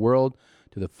introduced the world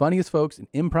to the funniest folks in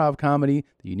improv comedy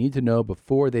that you need to know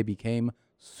before they became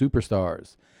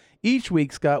superstars. Each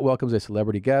week, Scott welcomes a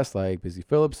celebrity guest like Busy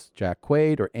Phillips, Jack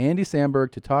Quaid, or Andy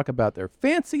Samberg to talk about their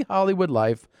fancy Hollywood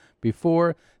life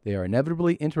before they are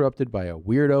inevitably interrupted by a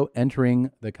weirdo entering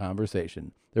the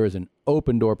conversation. There is an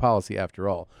open door policy after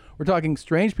all. We're talking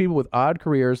strange people with odd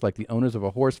careers like the owners of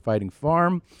a horse fighting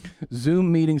farm,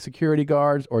 Zoom meeting security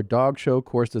guards, or dog show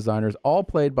course designers, all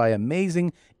played by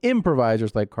amazing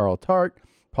improvisers like Carl Tart,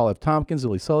 Paul F. Tompkins,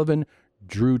 Lily Sullivan,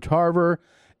 Drew Tarver,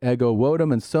 Ego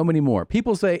Wodum, and so many more.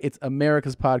 People say it's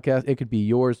America's podcast. It could be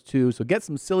yours too. So get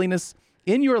some silliness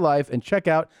in your life and check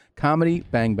out Comedy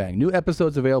Bang Bang. New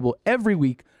episodes available every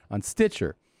week on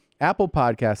Stitcher, Apple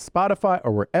Podcasts, Spotify,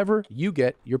 or wherever you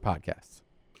get your podcasts.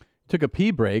 took a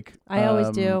pee break. I always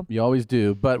do. You always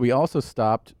do. But we also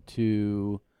stopped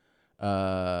to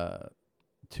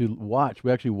watch.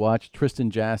 We actually watched.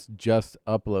 Tristan Jass just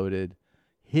uploaded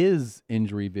his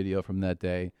injury video from that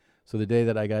day. So the day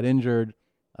that I got injured,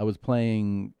 we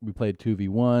played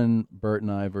 2v1, Bert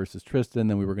and I versus Tristan.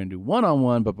 Then we were going to do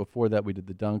 1-on-1, but before that we did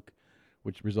the dunk,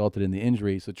 which resulted in the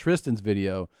injury. So Tristan's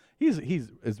video,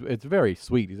 it's very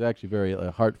sweet. He's actually very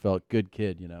heartfelt, good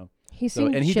kid, you know. He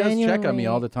does check on me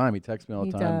all the time. He texts me all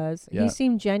the time. He does. Yeah. He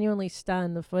seemed genuinely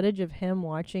stunned. The footage of him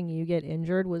watching you get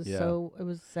injured was it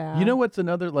was sad. You know what's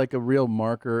another like a real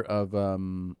marker of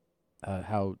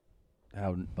how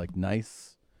like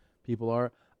nice people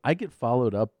are? I get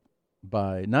followed up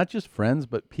by not just friends,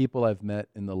 but people I've met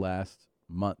in the last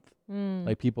month.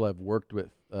 Like people I've worked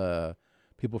with,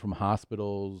 people from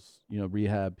hospitals, you know,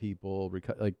 rehab people,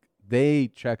 like they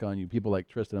check on you. People like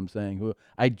Tristan, I'm saying, who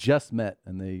I just met,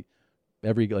 and they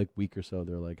every like week or so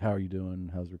they're like, "How are you doing?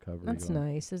 How's recovery?" That's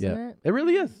going? nice, isn't it? It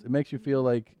really is. It makes you feel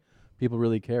like people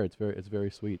really care. It's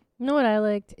very sweet. You know what I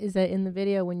liked is that in the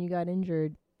video when you got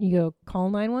injured, you go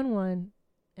call 911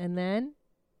 and then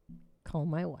call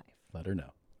my wife. Let her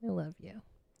know. I love you.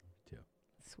 Too.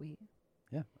 Sweet.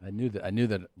 Yeah, I knew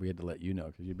that we had to let you know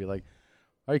because you'd be like,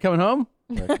 "Are you coming home?"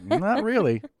 Like, not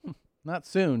really. Not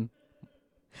soon.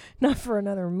 Not for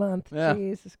another month. Yeah.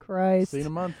 Jesus Christ. See you in a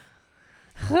month.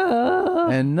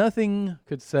 And nothing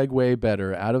could segue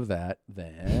better out of that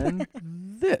than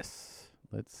this.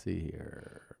 Let's see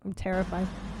here. I'm terrified.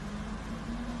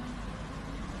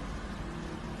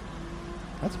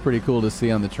 That's pretty cool to see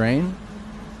on the train.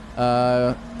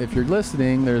 If you're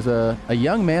listening, there's a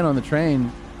young man on the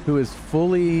train who is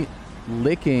fully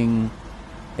licking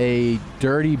a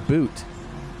dirty boot,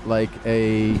 like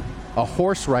a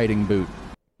horse riding boot.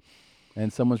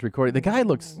 And someone's recording. The guy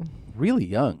looks really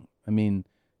young. I mean,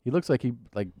 he looks like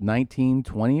 19,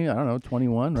 20, I don't know,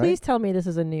 21, right? Please tell me this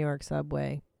is a New York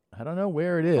subway. I don't know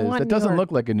where it is. want It New doesn't York.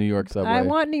 look like a New York subway. I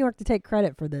want New York to take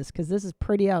credit for this because this is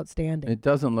pretty outstanding. It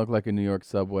doesn't look like a New York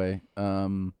subway.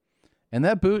 And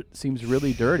that boot seems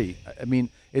really dirty. I mean,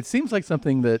 it seems like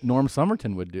something that Norm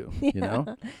Somerton would do, you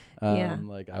know? Yeah.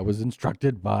 Like, I was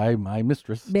instructed by my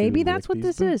mistress. Maybe to that's lick what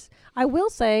these this boots. is. I will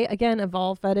say, again, of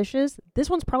all fetishes, this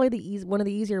one's probably one of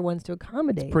the easier ones to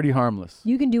accommodate. It's pretty harmless.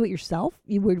 You can do it yourself.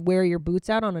 You would wear your boots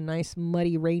out on a nice,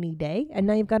 muddy, rainy day, and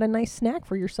now you've got a nice snack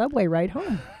for your subway ride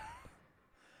home.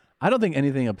 I don't think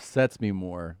anything upsets me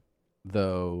more,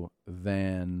 though,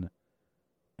 than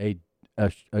a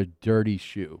dirty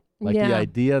shoe. Like the Yeah.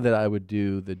 idea that I would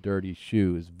do the dirty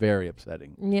shoe is very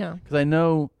upsetting. Yeah. Because I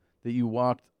know that you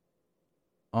walked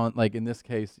on, like in this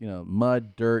case, you know,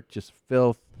 mud, dirt, just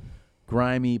filth,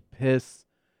 grimy piss,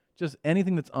 just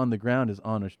anything that's on the ground is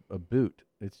on a boot.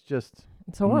 It's just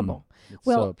It's horrible. It's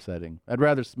Well- so upsetting. I'd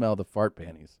rather smell the fart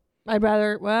panties. I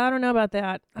don't know about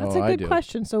that. That's Oh, a I good do.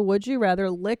 question. So would you rather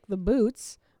lick the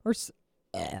boots or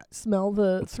smell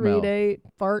the Let's smell. 3-day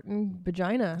fart and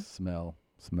vagina? Smell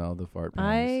the fart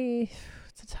panties.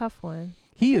 It's a tough one.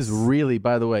 He is really,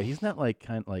 by the way, he's not like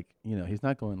he's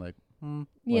not going like,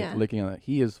 Yeah. licking on it.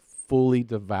 He is fully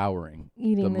devouring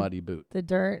Eating the muddy boot. The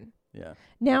dirt. Yeah.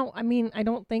 Now, I mean, I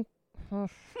don't think.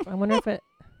 I wonder if it.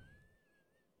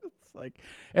 It's like,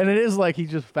 and it is like he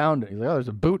just found it. He's like, oh, there's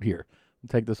a boot here. I'll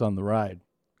take this on the ride.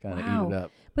 Kind of eat it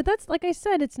up. But that's like I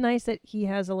said. It's nice that he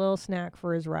has a little snack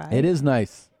for his ride. It is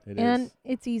nice. It and is.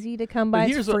 it's easy to come But by.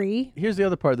 It's free. Here's the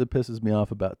other part that pisses me off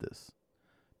about this.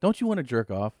 Don't you want to jerk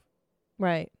off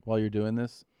Right. while you're doing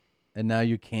this, and now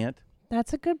you can't?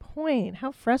 That's a good point.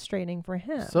 How frustrating for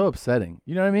him. So upsetting.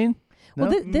 You know what I mean? Well,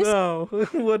 this. No.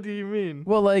 What do you mean?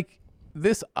 Well, like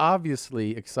this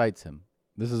obviously excites him.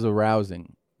 This is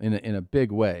arousing in a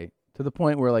big way to the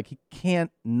point where like he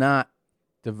can't not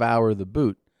devour the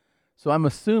boot. So I'm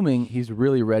assuming he's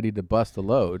really ready to bust a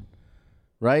load,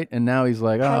 right? And now he's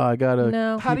like, I gotta.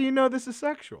 No. How do you know this is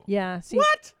sexual? Yeah. See,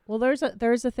 What? Well, there's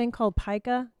a thing called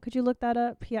pica. Could you look that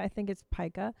up? Yeah, I think it's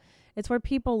pica. It's where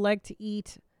people like to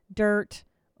eat dirt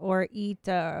or eat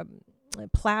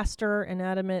plaster,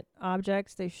 inanimate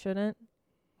objects they shouldn't.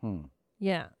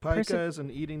 Yeah. Pica is an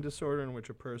eating disorder in which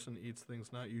a person eats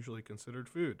things not usually considered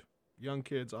food. Young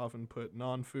kids often put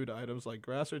non-food items like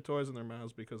grass or toys in their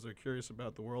mouths because they're curious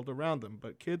about the world around them.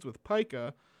 But kids with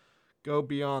pica go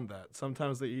beyond that.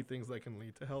 Sometimes they eat things that can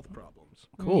lead to health problems.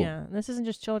 Cool. Yeah. And this isn't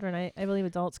just children. I believe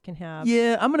adults can have.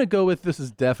 Yeah, I'm gonna go with this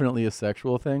is definitely a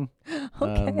sexual thing.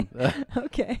 Okay.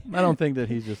 Okay. I don't think that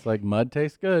he's just like mud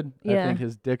tastes good. Yeah. I think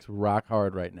his dick's rock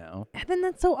hard right now. And then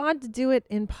that's so odd to do it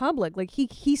in public. Like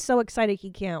he's so excited he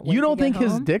can't wait You don't to get think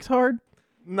his home. dick's hard?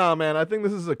 No, man. I think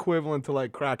this is equivalent to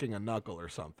like cracking a knuckle or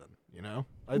something. You know?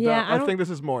 Yeah, I think this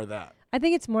is more of that. I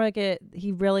think it's more like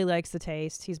he really likes the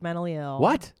taste. He's mentally ill.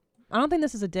 What? I don't think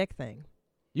this is a dick thing.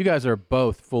 You guys are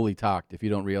both fully talked if you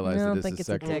don't realize I that don't this think is it's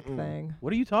a sexual. dick thing.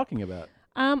 What are you talking about?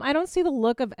 I don't see the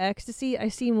look of ecstasy. I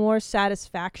see more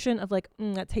satisfaction of like,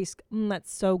 that tastes,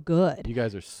 that's so good. You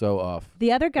guys are so off.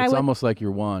 The other guy it's with- almost like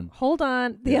you're one. Hold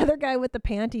on. The other guy with the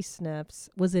panty snips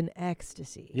was in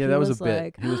ecstasy. Yeah, He that was a bit.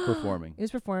 like- He was performing. He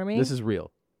was performing? This is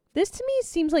real. This to me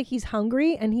seems like he's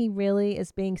hungry and he really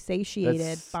is being satiated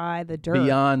That's by the dirt.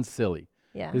 Beyond silly.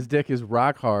 Yeah. His dick is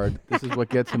rock hard. This is what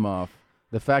gets him off.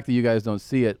 The fact that you guys don't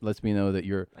see it lets me know that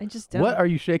you're. I just don't. What are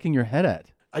you shaking your head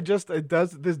at? This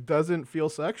doesn't feel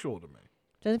sexual to me.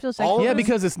 Doesn't feel sexual. Yeah,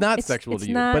 because it's not sexual to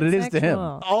you, but it is to him.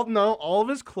 All of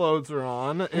his clothes are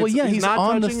on. Well, yeah, he's not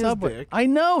on the touching his subway. dick. I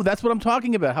know. That's what I'm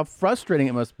talking about. How frustrating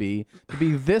it must be to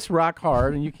be this rock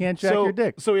hard and you can't jack your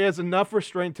dick. So he has enough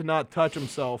restraint to not touch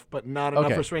himself, but not enough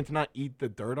Okay. restraint to not eat the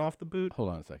dirt off the boot. Hold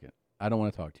on a second. I don't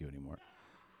want to talk to you anymore.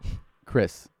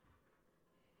 Chris,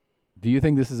 do you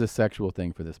think this is a sexual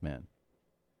thing for this man?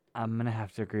 I'm gonna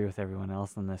have to agree with everyone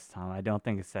else on this, Tom. I don't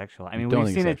think it's sexual. I mean, Don't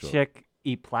we've think seen it's a sexual. chick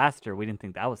eat plaster. We didn't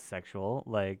think that was sexual.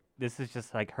 Like, this is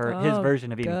just like his Oh,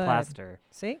 version of eating good. plaster.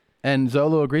 See? And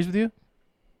Zolo agrees with you?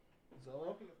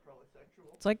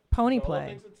 It's like pony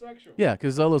play. Yeah,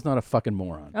 because Zolo's not a fucking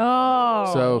moron.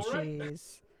 Oh, So-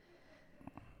 jeez.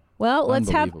 Well, let's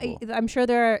have. Unbelievable. I'm sure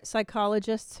there are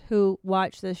psychologists who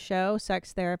watch this show,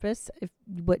 sex therapists.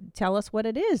 Tell us what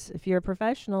it is. If you're a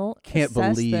professional, Can't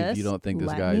assess believe this, you don't think this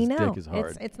let guy's me know. dick is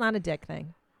hard. It's not a dick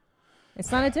thing.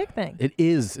 It's not a dick thing. It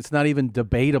is. It's not even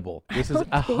debatable. This is don't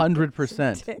think it's a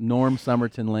 100% dick. Norm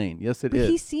Somerton Lane. Yes, it But is.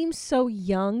 he seems so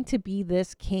young to be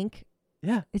this kink.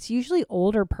 Yeah. It's usually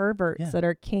older perverts that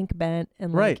are kink bent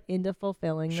and Right. like into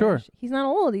fulfilling. Sure. He's not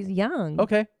old. He's young.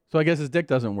 Okay. So I guess his dick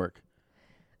doesn't work.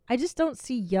 I just don't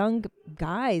see young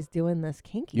guys doing this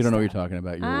kinky. You don't know what stuff. you're talking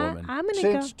about. You're a woman. I'm gonna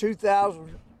Since go.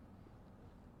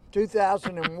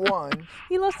 2001.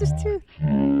 He lost his tooth.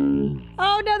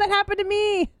 Oh no, that happened to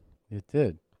me. It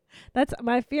did. That's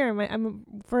my fear. I'm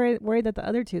worried that the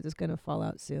other tooth is going to fall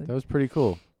out soon. That was pretty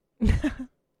cool.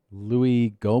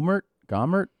 Louis Gomert?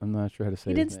 I'm not sure how to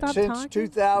say He his didn't name. stop Since talking?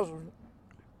 2000.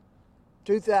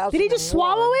 Did he just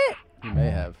swallow it? He may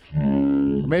have.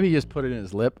 Or maybe he just put it in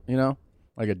his lip,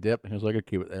 like a dip. He was like, I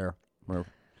keep it there. Or,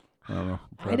 I don't know.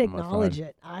 I'd acknowledge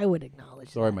it. I would acknowledge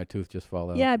it. Sorry, my tooth just fell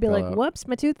out. Yeah, I'd be fell like, out. whoops,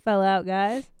 my tooth fell out,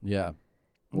 guys. Yeah.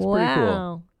 It's pretty cool.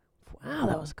 Wow. Wow,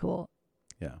 that was cool.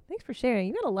 Yeah. Thanks for sharing.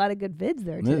 You got a lot of good vids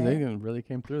there They today. really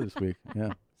came through this week.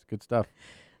 Yeah. It's good stuff.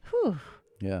 Whew.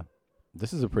 Yeah.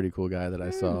 This is a pretty cool guy that I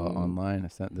saw Hmm. online. I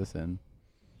sent this in.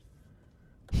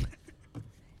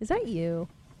 Is that you?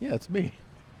 Yeah, it's me.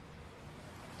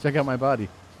 Check out my body.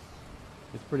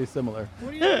 It's pretty similar.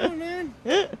 What are you doing, man?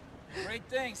 Great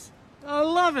things. I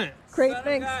love it. Great Son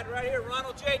things. Of God, right here,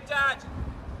 Ronald J. Dodge.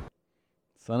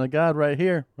 Son of God right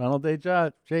here. Ronald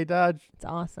J. Dodge. It's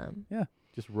awesome. Yeah.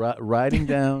 Just riding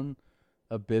down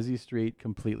a busy street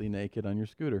completely naked on your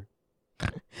scooter.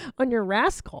 On your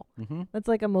Rascal. Mhm. That's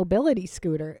like a mobility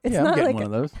scooter. It's Yeah, not I'm getting like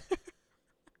one of those.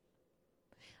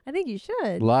 I think you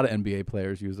should. A lot of NBA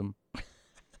players use them. That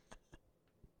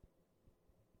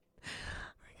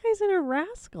guy's in a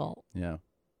Rascal. Yeah.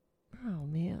 Oh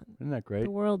man. Isn't that great? The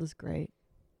world is great.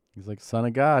 He's like son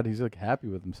of God. He's like happy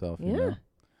with himself. Yeah. You know?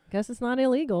 Guess it's not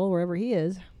illegal wherever he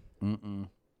is. Mm-mm.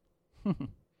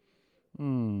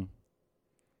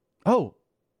 Oh,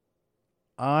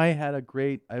 I had a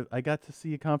great. I got to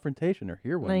see a confrontation or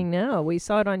hear one. I know. We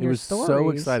saw it on It your was stories. so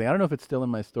exciting. I don't know if it's still in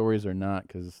my stories or not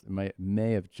because it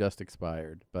may have just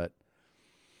expired. But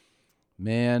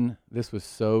man, this was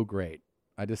so great.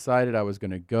 I decided I was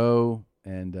going to go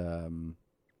and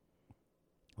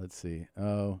let's see.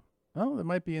 Oh, it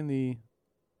might be in the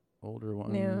older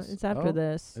ones. Yeah, it's after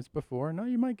this. It's before. No,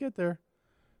 you might get there.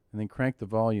 And then crank the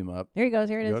volume up. Here he goes.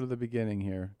 Here it Go is. to the beginning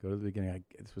here. Go to the beginning.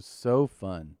 This was so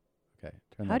fun. Okay.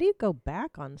 Turn How that. do you go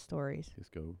back on stories?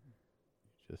 Just go.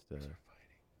 Just they're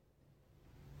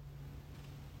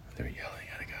yelling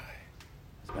at a guy.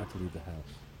 He's about to leave the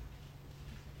house.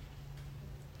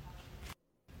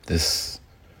 This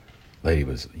lady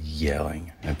was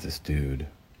yelling at this dude.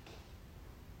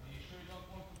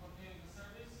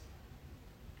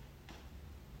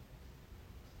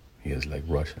 He has like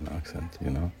Russian accent,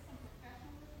 you know?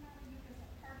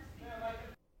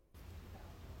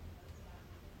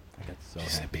 I got so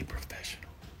happy. Be professional.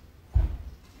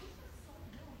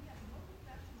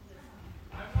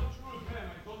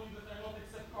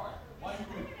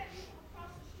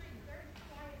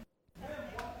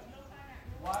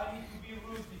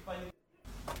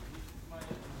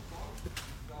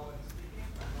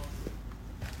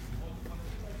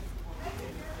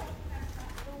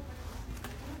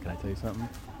 tell you something?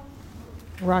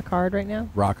 Rock hard right now?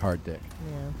 Rock hard dick.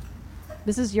 Yeah.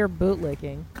 This is your boot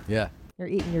licking. Yeah. You're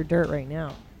eating your dirt right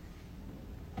now.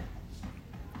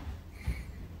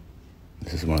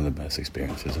 This is one of the best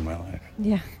experiences of my life.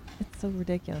 Yeah. It's so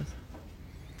ridiculous.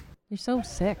 You're so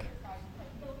sick.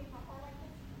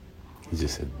 He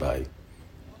just said bye.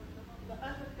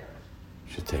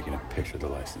 She's taking a picture of the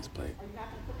license plate.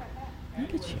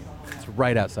 Look at you. It's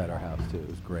right outside our house, too. It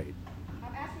was great.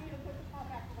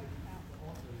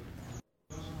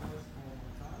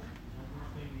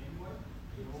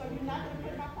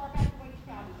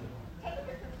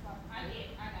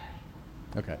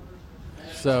 Okay.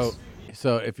 So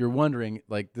if you're wondering,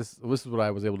 like this is what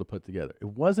I was able to put together. It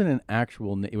wasn't an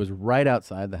actual. It was right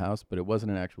outside the house, but it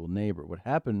wasn't an actual neighbor. What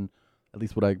happened, at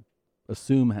least what I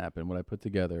assume happened, what I put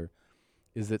together,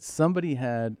 is that somebody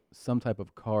had some type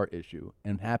of car issue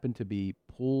and happened to be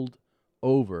pulled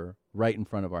over right in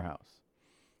front of our house.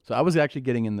 So I was actually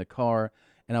getting in the car,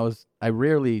 and I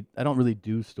don't really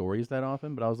do stories that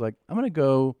often, but I was like, I'm gonna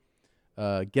go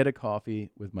get a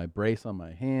coffee with my brace on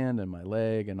my hand and my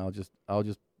leg, and I'll just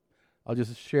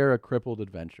share a crippled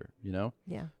adventure, you know?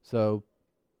 Yeah. So,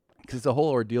 because it's a whole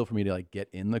ordeal for me to like get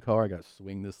in the car. I got to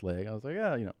swing this leg. I was like,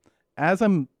 yeah, you know. As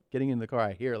I'm getting in the car,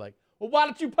 I hear like, well, why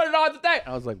don't you put it on today?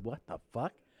 I was like, what the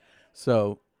fuck?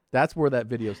 So that's where that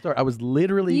video started. I was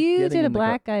literally You did a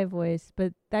black guy voice,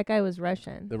 but that guy was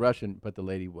Russian. The Russian, but the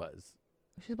lady was.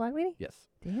 She's a black lady? Yes.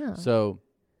 Damn. So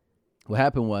what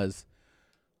happened was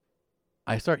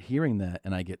I start hearing that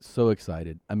and I get so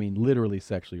excited. I mean, literally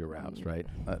sexually aroused, right?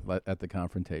 At the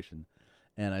confrontation.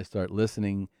 And I start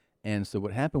listening. And so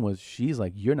what happened was she's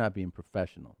like, you're not being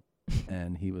professional.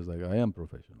 And he was like, I am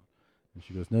professional. And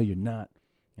she goes, no, you're not.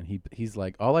 And he's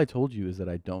like, all I told you is that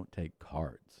I don't take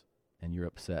cards. And you're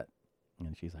upset.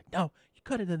 And she's like, no, you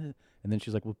could have done it. And then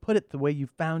she's like, well, put it the way you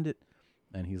found it.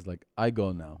 And he's like, I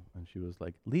go now. And she was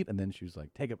like, leave. And then she was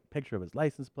like, take a picture of his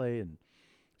license plate. And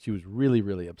she was really,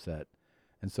 really upset.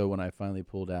 And so when I finally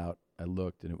pulled out, I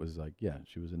looked and it was like, yeah,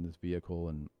 she was in this vehicle.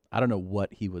 And I don't know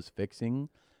what he was fixing,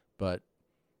 but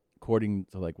according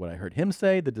to like what I heard him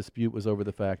say, the dispute was over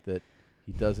the fact that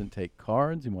he doesn't take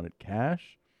cards. He wanted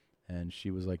cash. And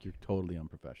she was like, you're totally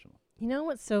unprofessional. You know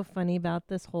what's so funny about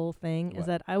this whole thing What? is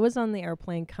that I was on the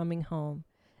airplane coming home,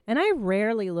 and I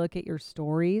rarely look at your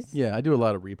stories. Yeah, I do a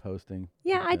lot of reposting.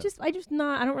 Yeah, I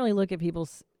don't really look at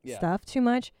people's stuff too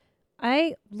much.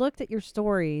 I looked at your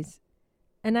stories,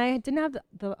 and I didn't have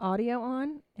the audio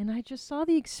on, and I just saw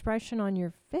the expression on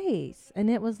your face, and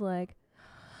it was like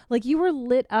you were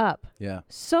lit up. Yeah.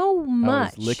 So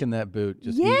much. I was licking that boot,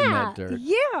 just eating that dirt.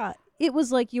 Yeah. It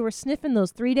was like you were sniffing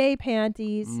those 3-day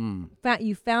panties.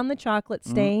 You found the chocolate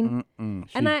stain. She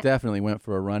And I definitely went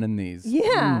for a run in these.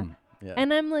 Yeah. Yeah.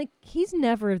 And I'm like, he's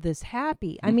never this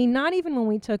happy. I mean, not even when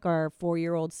we took our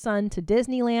 4-year-old son to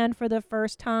Disneyland for the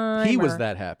first time. He was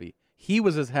that happy. He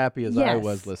was as happy as I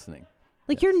was listening.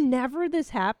 Like, you're never this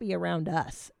happy around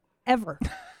us. Ever.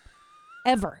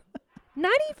 Ever.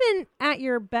 Not even at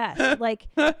your best. Like,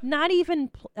 not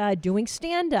even doing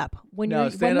stand-up when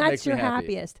stand-up that's makes me your happy.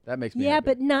 happiest. That makes me Yeah, happy.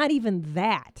 but not even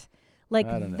that. Like,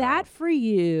 I don't know. that for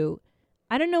you,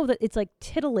 I don't know that it's like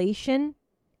titillation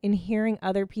in hearing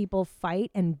other people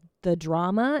fight and the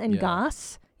drama and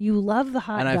goss. You love the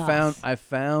hot And goss. I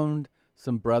found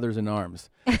some brothers in arms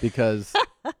because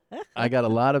I got a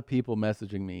lot of people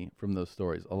messaging me from those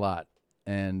stories, a lot.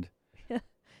 And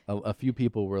a few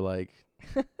people were like,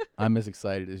 I'm as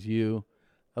excited as you.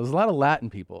 There was a lot of Latin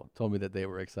people told me that they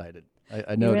were excited.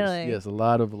 I noticed. Really? Yes, a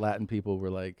lot of Latin people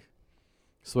were like,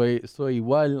 soy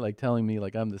igual, like telling me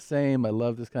like I'm the same. I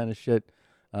love this kind of shit.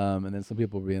 And then some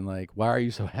people were being like, why are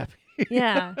you so happy?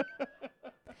 Yeah.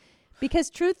 Because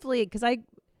truthfully,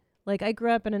 I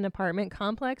grew up in an apartment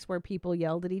complex where people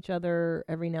yelled at each other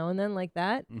every now and then like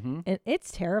that. Mhm. And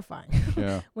it's terrifying.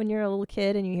 Yeah. When you're a little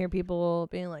kid and you hear people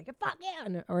being like, fuck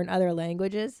yeah, or in other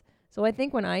languages. So I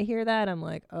think when I hear that, I'm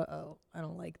like, uh-oh, I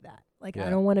don't like that. Like, I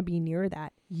don't want to be near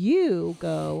that. You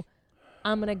go,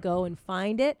 I'm going to go and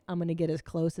find it. I'm going to get as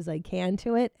close as I can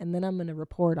to it. And then I'm going to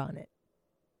report on it.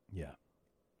 Yeah.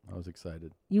 I was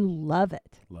excited. You love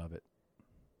it. Love it.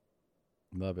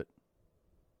 Love it.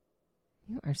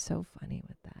 You are so funny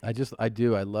with that. I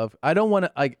do. I don't want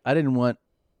to, I didn't want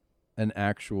an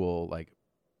actual like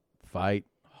fight,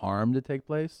 harm to take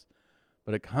place,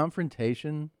 but a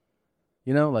confrontation,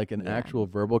 you know, like an actual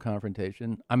verbal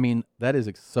confrontation. I mean, that is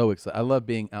so exciting. I love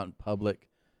being out in public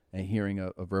and hearing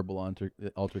a verbal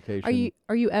altercation.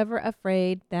 Are you ever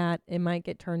afraid that it might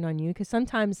get turned on you? Because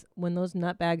sometimes when those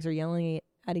nutbags are yelling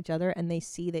at each other and they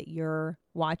see that you're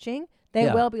watching, They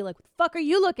Yeah. will be like, "What the fuck are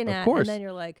you looking at?" Of course. And then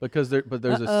you're like, because there's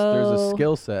a "Uh-oh."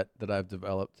 skill set that I've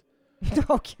developed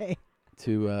Okay.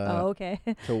 to okay.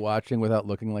 to watching without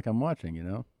looking like I'm watching. You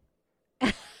know.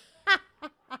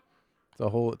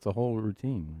 It's a whole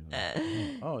routine. You're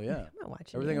like, oh yeah. I'm not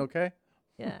watching Everything you. okay?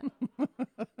 Yeah.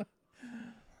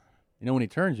 You know, when he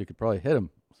turns, you could probably hit him.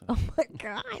 So. Oh my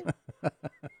god.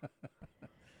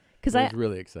 Because It was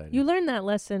really exciting. You learn that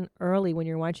lesson early when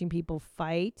you're watching people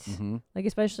fight, Mhm. like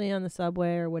especially on the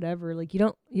subway or whatever. Like you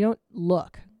don't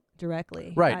look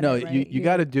directly. Right. at No, it, right? you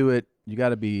got to do it. You got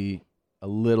to be a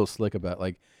little slick about it.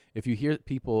 Like if you hear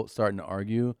people starting to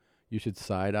argue, you should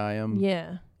side eye them.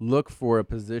 Yeah. Look for a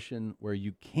position where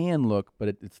you can look, but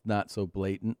it's not so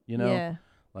blatant. You know. Yeah.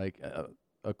 Like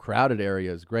a crowded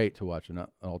area is great to watch an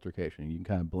altercation. You can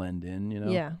kind of blend in. You know.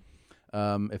 Yeah.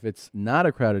 If it's not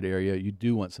a crowded area, you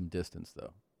do want some distance,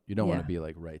 though. You don't want Yeah. to be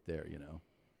like right there. You know.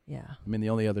 Yeah. I mean, the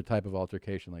only other type of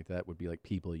altercation like that would be like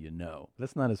people you know.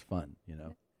 That's not as fun, you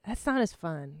know. That's not as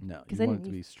fun. No, you then want it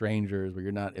to be strangers where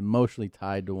you're not emotionally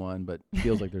tied to one, but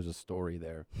feels like there's a story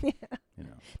there. Yeah. You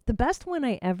know. The best one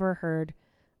I ever heard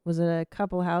was a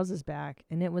couple houses back,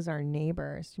 and it was our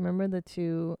neighbors. Do you remember the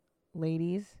two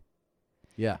ladies?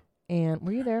 Yeah. And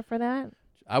were you there for that?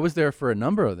 I was there for a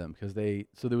number of them because there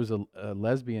was a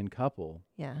lesbian couple.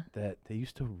 Yeah. That they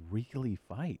used to really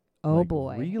fight. Oh, Like,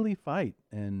 boy. Really fight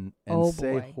and Oh,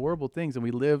 say boy. horrible things, and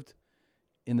we lived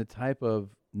in the type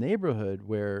of neighborhood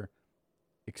where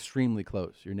extremely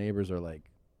close. Your neighbors are like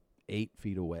 8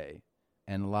 feet away,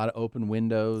 and a lot of open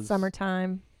windows.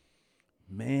 Summertime.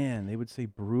 Man, they would say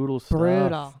brutal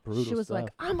stuff. Brutal She was stuff. like,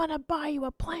 "I'm gonna buy you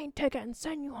a plane ticket and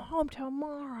send you home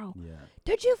tomorrow." Yeah.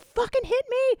 Did you fucking hit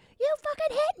me? You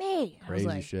fucking hit me. I was Crazy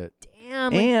like, shit.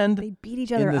 Damn. like, And they beat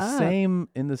each other in the up.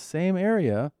 in the same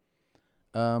area,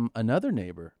 another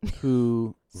neighbor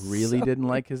who really So didn't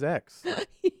like his ex.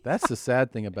 That's the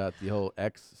sad thing about the whole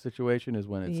ex situation is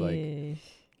when it's like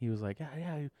he was like,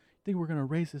 yeah, you think we're gonna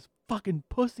raise this fucking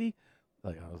pussy?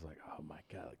 Like I was like, oh my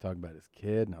god, like talking about his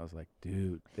kid, and I was like,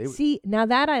 dude, See, now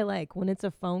that I like when it's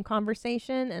a phone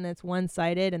conversation and it's one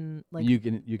sided and like you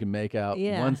can make out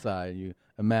Yeah. one side. You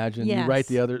imagine you write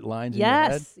the other lines in your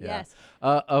head. Yes, yes.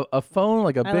 A phone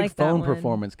like a I big like that phone one.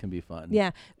 performance can be fun. Yeah,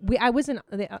 I was in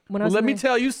when I Well, was. let in me the-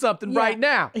 tell you something right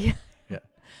now. Yeah. Yeah.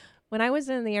 When I was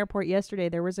in the airport yesterday,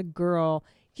 there was a girl.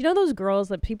 You know those girls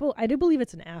that people? I do believe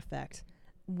it's an affect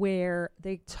where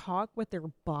they talk with their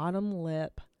bottom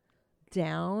lip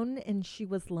down, and she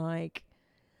was like,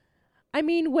 I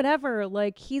mean, whatever,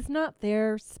 like he's not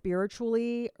there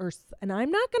spiritually and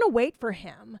I'm not going to wait for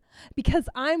him because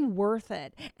I'm worth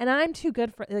it and I'm too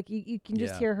good for, like, you can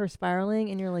just Yeah. hear her spiraling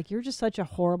and you're like, you're just such a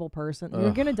horrible person. You're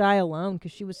Ugh. going to die alone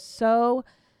because she was so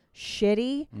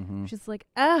shitty. Mhm. She's like,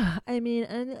 I mean,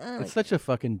 It's such a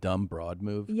fucking dumb broad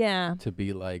move. Yeah. To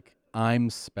be like, I'm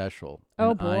special.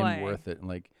 Oh, and I'm boy. worth it. And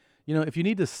like, you know, if you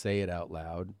need to say it out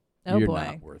loud, Oh, you're boy.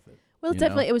 not worth it. Well, it's you know?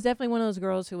 definitely, it was definitely one of those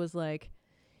girls who was like,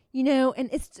 you know, and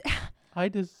it's, I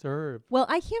deserve. well,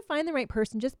 I can't find the right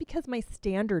person just because my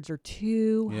standards are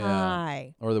too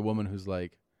high. Or the woman who's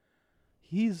like,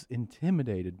 he's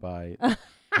intimidated by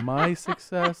my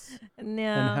success No.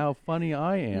 and how funny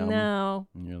I am. No.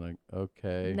 And you're like,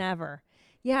 okay. Never.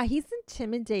 Yeah, he's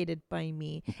intimidated by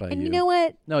me. By and you know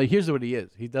what? No, here's what he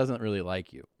is. He doesn't really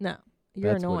like you. No,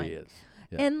 you're That's annoying. what he is.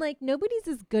 Yeah. And like nobody's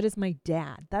as good as my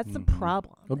dad. That's the Mhm.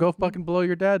 problem. Well, go fucking blow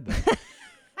your dad then.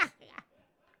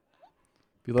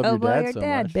 If you love Go your blow dad your so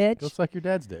dad, much, bitch. go suck your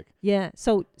dad's dick. Yeah.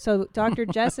 So Dr.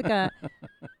 Jessica,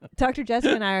 Dr.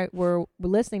 Jessica and I were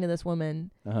listening to this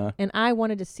woman, Uh-huh. and I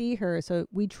wanted to see her, so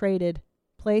we traded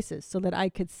places so that I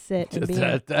could sit and be.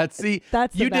 That's the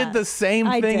you did the same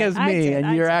I thing did, as I me, did, and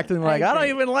I you're did, acting like I don't agree.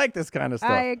 even like this kind of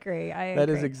stuff. I agree. That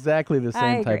is exactly the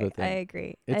same type of thing. I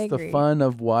agree. It's I the agree. fun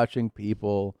of watching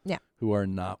people Yeah. who are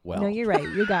not well. No, you're right.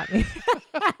 You got me.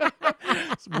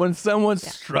 When someone's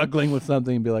struggling with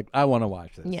something, be like, I want to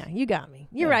watch this. Yeah, you got me.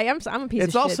 You're right. I'm a piece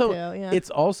It's of also shit too. Yeah. it's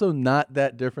also not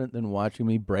that different than watching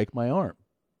me break my arm.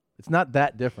 It's not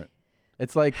that different.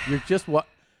 It's like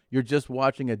you're just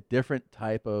watching a different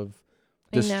type of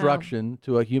I know. destruction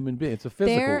to a human being. It's a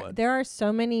physical one. There are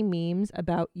so many memes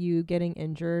about you getting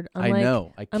injured. I'm I like,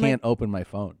 know. I I'm can't like, open my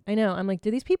phone. I know. I'm like, do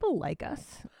these people like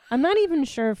us? I'm not even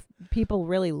sure if people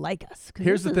really like us. 'Cause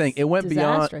Here's this the thing. is It went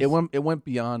disastrous. beyond it went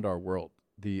beyond our world.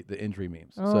 The injury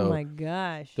memes. Oh so my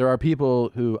gosh. There are people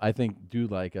who I think do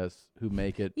like us who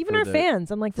make it Even for our the-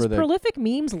 fans. I'm like, for does the- prolific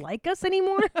memes like us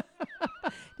anymore?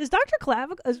 Does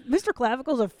Mr.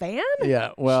 Clavicle's a fan?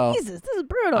 Yeah, well, Jesus, this is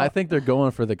brutal. I think they're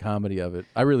going for the comedy of it.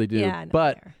 I really do. Yeah, no,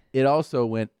 but it also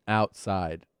went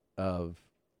outside of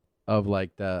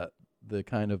like the the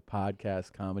kind of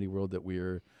podcast comedy world that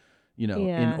we're, in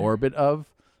Yeah. orbit of,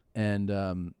 and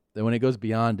then when it goes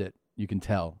beyond it, you can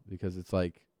tell because it's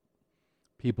like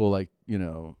people like they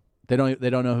don't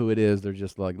know who it is. They're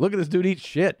just like, look at this dude eat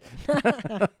shit,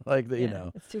 like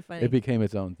it's too funny. It became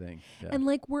its own thing. Yeah. And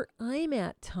like where I'm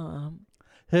at, Tom,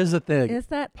 Here's the thing. is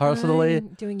that personally, I'm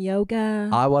doing yoga.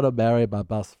 I want to marry my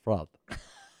best friend.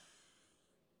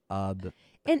 And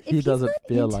And if he he's doesn't not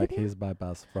feel into like that- he's my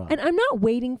best friend. And I'm not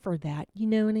waiting for that. You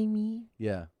know what I mean?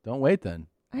 Yeah, don't wait then.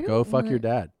 I don't Go fuck your want-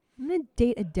 dad. I'm gonna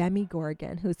date a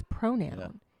demigorgon whose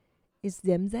pronoun is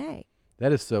them they.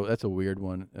 That's a weird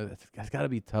one. It's got to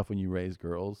be tough when you raise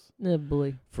girls. Oh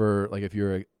boy. For like if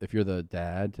you're the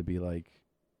dad to be like,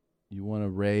 you want to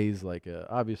raise like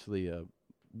obviously a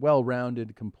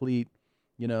well-rounded, complete,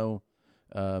 human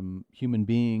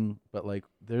being, but like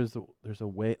there's a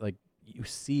way like you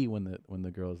see when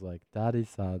the girl's like, Daddy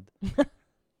said,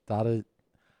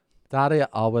 Daddy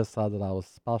always said that I was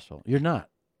special. You're not.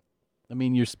 I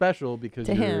mean, you're special because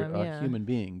To you're him, a yeah. human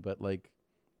being, but like,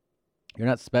 you're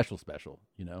not special,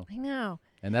 I know.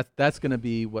 And that's going to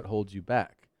be what holds you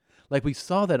back. Like we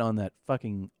saw that on that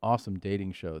fucking awesome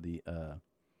dating show, the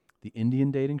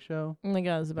Indian dating show. Oh my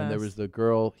God, it was the And there best. was the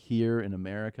girl here in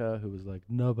America who was like,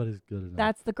 nobody's good enough.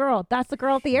 That's the girl. That's the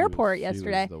girl at the airport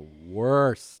yesterday. She was the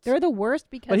worst. They're the worst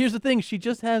because. But here's the thing: she's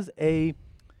just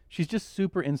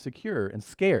super insecure and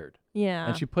scared. Yeah.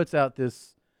 And she puts out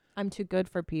this. I'm too good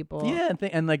for people. Yeah,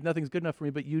 and like nothing's good enough for me.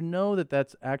 But you know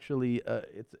that's actually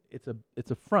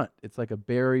it's a front. It's like a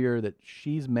barrier that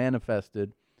she's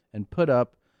manifested and put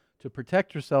up to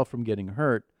protect herself from getting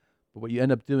hurt. But what you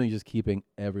end up doing is just keeping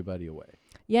everybody away.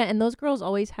 Yeah, and those girls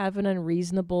always have an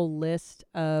unreasonable list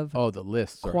of the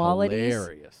lists qualities. are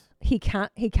hilarious. He can't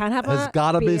have Has a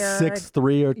got to be beard.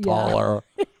 6'3" or Yeah. taller.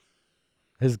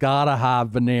 Has got to have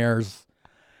veneers.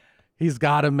 He's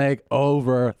got to make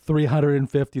over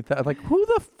 350,000. Like, who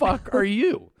the fuck are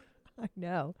you? I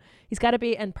know. He's got to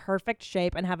be in perfect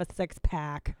shape and have a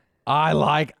 6-pack. I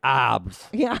like abs.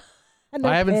 Yeah. And I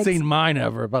they're haven't pigs. seen mine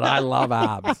ever, but I love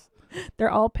abs. They're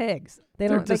all pigs. They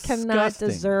They're don't. They cannot disgusting.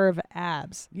 deserve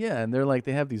abs. Yeah, and they're like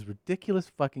they have these ridiculous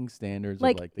fucking standards.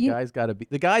 Like, of like the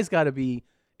guy's got to be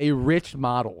a rich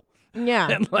model. Yeah,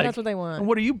 And, like, that's what they want. And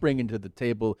what are you bringing to the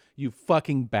table, you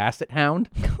fucking basset hound?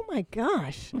 Oh my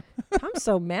gosh, I'm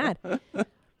so mad.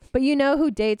 But you know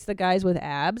who dates the guys with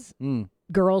abs?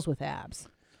 Girls with abs.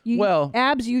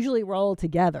 Abs usually roll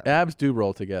together. Abs do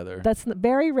roll together. That's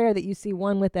very rare that you see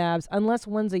one with abs, unless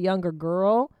one's a younger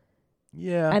girl.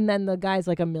 Yeah. And then the guy's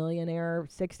like a millionaire,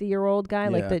 60-year-old guy,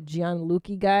 like Yeah. the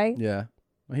Gianluca guy. Yeah.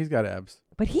 Well, he's got abs.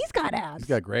 But he's got abs. He's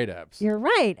got great abs. You're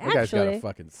right. That guy's got actually. a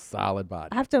fucking solid body.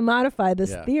 I have to modify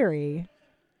this Yeah. theory.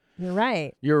 You're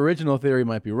right. Your original theory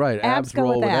might be right. Abs go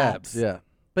roll with with abs. Yeah.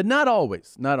 But not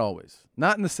always. Not always.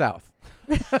 Not in the South.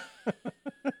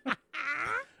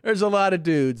 There's a lot of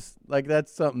dudes. Like,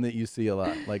 that's something that you see a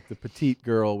lot. Like the petite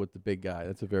girl with the big guy.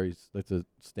 That's a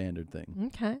standard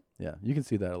thing. Okay. Yeah. You can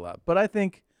see that a lot. But I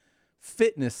think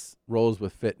fitness rolls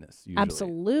with fitness usually.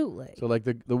 Absolutely. So like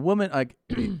the woman, like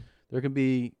there can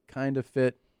be kind of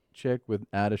fit chick with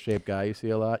out of shape guy you see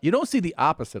a lot. You don't see the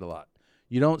opposite a lot.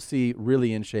 You don't see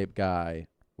really in shape guy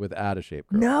with out of shape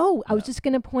girl. No, I was just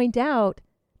going to point out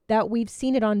that we've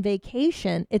seen it on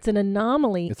Vacation. It's an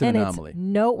anomaly. It's an and anomaly. It's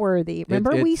noteworthy.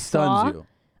 Remember it we stuns saw. you.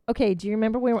 Okay, do you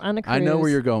remember we were on a cruise? I know where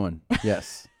you're going.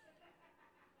 Yes.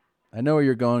 I know where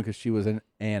you're going because she was an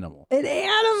animal. An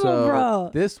animal, So bro.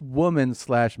 this woman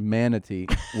 / manatee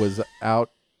was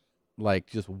out like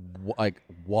just like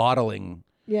waddling.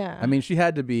 Yeah. I mean, she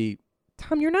had to be.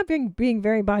 Tom, you're not being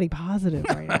very body positive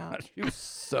right now. She was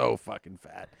so fucking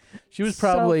fat. She was So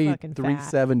probably fucking fat.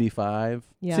 375.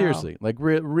 Yeah. Seriously, like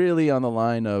really on the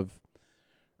line of,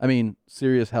 I mean,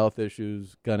 serious health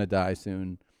issues, gonna die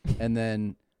soon. And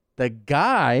then the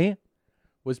guy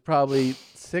was probably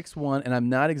 6'1", and I'm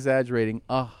not exaggerating,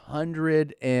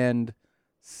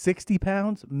 160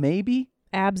 pounds, maybe.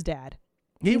 Abs dad.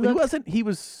 He looked wasn't. He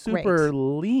was super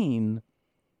lean.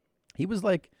 He was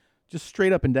like just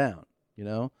straight up and down, you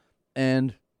know.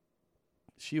 And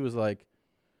she was like,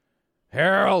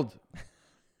 Harold,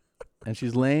 and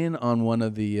she's laying on one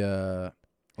of the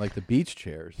like the beach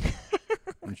chairs,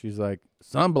 and she's like,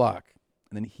 sunblock,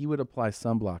 and then he would apply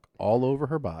sunblock all over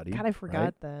her body. God, I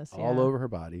forgot this, All yeah. over her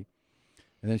body,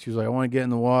 and then she was like, I want to get in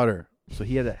the water, so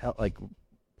he had to help, like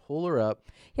pull her up.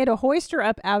 He had to hoist her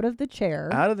up out of the chair.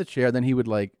 Out of the chair. Then he would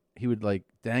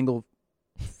dangle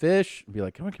fish and be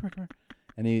like, come on,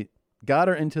 and he got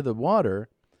her into the water,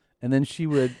 and then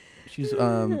she's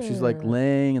like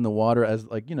laying in the water as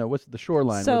like, you know, what's the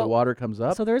shoreline where the water comes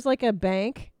up. So there's like a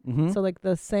bank Mhm. So like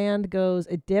the sand goes,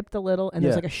 it dipped a little, and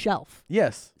there's Yeah. like a shelf.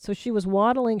 Yes. So she was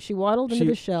waddling. She waddled into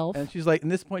the shelf. And she's like, in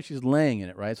this point, she's laying in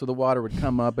it, right? So the water would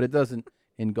come up, but it doesn't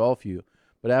engulf you.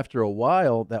 But after a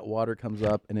while, that water comes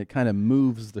up and it kind of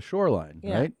moves the shoreline,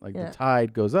 Yeah, right? Like yeah. the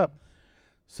tide goes up.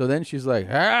 So then she's like,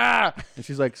 ah! And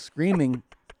she's like screaming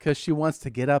because she wants to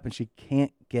get up and she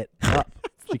can't get up.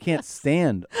 She can't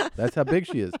stand. That's how big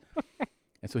she is.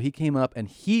 And so he came up and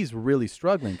he's really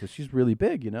struggling because she's really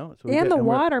big, you know? So we And get- the we're-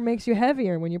 water makes you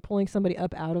heavier when you're pulling somebody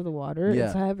up out of the water. It's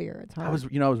Yeah. heavier. It's hard.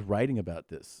 I was writing about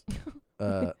this,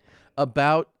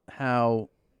 about how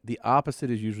the opposite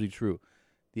is usually true.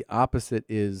 The opposite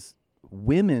is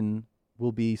women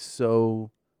will be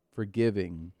so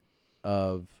forgiving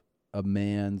of a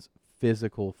man's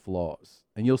physical flaws,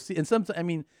 and you'll see. And sometimes, I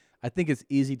mean, I think it's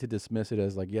easy to dismiss it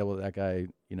as like, yeah, well, that guy,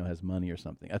 you know, has money or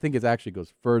something. I think it actually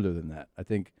goes further than that. I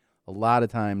think a lot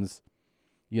of times,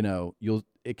 you know,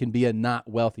 it can be a not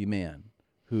wealthy man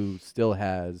who still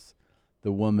has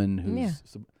the woman who's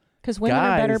Yeah. Because women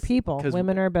are better Guys, people. 'cause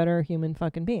Women are better human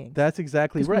fucking beings. That's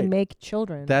exactly 'Cause right. We make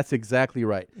children. That's exactly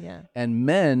right. Yeah. And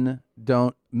men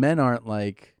aren't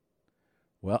like,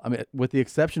 well, I mean, with the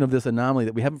exception of this anomaly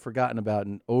that we haven't forgotten about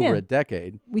in over Yeah. a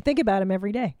decade. We think about him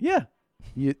every day. Yeah.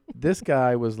 This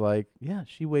guy was like, yeah,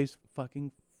 she weighs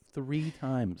fucking 3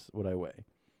 times what I weigh.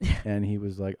 And he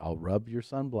was like, I'll rub your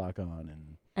sunblock on.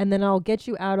 And then I'll get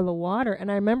you out of the water.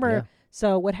 And I remember, Yeah.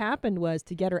 so what happened was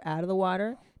to get her out of the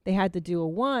water, they had to do a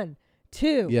 1,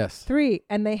 2, Yes. 3,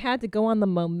 and they had to go on the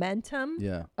momentum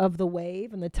Yeah. of the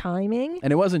wave and the timing.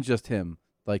 And it wasn't just him,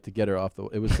 like to get her off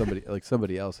it was somebody, like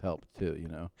somebody else helped too, you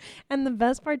know? And the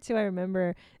best part too, I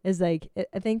remember, is like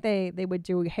I think they would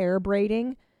do hair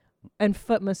braiding and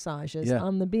foot massages Yeah.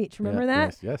 on the beach. Remember Yeah,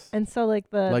 that? yes. And so like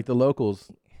the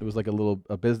locals, it was like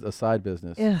a side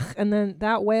business. Ugh, and then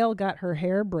that whale got her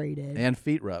hair braided And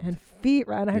feet rubbed. And feet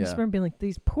rubbed. I just Yeah. remember being like,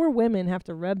 these poor women have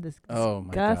to rub this Oh my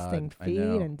disgusting God, I feet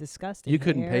know. and disgusting. You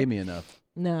couldn't hair. pay me enough.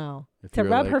 No. If To you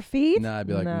were rub like- her feet? Nah, I'd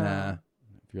be like, No. nah.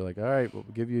 If you're like, all right, we'll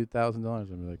give you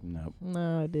 $1,000, I'd be like, no.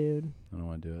 No, dude. I don't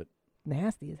want to do it.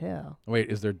 Nasty as hell. Wait,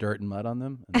 is there dirt and mud on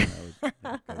them? And then I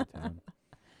would go to town.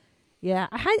 Yeah,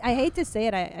 I hate to say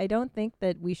it. I don't think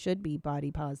that we should be body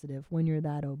positive when you're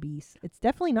that obese. It's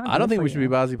definitely not. I don't good think for we should you.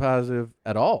 be body positive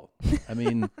at all. I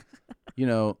mean, you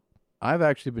know, I've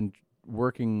actually been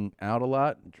working out a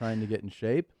lot and trying to get in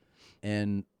shape.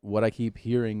 And what I keep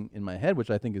hearing in my head,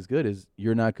 which I think is good, is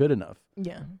you're not good enough.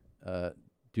 Yeah.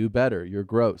 Do better. You're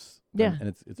gross. Yeah. And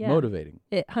it's Yeah. motivating.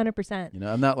 100%. You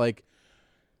know, I'm not like,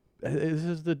 this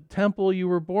is the temple you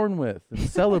were born with and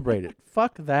celebrate it.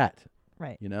 Fuck that.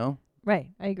 Right. You know?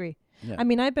 Right. I agree. Yeah. I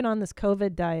mean, I've been on this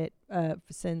COVID diet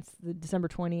since the December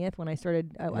 20th when I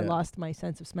started. I Yeah. lost my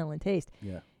sense of smell and taste.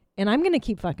 Yeah. And I'm going to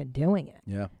keep fucking doing it.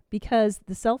 Yeah. Because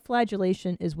the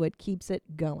self-flagellation is what keeps it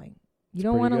going. You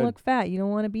don't pretty want to good. look fat. You don't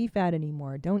want to be fat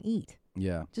anymore. Don't eat.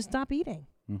 Yeah. Just stop eating.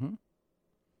 Mm-hmm.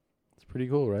 It's pretty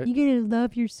cool, right? You got to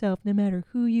love yourself no matter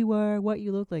who you are, what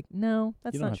you look like. No,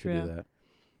 that's You don't not have true. to do that.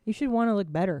 You should want to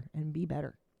look better and be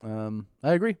better.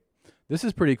 I agree. This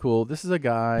is pretty cool. This is a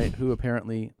guy who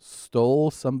apparently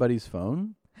stole somebody's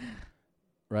phone,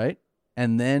 right?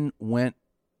 And then went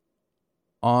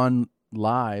on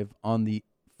live on the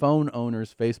phone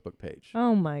owner's Facebook page.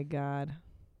 Oh, my God.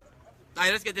 All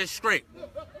right, let's get this straight.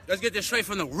 Let's get this straight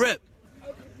from the rip.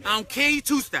 I don't care, you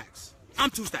 2 stacks. I'm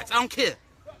 2 stacks. I don't care.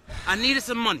 I needed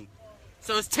some money.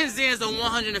 So it's 10 Zans on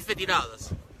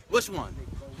 $150. Which one?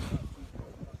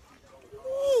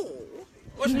 Ooh,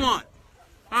 which one?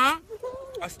 Huh?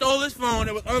 I stole his phone.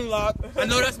 It was unlocked. I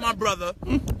know that's my brother.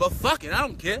 But fuck it. I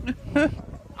don't care.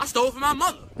 I stole it from my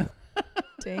mother.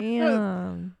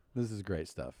 Damn. This is great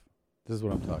stuff. This is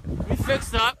what I'm talking about. We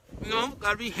fixed up. You know,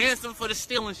 gotta be handsome for the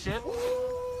stealing shit.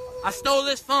 I stole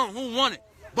this phone. Who won it?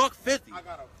 $150.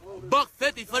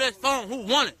 $150 for this phone. Who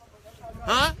won it?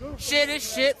 Huh? Share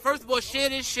this shit. First of all, share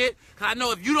this shit. Cause I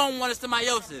know if you don't want it, somebody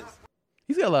else is.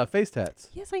 He's got a lot of face tats.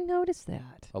 Yes, I noticed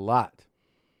that. A lot.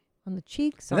 On the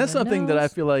cheeks, And on that's the something that I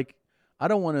nose. feel like I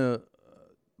don't want to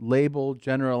label,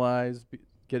 generalize,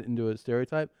 get into a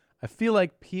stereotype. I feel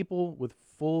like people with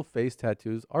full face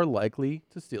tattoos are likely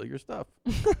to steal your stuff.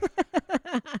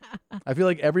 I feel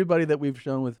like everybody that we've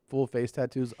shown with full face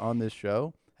tattoos on this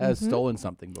show has Mhm. stolen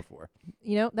something before.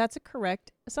 You know, that's a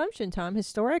correct assumption, Tom.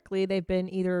 Historically, they've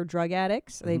been either drug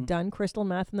addicts, they've Mhm. done crystal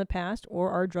meth in the past, or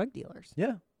are drug dealers.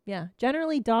 Yeah. Yeah.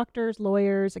 Generally, doctors,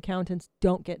 lawyers, accountants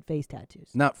don't get face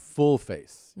tattoos. Not full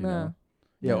face. You No. know?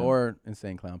 Yeah, No. or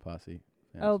Insane Clown Posse.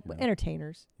 fans, Oh, you know.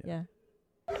 entertainers. Yeah.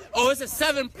 Oh, it's a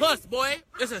 7+, boy.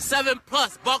 It's a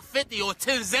 7+. $150 or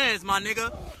 10 Zans, my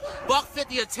nigga.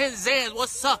 $150 or 10 Zans.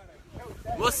 What's up?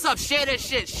 What's up? Share this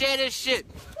shit. Share this shit.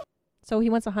 So he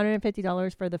wants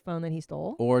 $150 for the phone that he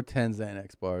stole? Or 10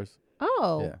 Xanax bars.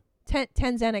 Oh. Yeah.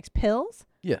 10 Xanax pills?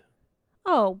 Yeah.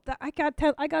 Oh, I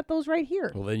got those right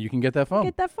here. Well, then you can get that phone.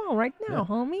 Get that phone right now, Yeah,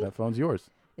 homie. That phone's yours.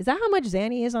 Is that how much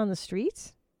Xanny is on the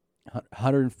streets?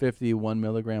 150 1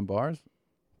 milligram bars.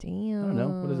 Damn. I don't know.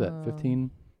 What is that?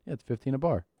 15? Yeah, it's 15 a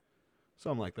bar.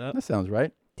 Something like that. That sounds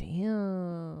right.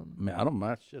 Damn. Man, I don't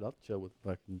mind. Shit, I'll chill with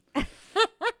fucking a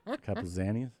couple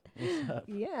Xannies. What's up?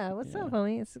 Yeah, what's up,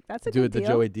 homie? That's a Do good it the deal.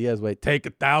 Joey Diaz way. Take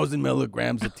 1,000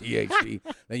 milligrams of THC,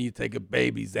 then you take a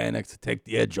baby Xanax to take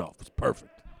the edge off. It's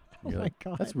perfect. You're my like,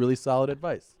 God. That's really solid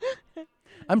advice.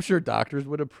 I'm sure doctors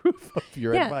would approve of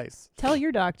your Yeah, advice. Tell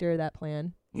your doctor that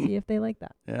plan. See if they like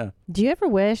that. Yeah. Do you ever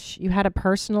wish you had a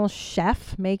personal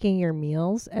chef making your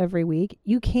meals every week?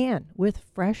 You can with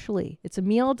Freshly. It's a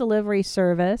meal delivery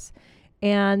service,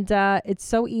 and it's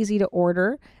so easy to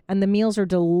order, and the meals are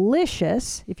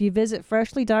delicious. If you visit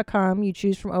freshly.com, you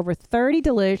choose from over 30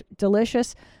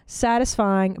 delicious,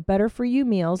 satisfying, better-for-you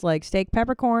meals like steak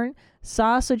peppercorn,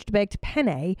 sausage-baked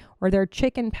penne, or their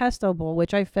chicken pesto bowl,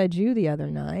 which I fed you the other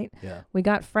night. Yeah. We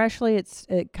got Freshly.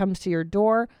 It comes to your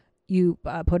door. You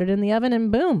put it in the oven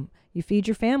and boom, you feed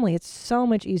your family. It's so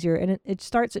much easier. And it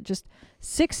starts at just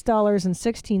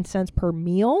 $6.16 per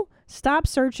meal. Stop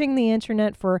searching the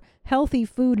internet for healthy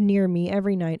food near me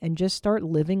every night and just start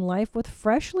living life with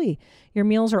Freshly. Your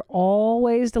meals are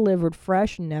always delivered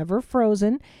fresh, never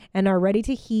frozen, and are ready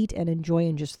to heat and enjoy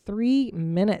in just 3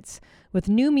 minutes. With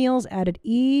new meals added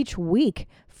each week,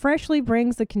 Freshly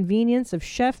brings the convenience of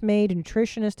chef-made,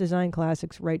 nutritionist-designed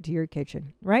classics right to your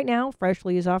kitchen. Right now,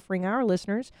 Freshly is offering our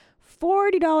listeners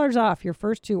 $40 off your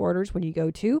first 2 orders when you go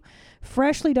to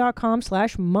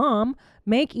freshly.com/mom.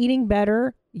 Make eating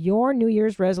better your New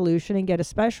Year's resolution and get a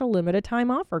special limited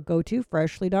time offer. Go to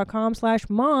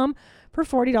freshly.com/mom for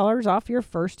 $40 off your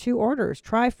first 2 orders.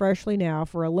 Try Freshly now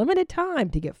for a limited time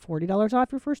to get $40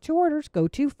 off your first 2 orders. Go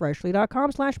to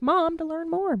freshly.com/mom to learn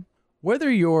more.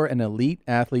 Whether you're an elite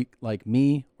athlete like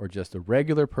me or just a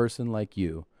regular person like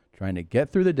you, trying to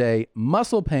get through the day,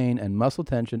 muscle pain and muscle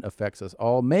tension affects us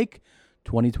all. Make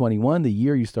 2021 the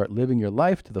year you start living your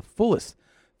life to the fullest.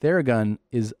 Theragun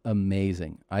is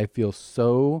amazing. I feel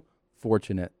so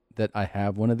fortunate that I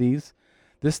have one of these.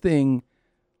 This thing,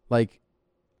 it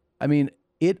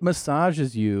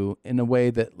massages you in a way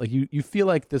that you feel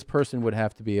like this person would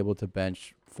have to be able to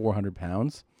bench 400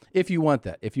 pounds. If you want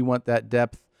that. If you want that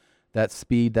depth, that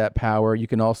speed, that power, you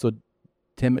can also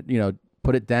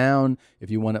put it down if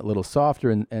you want it a little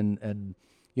softer and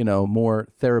more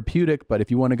therapeutic. But if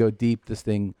you want to go deep, this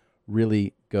thing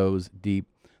really goes deep.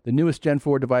 The newest Gen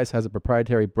 4 device has a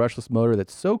proprietary brushless motor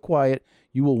that's so quiet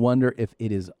you will wonder if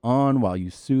it is on while you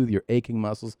soothe your aching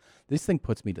muscles. This thing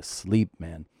puts me to sleep,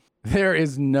 man. There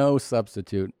is no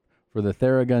substitute for the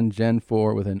Theragun Gen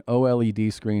 4 with an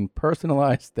OLED screen,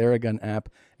 personalized Theragun app,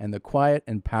 and the quiet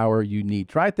and power you need.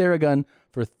 Try Theragun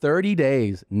for 30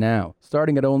 days now,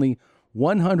 starting at only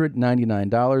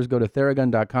 $199. Go to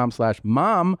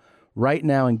theragun.com/mom right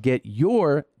now and get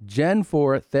your Gen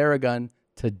 4 Theragun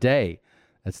today.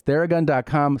 That's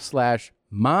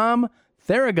theragun.com/mom,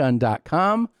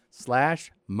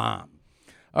 theragun.com/mom.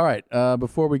 All right,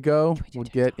 before we go, we'll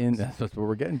get in. That's what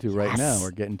we're getting to right now.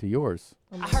 We're getting to yours.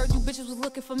 I heard you bitches was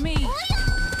looking for me.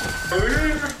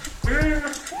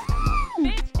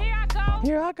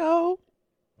 Here I go.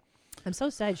 I'm so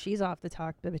sad she's off the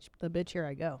talk. The bitch, here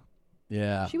I go.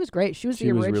 Yeah. She was great. She was She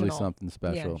the was original. really something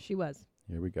special. Yeah, she was.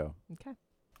 Here we go. Okay.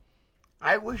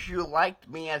 I wish you liked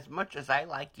me as much as I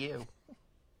like you.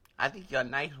 I think you're a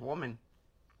nice woman.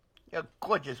 You're a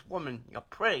gorgeous woman. You're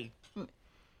pretty.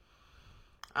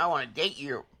 I want to date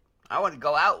you. I want to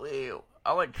go out with you.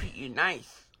 I want to treat you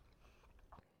nice.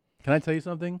 Can I tell you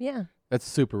something? Yeah. That's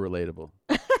super relatable.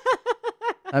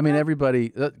 I mean,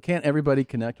 can't everybody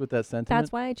connect with that sentiment?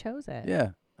 That's why I chose it.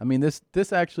 Yeah. I mean,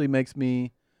 this actually makes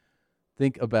me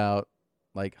think about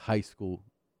high school,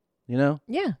 Yeah.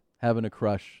 having a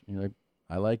crush.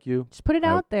 I like you. Just put it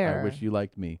out there. I wish you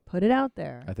liked me. Put it out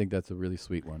there. I think that's a really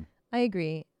sweet one. I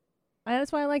agree.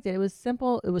 That's why I liked it. It was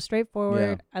simple. It was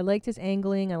straightforward. I liked his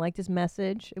angling. I liked his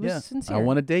message. It was sincere. I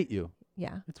want to date you.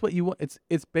 Yeah. It's what you want.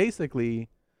 It's basically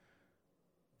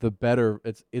the better.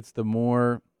 It's the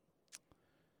more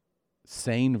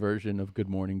sane version of Good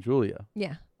Morning, Julia.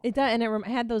 Yeah. It does, and it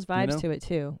had those vibes to it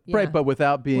too. Yeah. Right, but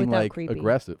without being creepy.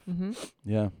 aggressive. Mm-hmm.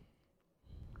 Yeah.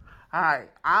 Hi,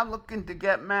 I'm looking to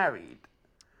get married.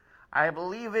 I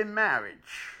believe in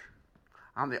marriage.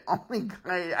 I'm the only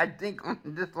guy I think on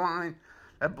this line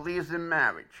that believes in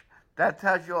marriage. That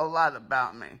tells you a lot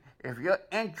about me. If you're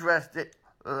interested,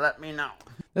 let me know.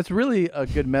 That's really a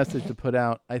good message to put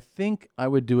out. I think I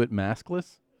would do it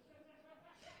maskless.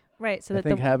 Right. So I that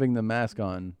think having the mask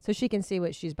on. so she can see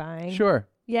what she's buying. Sure.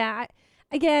 Yeah.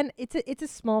 Again, it's a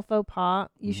small faux pas.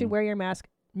 You should wear your mask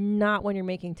not when you're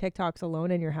making TikToks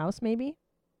alone in your house, maybe.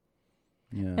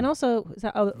 Yeah. And also,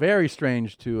 very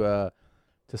strange to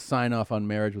sign off on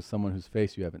marriage with someone whose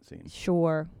face you haven't seen.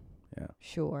 Sure. Yeah.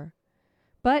 Sure.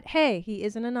 But hey, he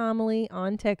is an anomaly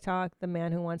on TikTok, the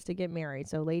man who wants to get married.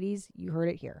 So ladies, you heard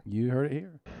it here. You heard it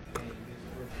here.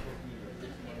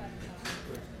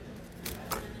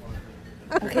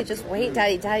 Okay, just wait,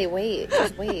 Daddy. Daddy, wait.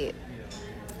 Just wait.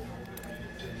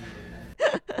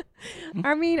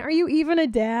 I mean, are you even a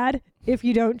dad if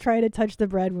you don't try to touch the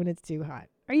bread when it's too hot?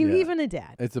 Are you even a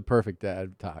dad? It's a perfect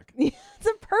dad talk. It's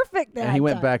a perfect dad. And he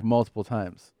went talk. back multiple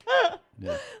times.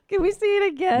 Yeah. Can we see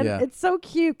it again? Yeah. It's so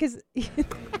cute because.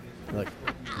 Look,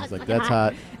 he's like, that's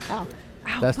hot. Ow.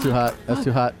 Ow. That's too hot. That's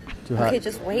too hot. Too hot. Okay,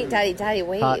 just wait, Daddy. Daddy,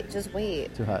 wait. Hot. Just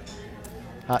wait. Too hot.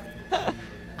 Hot.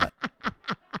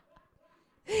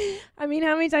 I mean,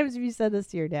 how many times have you said this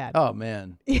to your dad? Oh,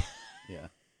 man. Yeah.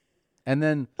 And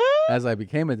then as I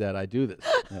became a dad, I do this.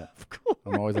 Yeah. Of course.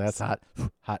 I'm always like, that's hot.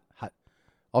 Hot. Hot.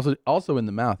 Also in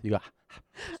the mouth, you go,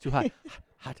 it's too hot.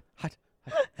 Hot. Hot.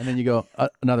 Hot. And then you go,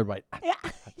 another bite. Yeah,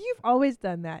 you've always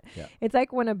done that. Yeah. It's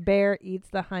like when a bear eats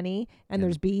the honey and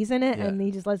there's bees in it, Yeah. and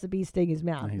he just lets the bees sting his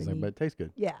mouth. And he's like, but it tastes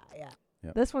good. Yeah, yeah.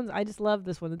 Yep. This one's, I just love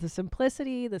this one. The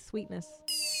simplicity, the sweetness.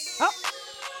 Oh.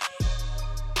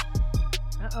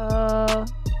 Uh-oh.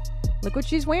 Look what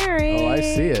she's wearing. Oh, I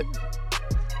see it.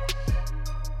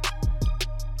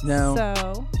 Now,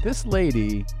 So. this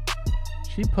lady,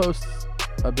 she posts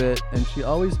a bit, and she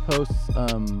always posts,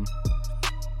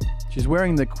 she's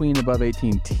wearing the Queen Above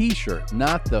 18 t-shirt,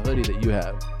 not the hoodie that you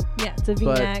have. Yeah, it's a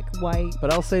V-neck, white.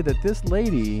 But I'll say that this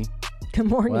lady. Good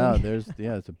morning. Wow,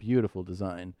 it's a beautiful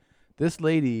design. This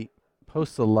lady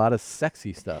posts a lot of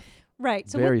sexy stuff. Right.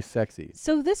 So very sexy.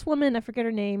 So this woman, I forget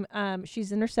her name,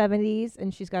 she's in her 70s,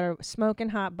 and she's got a smoking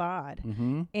hot bod.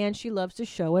 Mm-hmm. And she loves to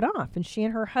show it off. And she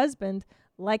and her husband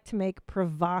like to make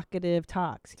provocative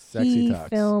talks. Sexy he talks.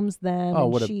 films them.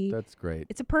 Oh, and that's great.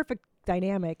 It's a perfect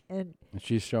dynamic. And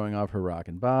she's showing off her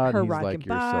rockin' bod. her He's rockin' like,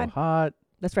 you're bod. so hot.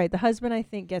 That's right. The husband, I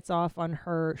think, gets off on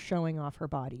her showing off her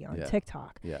body on Yeah.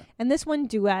 TikTok. Yeah. And this one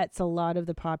duets a lot of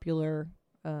the popular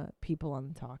people on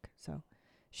the talk. So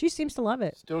she seems to love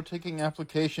it. Still taking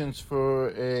applications for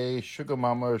a sugar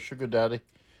mama or sugar daddy.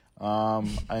 I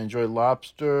enjoy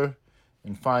lobster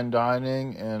and fine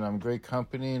dining, and I'm great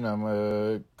company, and I'm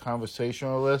a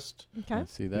conversationalist. Okay. I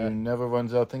see that. Who never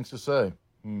runs out things to say.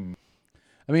 I mean,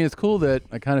 it's cool that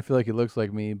I kind of feel like he looks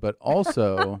like me, but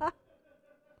also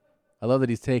I love that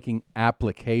he's taking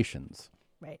applications.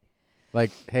 Right.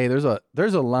 Like, hey, there's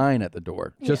a line at the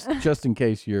door just in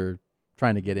case you're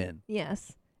trying to get in.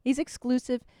 Yes. He's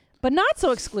exclusive, but not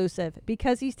so exclusive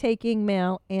because he's taking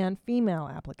male and female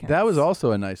applicants. That was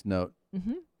also a nice note.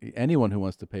 Mhm. Anyone who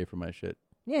wants to pay for my shit.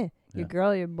 Yeah. Your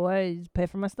girl, your boy, you just pay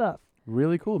for my stuff.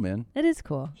 Really cool, man. It is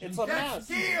cool. It's a mess.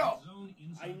 Deal.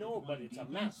 I know, but it's a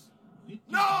mess.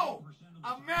 No,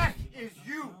 a mess is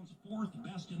you.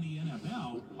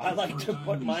 I like to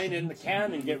put mine in the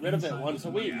can and get rid of it once a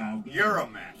week. You're a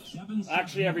mess.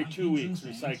 Actually, every 2 weeks,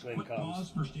 recycling comes.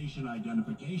 For station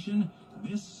identification.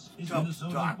 This is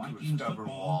Minnesota Vikings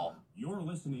football. You're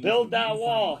listening Build to that Minnesota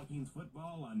wall. Vikings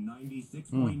football on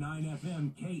 96.9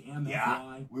 FM KMFY.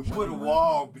 Yeah, we put a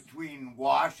wall between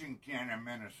Washington and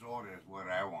Minnesota is what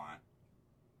I want.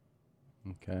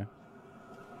 Okay.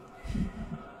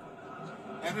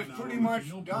 And it's pretty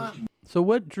much done. So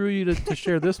what drew you to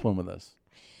share this one with us?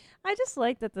 I just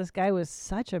like that this guy was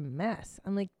such a mess.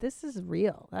 I'm like, this is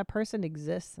real. That person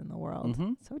exists in the world.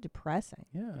 Mhm. So depressing.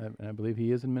 Yeah, and I believe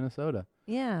he is in Minnesota.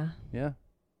 Yeah. Yeah.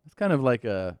 It's kind of like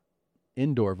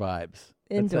indoor vibes.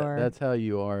 Indoor. That's how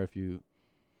you are if you're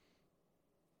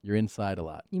inside a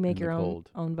lot. You make in your the own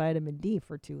cold. own vitamin D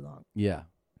for too long. Yeah.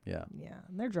 Yeah. Yeah.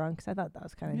 And they're drunk. So I thought that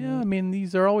was kind of Yeah, I neat. mean,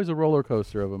 these are always a roller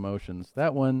coaster of emotions.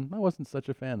 That one, I wasn't such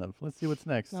a fan of. Let's see what's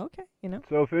next. Okay, you know.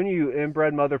 So if any of you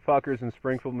inbred motherfuckers in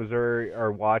Springfield, Missouri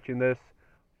are watching this,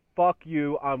 fuck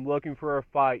you. I'm looking for a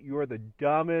fight. You are the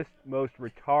dumbest, most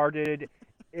retarded,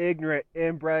 ignorant,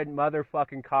 inbred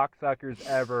motherfucking cocksuckers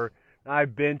ever. And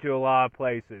I've been to a lot of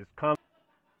places. Come.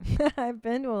 I've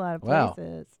been to a lot of Wow.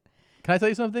 places. Can I tell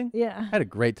you something? Yeah. I had a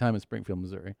great time in Springfield,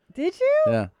 Missouri. Did you?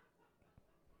 Yeah.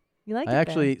 You like I it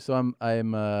actually, there? so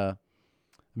I'm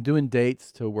doing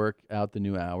dates to work out the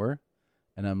new hour,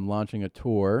 and I'm launching a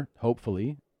tour,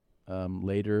 hopefully,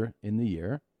 later in the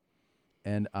year.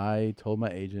 And I told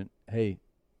my agent, hey,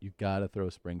 you got to throw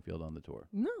Springfield on the tour.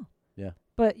 No. Yeah.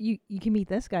 But you can meet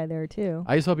this guy there too.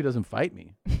 I just hope he doesn't fight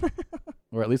me.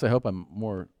 Or at least I hope I'm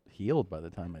more healed by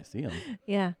the time I see him.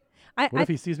 Yeah. What if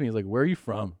he sees me? He's like, "Where are you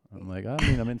from?" I'm like, "I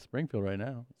mean, I'm in Springfield right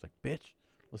now." It's like, "Bitch,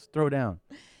 let's throw down."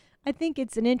 I think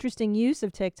it's an interesting use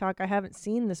of TikTok. I haven't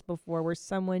seen this before where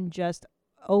someone just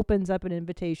opens up an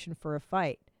invitation for a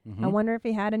fight. I wonder if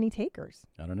he had any takers.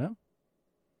 I don't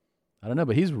know,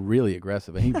 but he's really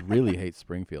aggressive and he really hates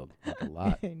Springfield like a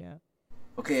lot. I know.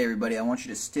 Okay, everybody, I want you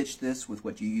to stitch this with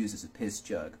what you use as a piss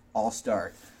jug. I'll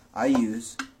start. I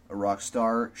use a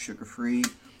Rockstar sugar-free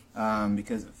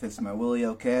because it fits my willy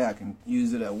okay. I can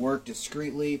use it at work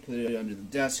discreetly, put it under the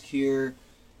desk here,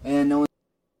 and no one...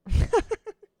 Have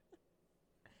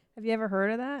you ever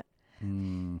heard of that?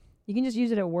 You can just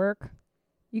use it at work.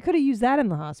 You could have used that in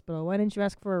the hospital. Why didn't you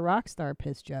ask for a Rockstar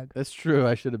piss jug? That's true.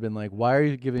 I should have been like, "Why are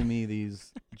you giving me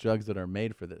these jugs that are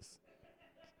made for this?"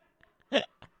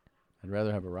 I'd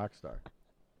rather have a Rockstar.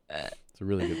 It's a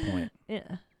really good point. Yeah,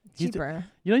 You cheaper.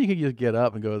 know, you can just get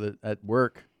up and go at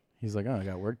work. He's like, "Oh, I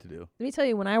got work to do." Let me tell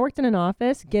you, when I worked in an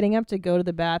office, getting up to go to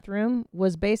the bathroom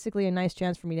was basically a nice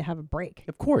chance for me to have a break.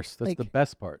 Of course, that's Like, the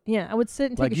best part. Yeah, I would sit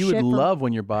and Like take a you shit would for love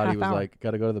when your body half was hour. like,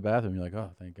 "Got to go to the bathroom." You're like,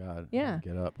 "Oh, thank God." Yeah.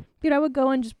 Get up. Dude, I would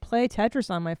go and just play Tetris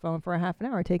on my phone for a half an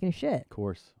hour taking a shit. Of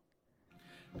course.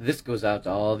 This goes out to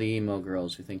all the emo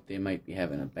girls who think they might be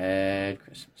having a bad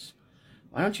Christmas.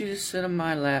 Why don't you just sit on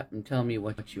my lap and tell me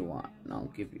what you want, and I'll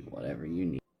give you whatever you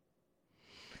need.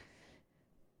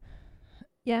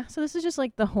 Yeah, so this is just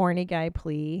like the horny guy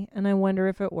plea, and I wonder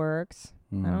if it works.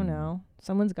 I don't know.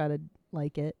 Someone's got to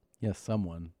like it. Yes,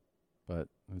 someone, but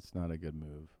it's not a good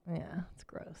move. Yeah, it's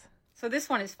gross. So this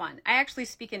one is fun. I actually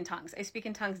speak in tongues. I speak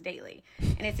in tongues daily.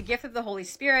 And it's a gift of the Holy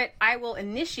Spirit. I will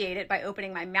initiate it by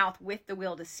opening my mouth with the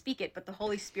will to speak it, but the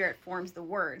Holy Spirit forms the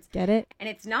words. Get it? And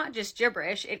it's not just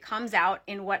gibberish. It comes out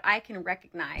in what I can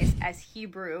recognize as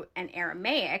Hebrew and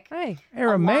Aramaic. Hey,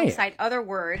 Aramaic. Alongside other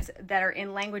words that are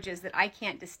in languages that I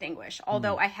can't distinguish.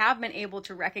 Although I have been able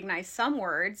to recognize some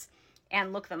words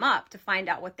and look them up to find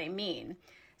out what they mean.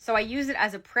 So I use it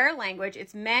as a prayer language.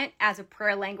 It's meant as a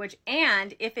prayer language.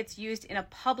 And if it's used in a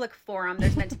public forum,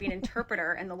 there's meant to be an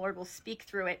interpreter and the Lord will speak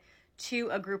through it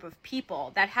to a group of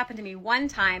people. That happened to me one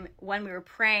time when we were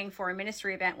praying for a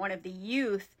ministry event. One of the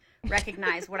youth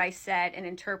recognized what I said and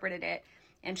interpreted it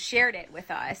and shared it with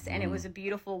us. And it was a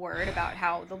beautiful word about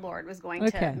how the Lord was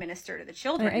going to minister to the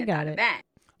children at that event.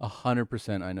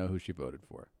 100% I know who she voted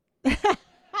for.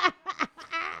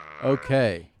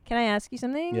 Okay. Can I ask you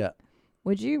something? Yeah.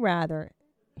 Would you rather,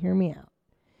 hear me out,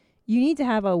 you need to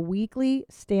have a weekly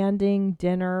standing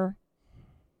dinner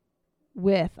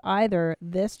with either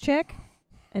this chick,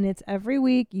 and it's every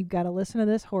week, you've got to listen to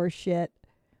this horse shit,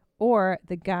 or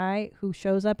the guy who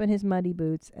shows up in his muddy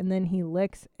boots, and then he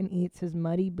licks and eats his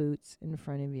muddy boots in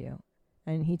front of you.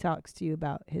 And he talks to you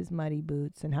about his muddy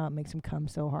boots and how it makes him come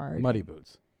so hard. Muddy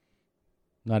boots.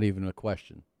 Not even a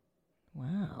question.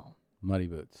 Wow. Muddy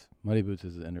boots. Muddy boots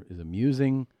is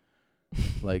amusing.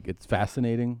 Like, it's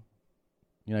fascinating.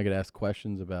 You know, I could ask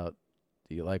questions about,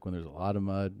 do you like when there's a lot of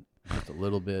mud? Just a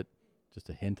little bit. Just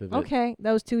a hint of it. Okay,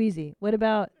 that was too easy. What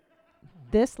about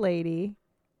this lady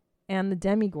and the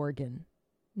Demigorgon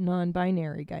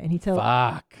non-binary guy? And he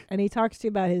Fuck. And he talks to you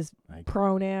about his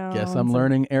pronouns. Guess I'm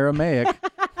learning Aramaic.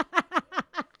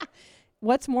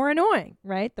 What's more annoying,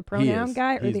 right? The pronoun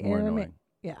guy or He's the more Aramaic? annoying.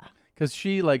 Yeah. Because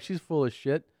she's full of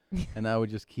shit, and I would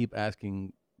just keep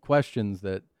asking questions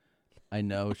that I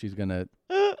know she's gonna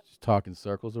just talk in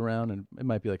circles around, and it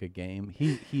might be like a game.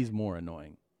 He's more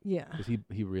annoying. Yeah. Because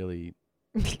he really.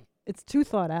 It's too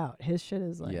thought out. His shit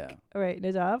is like. Yeah. All right,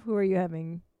 Nadav, who are you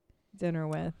having dinner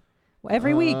with? Well,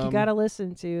 every week you got to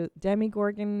listen to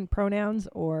Demigorgon pronouns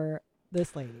or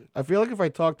this lady. I feel like if I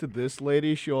talk to this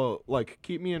lady, she'll like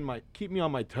keep me on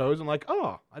my toes and like,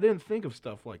 oh, I didn't think of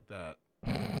stuff like that.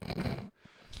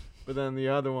 But then the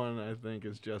other one, I think,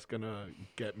 is just gonna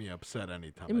get me upset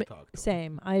anytime I talk to him.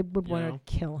 Same. I would You want know?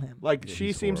 to kill him. Like, Yeah, she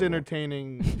he's seems horrible.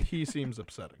 entertaining. He seems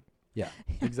upsetting. Yeah,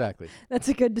 exactly. That's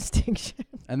a good distinction.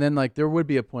 And then, like, there would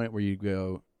be a point where you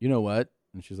go, you know what?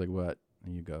 And she's like, what?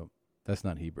 And you go, that's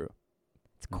not Hebrew.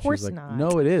 Of And course she's like, not.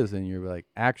 no, it is. And you're like,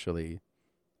 actually,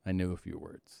 I knew a few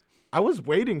words. I was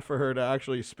waiting for her to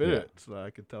actually spit Yeah. it so that I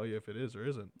could tell you if it is or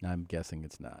isn't. I'm guessing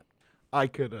it's not. I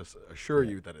could assure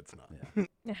you that it's not.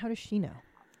 Now, how does she know?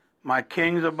 My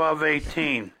kings above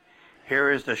 18.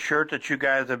 Here is the shirt that you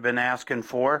guys have been asking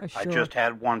for. I shirt. just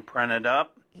had one printed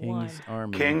up. King's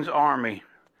Army. King's Army.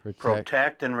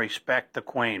 Protect and respect the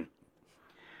Queen.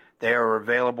 They are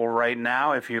available right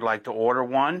now if you'd like to order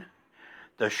one.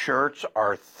 The shirts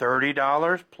are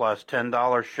 $30 plus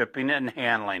 $10 shipping and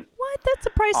handling. What? That's the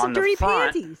price On of the dirty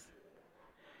front- panties.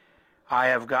 I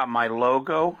have got my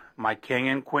logo, my King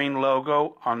and Queen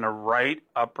logo, on the right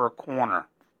upper corner.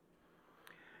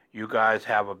 You guys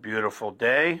have a beautiful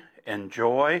day.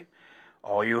 Enjoy.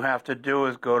 All you have to do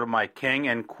is go to my King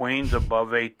and Queens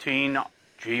above 18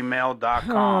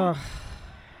 gmail.com.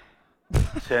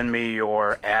 Send me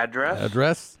your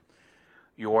address.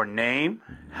 Your name,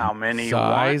 how many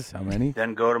Size, you want. how many.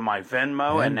 Then go to my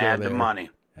Venmo and go add the there. money.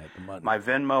 Add the money. My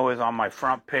Venmo is on my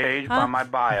front page by my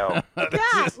bio.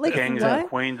 like Kings what? and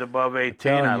Queens above 18.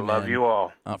 Telling I you, love man, you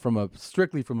all.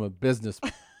 Strictly from a business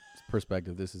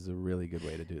perspective, this is a really good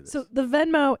way to do this. So the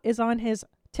Venmo is on his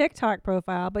TikTok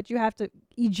profile, but you have to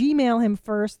Gmail him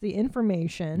first the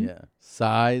information. Yeah.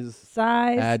 Size,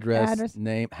 address,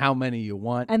 name, how many you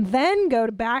want. And then go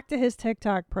back to his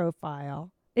TikTok profile.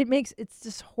 It's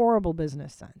just horrible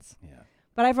business sense. Yeah.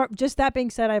 But just that being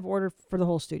said, I've ordered for the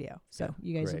whole studio, so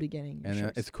you guys will Great. be getting your And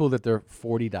shirts. it's cool that they're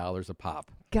 $40 a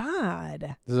pop.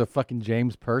 God, This is a fucking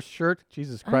James Purse shirt.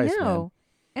 Jesus Christ, I know.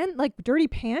 And like dirty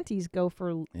panties go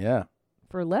for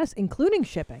less, including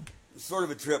shipping. It's sort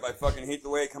of a trip. I fucking hate the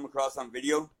way I come across on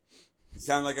video. I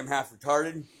sound like I'm half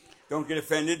retarded. Don't get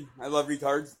offended. I love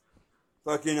retards.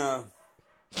 Fucking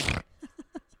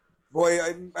boy,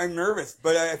 I'm nervous,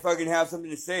 but I fucking have something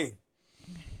to say.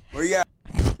 Where you at?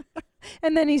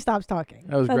 And then he stops talking.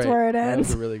 That was That's great. where it That ends.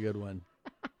 was a really good one.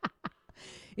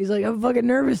 He's like, I'm fucking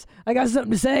nervous. I got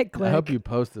something to say. Click. I hope you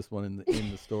post this one in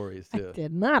the stories too. I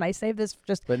did not. I saved this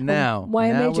just But now,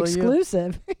 YMH will you?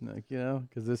 exclusive. Like,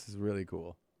 because this is really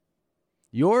cool.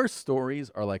 Your stories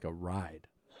are like a ride.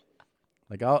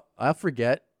 Like I'll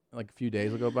forget. Like a few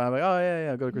days will go by. I'm like, oh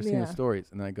yeah, I'll go to Christina's Yeah. stories,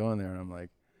 and then I go in there and I'm like,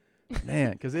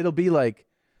 man, because it'll be like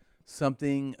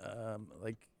something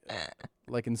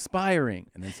like inspiring,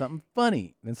 and then something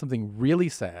funny, and then something really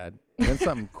sad, and then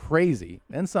something crazy,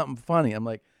 and then something funny. I'm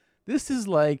like, this is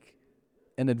like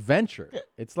an adventure.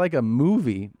 It's like a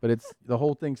movie, but it's the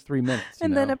whole thing's 3 minutes.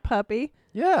 And then a puppy.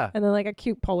 Yeah. And then like a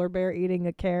cute polar bear eating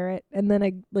a carrot. And then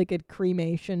a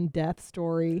cremation death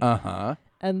story. Uh-huh.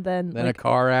 And then a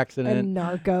car accident. A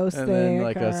Narcos and thing. then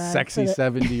like a sexy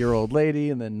accident. 70-year-old lady,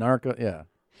 and then yeah.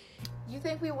 You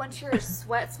think we want your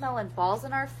sweat smelling balls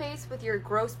in our face with your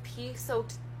gross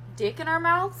pee-soaked dick in our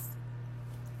mouths?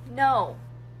 No.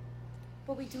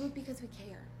 But we do it because we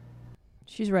care.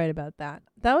 She's right about that.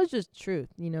 That was just truth.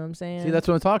 You know what I'm saying? See, that's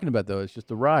what I'm talking about, though. It's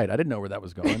just a ride. I didn't know where that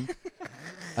was going.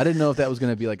 I didn't know if that was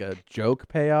going to be like a joke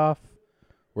payoff,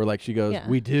 where like she goes, Yeah.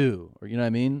 "We do," or you know what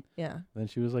I mean? Yeah. Then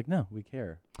she was like, "No, we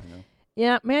care." You know.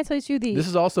 Yeah. May I tell you This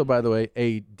is also, by the way,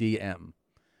 a DM.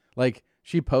 Like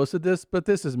she posted this, but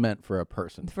this is meant for a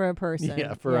person. For a person.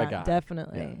 Yeah, for a guy.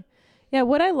 Definitely. Yeah,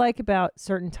 what I like about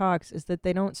certain talks is that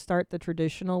they don't start the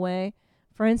traditional way.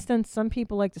 For instance, some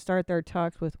people like to start their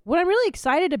talks with what I'm really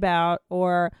excited about,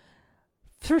 or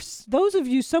for those of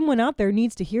you, someone out there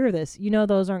needs to hear this. You know,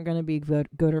 those aren't going to be good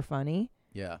or funny.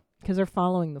 Yeah. Because they're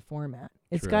following the format.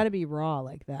 It's True. got to be raw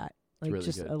like that. Like really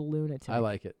just good. a lunatic. I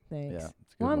like it. Thanks. Yeah,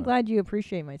 it's a good Well, I'm one. glad you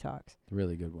appreciate my talks.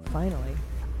 Really good one. Finally.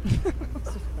 This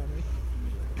is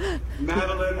funny.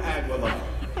 Madeline Aguilar.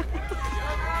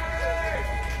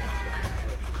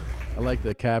 I like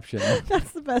the caption.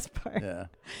 That's the best part. Yeah.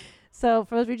 So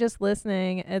for those of you just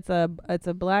listening, it's a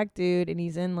black dude, and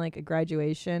he's in like a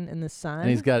graduation in the sun. And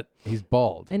he's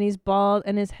bald. And he's bald,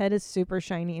 and his head is super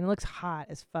shiny, and it looks hot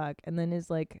as fuck. And then his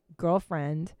like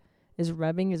girlfriend is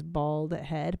rubbing his bald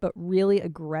head, but really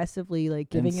aggressively, like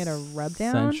giving it a rub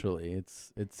down. Essentially,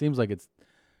 it seems like it's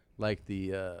like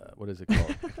the what is it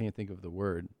called? I can't think of the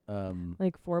word.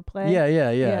 Like foreplay. Yeah.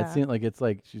 Yeah. It seems like it's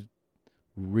like she's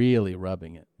really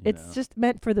rubbing it. you It's know? just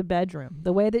meant for the bedroom.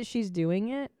 The way that she's doing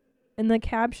it, and the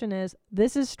caption is,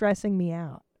 "This is stressing me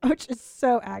out," which is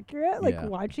so accurate. Like Yeah.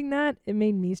 watching that, it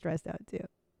made me stressed out too.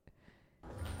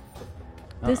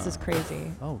 This is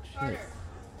crazy. Oh shit.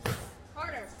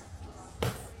 Harder.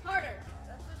 Harder.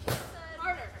 That's what she said.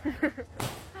 Harder.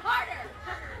 Harder.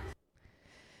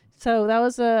 So that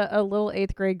was a little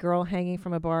 8th grade girl hanging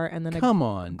from a bar, and then Come a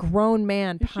on. grown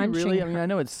man Is she punching really? her, I mean, I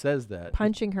know it says that.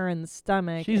 punching her in the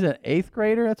stomach. She's an 8th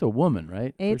grader. That's a woman,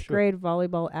 right? For 8th sure. grade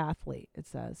volleyball athlete. It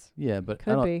says. Yeah, but I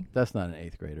Could don't- be. That's not an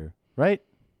 8th grader, right?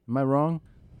 Am I wrong?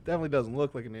 Definitely doesn't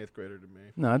look like an 8th grader to me.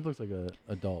 No, it looks like a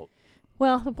adult.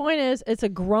 Well, the point is, it's a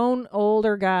grown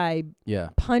older guy Yeah.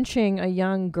 punching a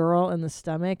young girl in the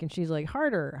stomach, and she's like,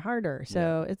 harder, harder.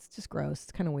 So it's just gross.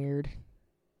 It's kind of weird.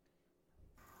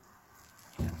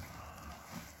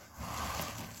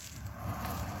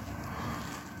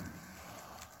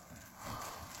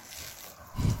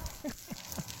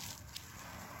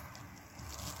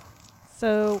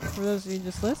 So, for those of you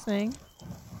just listening,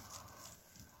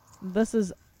 this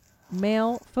is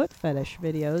male foot fetish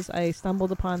videos. I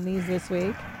stumbled upon these this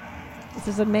week. This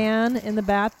is a man in the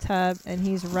bathtub, and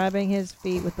he's rubbing his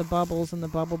feet with the bubbles in the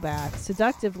bubble bath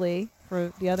seductively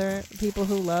for the other people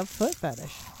who love foot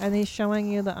fetish. And he's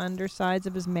showing you the undersides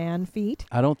of his man feet.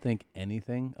 I don't think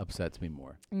anything upsets me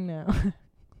more. No.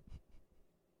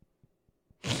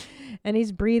 And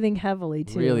he's breathing heavily,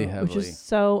 too. Really heavily. Which is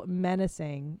so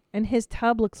menacing. And his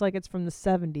tub looks like it's from the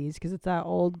 70s because it's that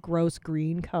old, gross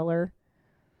green color.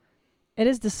 It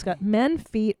is disgusting. Men's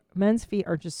feet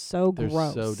are just so They're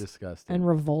gross. so disgusting. And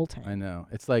revolting. I know.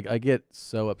 It's like I get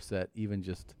so upset even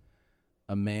just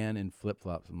a man in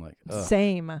flip-flops. I'm like, ugh.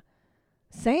 Same.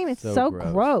 It's so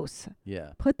gross. Yeah.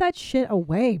 Put that shit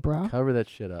away, bro. Cover that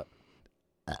shit up.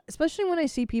 Especially when I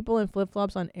see people in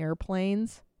flip-flops on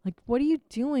airplanes. Like, what are you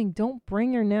doing? Don't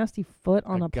bring your nasty foot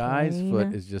on a guy's plane. foot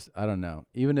is just, I don't know.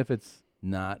 Even if it's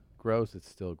not gross, it's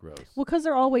still gross. Well, because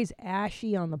they're always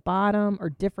ashy on the bottom or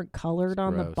different colored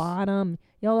on the gross. bottom.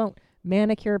 Y'all don't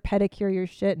manicure, pedicure your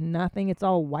shit, nothing. It's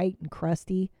all white and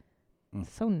crusty.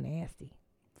 It's so nasty.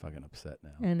 Fucking upset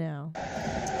now. I know.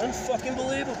 Unfucking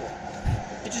believable.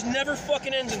 It just never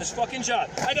fucking ends in this fucking job.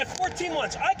 I got 14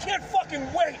 months. I can't fucking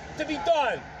wait to be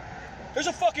done. There's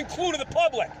a fucking clue to the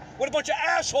public. What a bunch of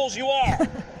assholes you are.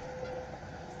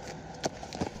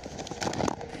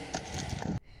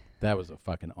 That was a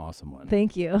fucking awesome one.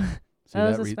 Thank you. See,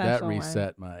 That was a that special one.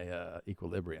 reset my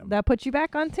equilibrium. That puts you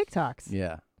back on TikToks.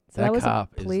 Yeah. So that was a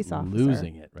cop police is officer.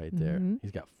 losing it right there. Mhm.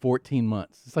 He's got 14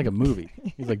 months. It's like a movie.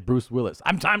 He's like Bruce Willis.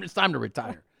 It's time to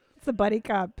retire. It's a buddy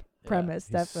cop premise,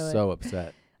 He's definitely. so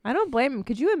upset. I don't blame him.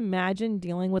 Could you imagine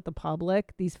dealing with the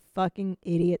public? These fucking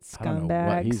idiot I don't know scumbags.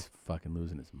 what. He's fucking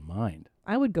losing his mind.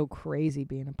 I would go crazy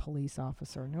being a police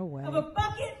officer. No way. Of a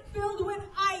bucket filled with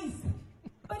ice,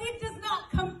 but it does not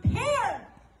compare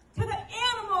to the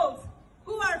animals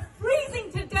who are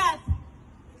freezing to death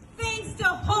thanks to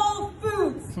Whole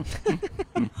Foods.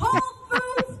 Whole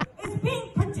Foods is being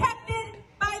protected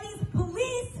by these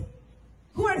police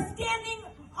who are standing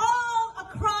all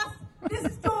across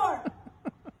this store.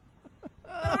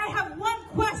 But I have one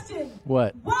question.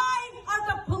 What? Why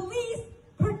are the police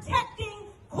protecting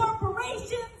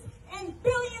corporations and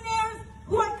billionaires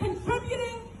who are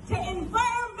contributing to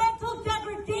environmental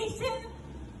degradation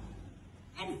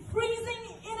and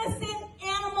freezing innocent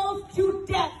animals to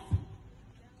death?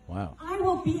 Wow. I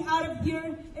will be out of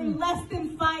here in less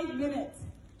than 5 minutes.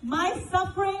 My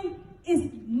suffering is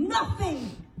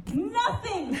nothing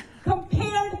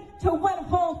compared to what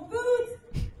Whole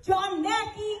Foods, John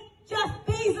Mackey, Jeff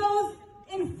Bezos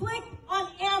inflict on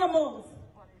animals.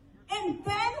 And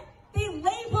then they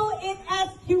label it as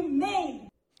humane.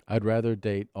 I'd rather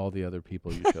date all the other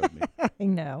people you showed me. I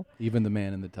know. Even the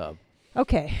man in the tub.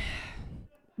 Okay.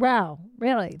 Wow.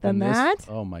 Really? The And this- Matt?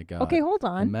 oh my God. Okay, hold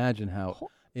on.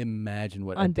 Imagine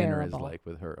what a dinner is Unbearable. like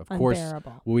with her. Of course,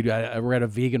 Unbearable. we're at a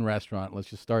vegan restaurant. Let's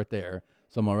just start there.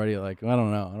 So I'm already like, I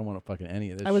don't know. I don't want to fucking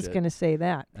any of this I was shit. going to say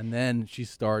that. And then she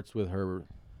starts with her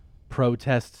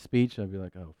protest speech. I'd be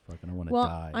like, oh, fucking, I want to Well,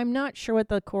 die. I'm not sure what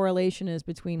the correlation is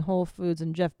between Whole Foods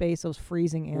and Jeff Bezos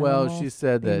freezing animals. Well, she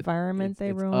said the that environment they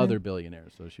it's ruin. other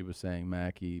billionaires. So she was saying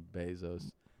Mackey,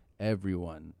 Bezos,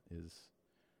 everyone is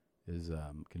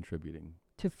contributing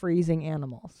to freezing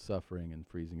animals. Suffering and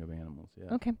freezing of animals.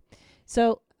 Yeah. Okay.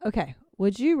 So,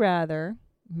 would you rather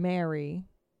marry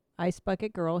Ice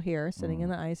Bucket Girl here sitting in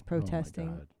the ice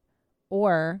protesting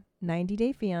or 90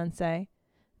 Day Fiancé,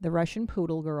 the Russian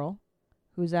poodle girl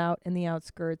who's out in the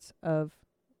outskirts of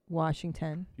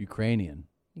Washington? Ukrainian.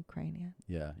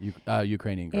 Yeah.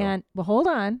 Ukrainian girl. And, well, hold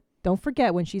on. Don't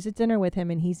forget when she's at dinner with him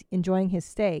and he's enjoying his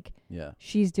steak. Yeah.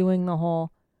 She's doing the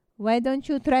whole, why don't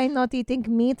you try not eating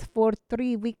meat for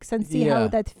 3 weeks and see how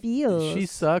that feels? She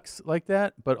sucks like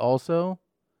that, but also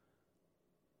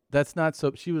that's not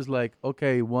so. She was like,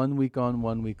 okay, 1 week on,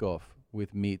 1 week off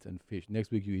with meat and fish.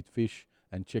 Next week you eat fish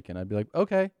and chicken. I'd be like,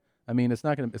 okay. I mean, it's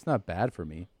not bad for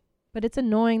me. But it's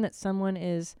annoying that someone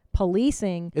is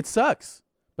policing. It sucks,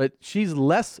 but she's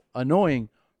less annoying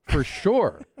for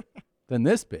sure than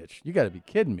this bitch. You got to be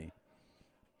kidding me.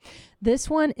 This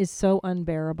one is so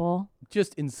unbearable.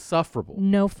 Just insufferable.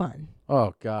 No fun.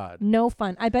 Oh God. No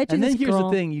fun. I bet you. And then this here's girl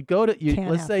the thing: you go to can't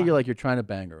let's have say fun. you're trying to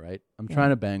bang her, right? I'm trying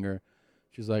to bang her.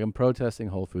 She's like, I'm protesting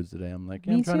Whole Foods today. I'm like,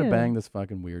 yeah, Me I'm trying too. to bang this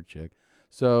fucking weird chick.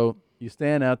 So you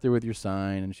stand out there with your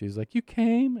sign, and she's like, you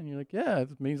came, and you're like, yeah,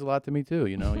 it means a lot to me too.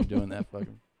 You know, you're doing that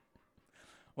fucking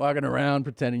walking around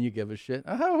pretending you give a shit.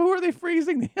 Who are they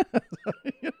freezing?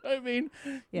 You know what I mean?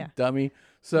 Yeah. Dummy.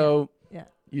 So Yeah.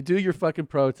 you do your fucking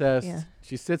protest. Yeah.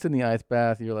 She sits in the ice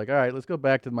bath. You're like, all right, let's go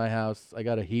back to my house. I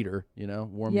got a heater,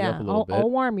 warm me up a little bit. I'll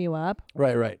warm you up.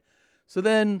 Right. So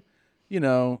then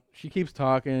she keeps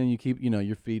talking. You keep,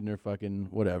 you're feeding her fucking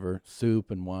whatever,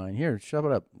 soup and wine. Here, shove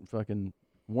it up. Fucking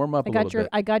warm up a little bit.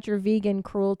 I got your vegan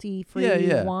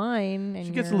cruelty-free wine. And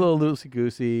she gets a little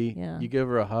loosey-goosey. Yeah. You give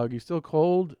her a hug. You're still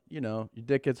cold. Your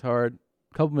dick gets hard.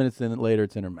 A couple minutes later,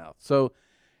 it's in her mouth. So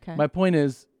my point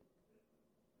is,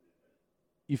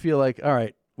 you feel like, all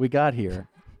right, we got here,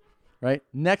 right?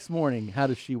 Next morning, how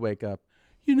does she wake up?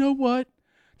 You know what?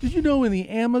 Did you know in the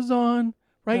Amazon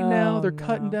right now they're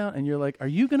cutting down? And you're like, are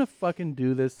you going to fucking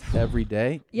do this every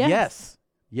day? Yes.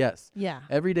 Yes. Yeah.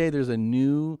 Every day there's a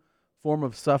new form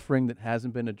of suffering that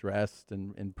hasn't been addressed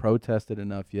and protested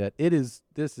enough yet.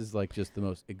 This is like just the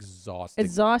most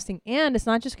exhausting. And it's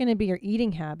not just going to be your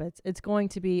eating habits. It's going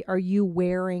to be, are you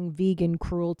wearing vegan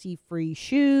cruelty-free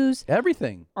shoes?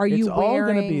 Everything. It's all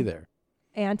going to be there.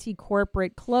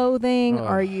 Anti-corporate clothing?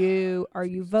 Are you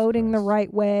voting the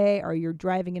right way? Are you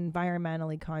driving an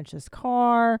environmentally conscious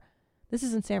car? This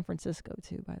is in San Francisco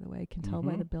too, by the way. I can tell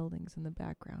by the buildings in the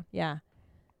background. Yeah.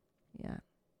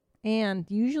 And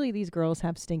usually these girls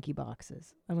have stinky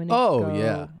boxes.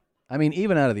 Yeah. I mean,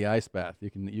 even out of the ice bath,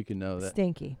 you can know that.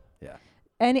 Stinky. Yeah.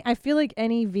 I feel like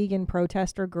any vegan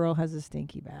protester girl has a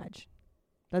stinky badge.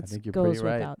 That goes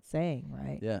without saying,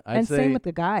 right? Yeah. And same with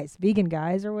the guys, vegan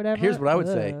guys or whatever. Here's what I would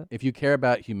say. If you care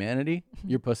about humanity,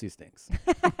 your pussy stinks.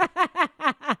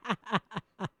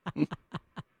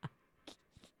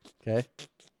 Okay?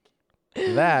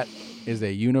 That is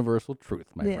a universal truth,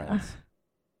 my friends.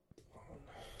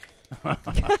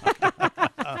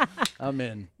 I'm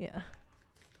in. Yeah.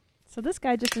 So this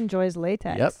guy just enjoys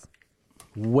latex. Yep.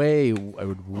 I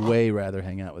would way rather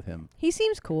hang out with him. He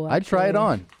seems cool. I'd try it actually.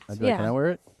 on. I'd be like, can I wear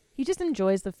it? He just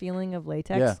enjoys the feeling of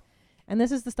latex. Yeah. And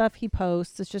this is the stuff he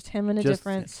posts. It's just him in a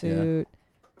different suit.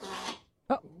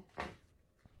 Oh.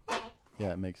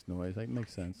 Yeah, it makes noise. That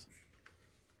makes sense.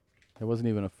 It wasn't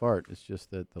even a fart. It's just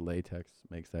that the latex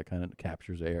makes that kind of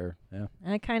captures air. Yeah.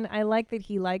 And I like that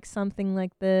he likes something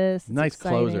like this. It's nice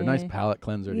closer, exciting. nice palate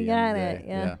cleanser. You at the end got of the it. day.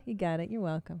 Yeah. You got it. You're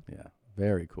welcome. Yeah.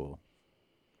 Very cool.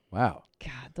 Wow.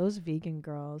 God, those vegan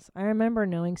girls. I remember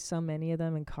knowing so many of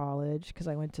them in college because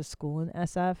I went to school in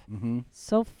SF. Mm-hmm.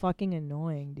 So fucking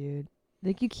annoying, dude.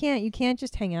 Like you can't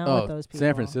just hang out with those people.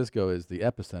 San Francisco is the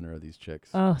epicenter of these chicks.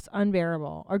 Oh, it's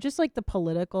unbearable. Or just like the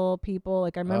political people.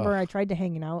 Like I remember I tried to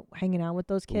hanging out with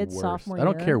those kids sophomore year.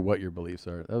 I don't care what your beliefs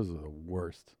are. Those are the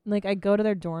worst. Like I go to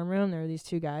their dorm room. There were these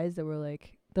two guys that were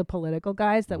like the political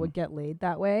guys that would get laid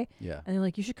that way. Yeah. And they're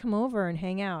like, you should come over and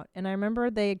hang out. And I remember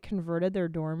they had converted their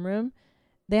dorm room.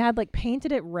 They had like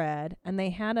painted it red, and they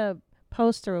had a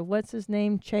poster of what's his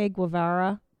name, Che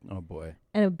Guevara. Oh boy.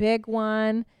 And a big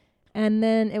one. And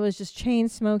then it was just chain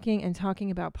smoking and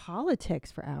talking about politics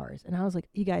for hours. And I was like,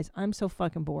 you guys, I'm so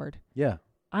fucking bored. Yeah.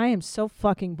 I am so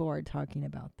fucking bored talking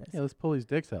about this. Yeah, let's pull these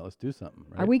dicks out. Let's do something.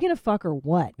 Right? Are we going to fuck or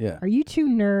what? Yeah. Are you two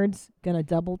nerds going to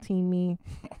double team me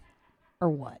or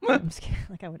what? I'm just kidding.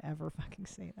 Like I would ever fucking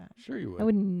say that. Sure you would. I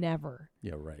would never.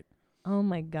 Yeah, right. Oh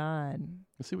my God.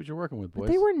 Let's see what you're working with, boys.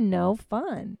 But they were no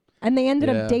fun. And they ended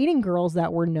up dating girls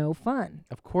that were no fun.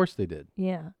 Of course they did.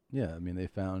 Yeah. Yeah, I mean, they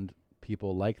found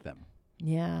people like them.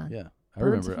 Yeah. Yeah. I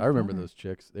remember those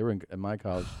chicks. They were in my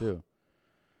college too.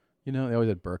 They always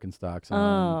had Birkenstocks on.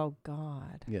 Oh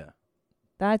God. Yeah.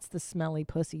 That's the smelly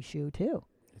pussy shoe too.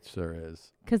 It sure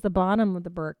is. Because the bottom of the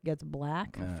Birk gets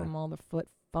black from all the foot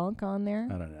funk on there.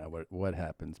 I don't know what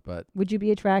happens, but would you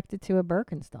be attracted to a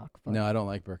Birkenstock foot? No, I don't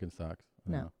like Birkenstocks.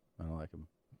 No. I don't like them.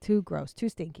 Too gross, too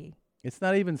stinky. It's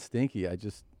not even stinky. I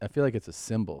feel like it's a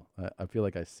symbol. I feel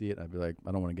like I see it and I'd be like,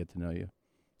 I don't want to get to know you.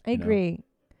 I agree.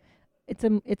 It's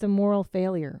a moral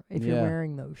failure if you're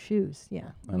wearing those shoes.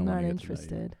 Yeah. I'm not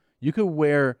interested. You could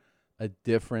wear a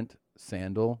different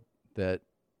sandal that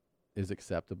is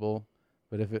acceptable,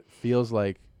 but if it feels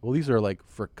like, well, these are like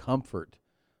for comfort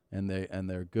and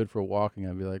they're good for walking,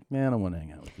 I'd be like, man, I don't want to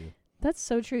hang out with you. That's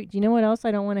so true. Do you know what else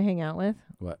I don't want to hang out with?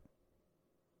 What?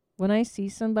 When I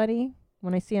see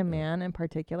a man in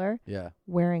particular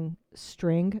wearing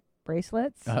string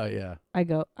bracelets. Oh yeah. I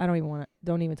go, I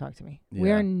don't even talk to me. Yeah.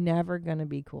 We're never gonna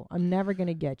be cool. I'm never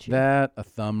gonna get you. That, a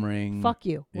thumb ring. Fuck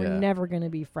you. We're never gonna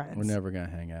be friends. We're never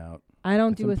gonna hang out. I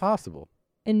don't it's do impossible.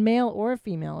 In male or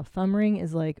female, a thumb ring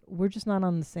is like we're just not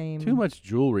on the same. Too much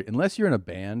jewelry. Unless you're in a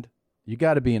band, you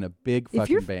got to be in a big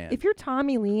fucking band. If you're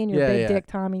Tommy Lee and you're big dick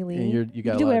Tommy Lee, and you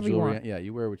got do a lot whatever of jewelry. you want. Yeah,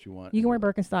 you wear what you want. You can wear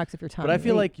Birkenstocks if you're Tommy. But I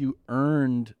feel Lee. like you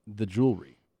earned the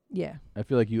jewelry. Yeah. I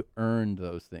feel like you earned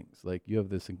those things. Like you have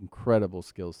this incredible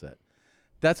skill set.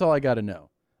 That's all I got to know.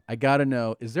 I got to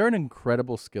know, is there an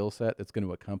incredible skill set that's going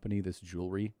to accompany this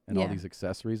jewelry and all these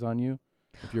accessories on you?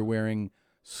 If you're wearing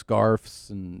scarves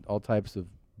and all types of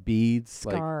beads,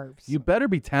 Scarves. You better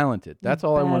be talented. That's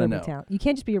all I want to know. You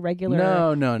can't just be a regular.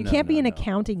 No. You can't be an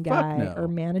accounting Fuck guy no. or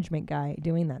management guy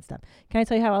doing that stuff. Can I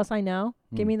tell you how else I know?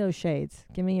 Give Hmm. me those shades.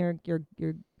 Give me your.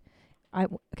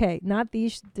 Okay, not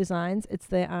these designs. It's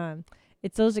the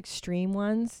it's those extreme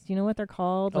ones. Do you know what they're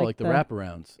called? Oh, like the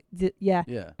wraparounds. Yeah.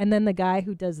 Yeah. And then the guy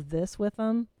who does this with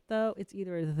them, though, it's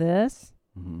either this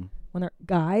Mm-hmm. when they're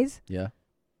guys. Yeah.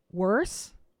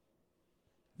 Worse.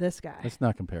 This guy. That's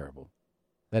not comparable.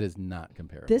 That is not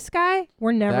comparable. This guy,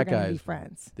 we're never That gonna guy be is-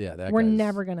 friends. Yeah, that we're guy's-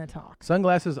 never gonna talk.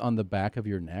 Sunglasses on the back of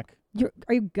your neck.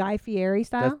 Are you Guy Fieri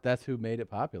style? That's who made it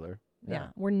popular. Yeah,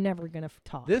 we're never gonna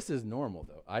talk. This is normal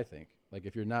though, I think. Like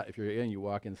if you're in, you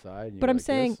walk inside. And But you're I'm like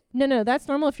saying this. no, that's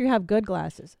normal if you have good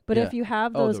glasses. But if Yeah. you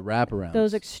have Oh, those the wraparounds.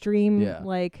 those extreme Yeah.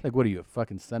 like what are you, a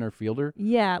fucking center fielder?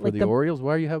 Yeah, for like the the- Orioles.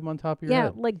 Why do you have them on top of your yeah,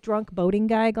 head? like drunk boating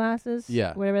guy glasses.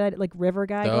 Yeah. whatever that like river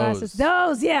guy glasses.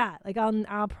 Those, yeah. Like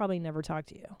I'll probably never talk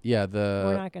to you. Yeah,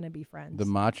 we're not gonna be friends. The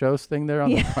machos thing there on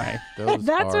Yeah. the right. Those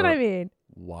That's what are I mean.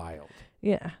 Wild.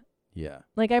 Yeah. Yeah.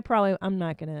 Like we're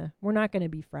not gonna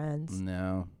be friends.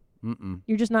 No. Mm-mm.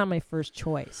 You're just not my first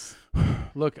choice.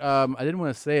 Look, I didn't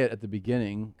want to say it at the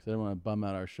beginning because I didn't want to bum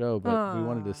out our show, but we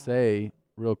wanted to say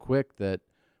real quick that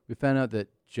we found out that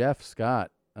Jeff Scott,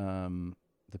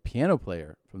 the piano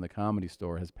player from the Comedy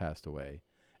Store, has passed away.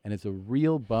 And it's a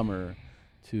real bummer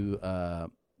to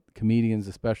comedians,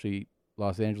 especially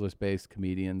Los Angeles-based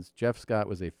comedians. Jeff Scott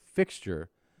was a fixture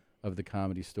of the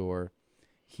Comedy Store.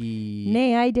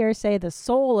 Nay, I dare say the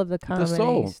soul of the Comedy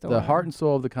Store. The heart and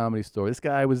soul of the Comedy Store. This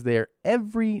guy was there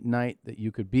every night that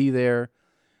you could be there,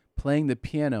 playing the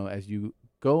piano as you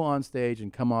go on stage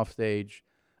and come off stage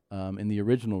in the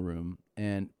original room,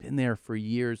 and been there for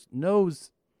years,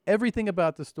 knows everything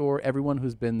about the store, everyone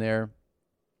who's been there.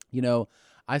 You know,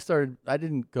 I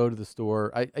didn't go to the store.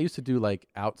 I used to do like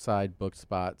outside booked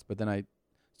spots, but then I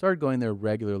started going there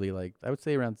regularly, like I would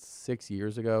say around 6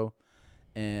 years ago,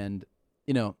 and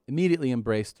you know, immediately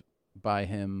embraced by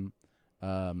him,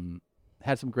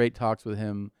 had some great talks with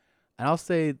him. And I'll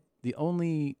say the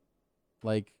only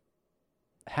like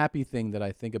happy thing that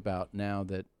I think about now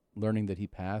that learning that he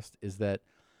passed is that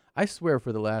I swear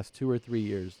for the last 2 or 3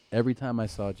 years, every time I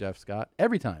saw Jeff Scott,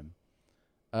 every time,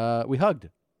 we hugged.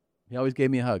 He always gave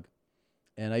me a hug.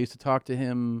 And I used to talk to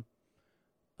him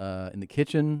in the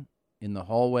kitchen, in the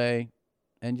hallway,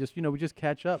 and just, we just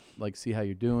catch up, like see how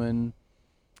you're doing.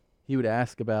 He would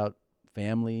ask about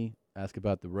family, ask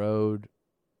about the road.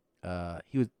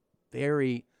 He was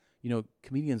very,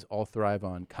 comedians all thrive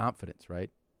on confidence, right?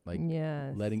 Like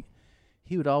Yes.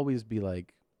 he would always be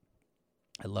like,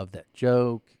 I love that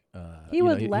joke. He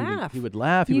would laugh. He would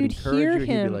laugh. He would You'd encourage hear you. He'd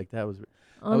be him like, that was,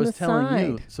 I on was the telling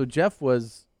you. side. So Jeff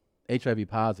was HIV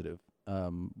positive,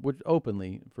 which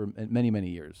openly for many, many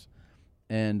years.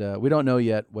 And we don't know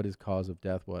yet what his cause of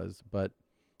death was, but,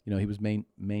 he was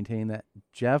maintaining that.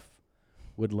 Jeff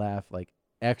would laugh like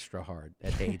extra hard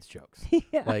at AIDS jokes.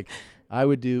 Yeah. Like I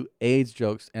would do AIDS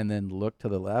jokes and then look to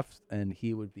the left and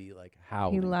he would be like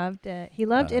howling. He loved it. He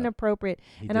loved inappropriate.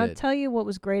 he And I'll did. tell you what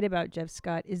was great about Jeff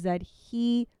Scott is that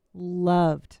he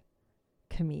loved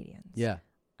comedians. Yeah.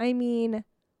 I mean,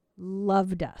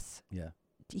 loved us. Yeah.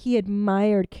 He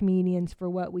admired comedians for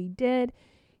what we did.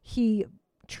 He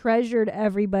treasured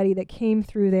everybody that came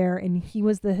through there, and he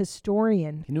was the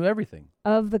historian. He knew everything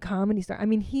of the Comedy Store. I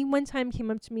mean, he one time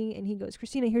came up to me and he goes,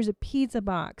 Christina, here's a pizza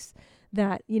box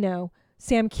that,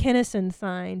 Sam Kinison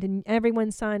signed and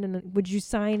everyone signed, and would you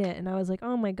sign it? And I was like,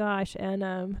 oh my gosh.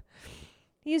 And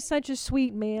he's such a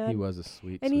sweet man. He was a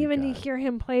sweet, and sweet even guy. to hear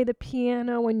him play the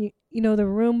piano when the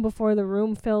room before the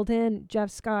room filled in,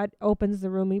 Jeff Scott opens the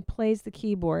room, he plays the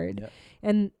keyboard. Yep.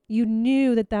 And you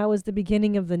knew that was the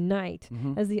beginning of the night.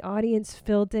 Mhm. As the audience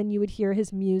filled in, you would hear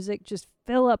his music just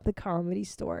fill up the Comedy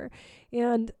Store.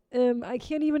 And I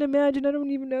can't even imagine. I don't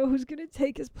even know who's going to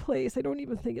take his place. I don't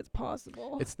even think it's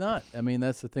possible. It's not. I mean,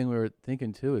 that's the thing we were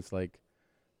thinking too. It's like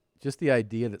just the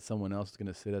idea that someone else is going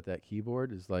to sit at that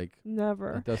keyboard is like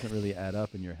Never. It doesn't really add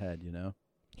up in your head, It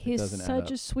He's doesn't add such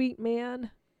up. a sweet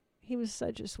man. He was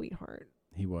such a sweetheart.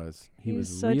 He was. He He was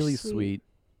was such really sweet.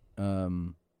 That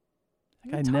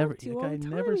We guy never. talked to you That all guy the time.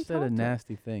 never We said a talked to him.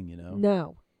 nasty thing.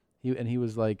 No. He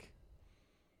was like.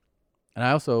 And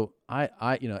I also I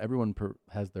everyone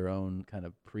has their own kind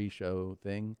of pre-show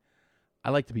thing. I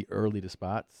like to be early to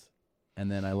spots,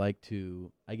 and then I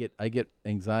get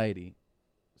anxiety,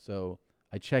 so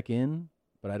I check in,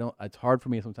 but I don't. It's hard for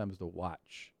me sometimes to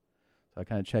watch. So I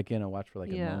kind of check in and watch for like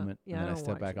Yeah. a moment, Yeah, I and then I don't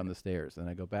step watch back on the stairs, and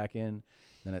I go back in.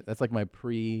 Then that's like my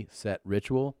pre-set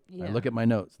ritual. I Yeah. look at my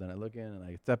notes, then I look in, and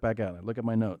I step back out, and I look at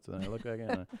my notes, and then I look back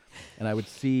in, and I would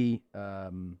see.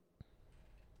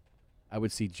 I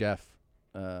would see Jeff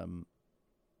in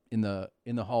the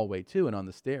hallway too, and on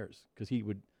the stairs, because he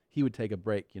would take a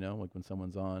break, like when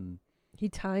someone's on. He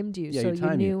timed you, Yeah, so he'd you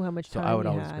time knew how much time So I would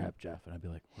you always had. grab Jeff, and I'd be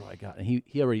like, "What do I got?" And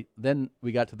he already. Then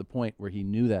we got to the point where he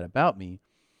knew that about me,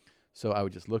 so I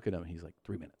would just look at him, and he's like,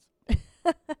 3 minutes,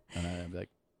 and I'd be like,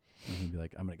 and he'd be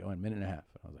like, "I'm gonna go in a minute and a half."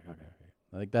 And I was like, "Okay."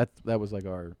 Like that was like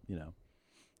our,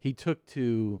 he took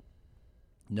to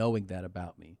knowing that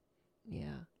about me.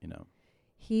 Yeah. You know.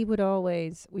 He would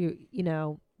always,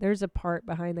 there's a part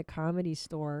behind the Comedy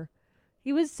Store.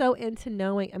 He was so into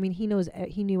knowing. I mean, he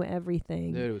knew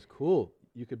everything. Dude, it was cool.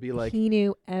 You could be like, he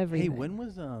knew everything. Hey, when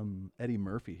was Eddie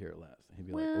Murphy here last? And he'd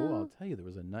be like, oh, I'll tell you, there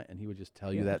was a night, and he would just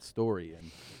tell you that story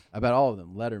and about all of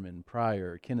them, Letterman,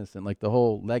 Pryor, Kinison, like the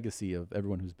whole legacy of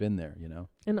everyone who's been there,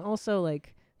 And also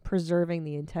like preserving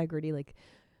the integrity, like.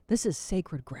 This is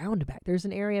sacred ground back. There's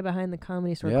an area behind the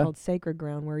Comedy Store called Sacred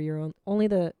Ground where only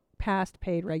the past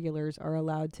paid regulars are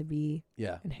allowed to be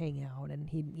and hang out. And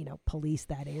he, police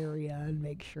that area and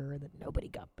make sure that nobody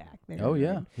got back there. Oh,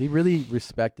 yeah. He really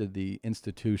respected the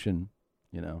institution,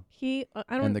 and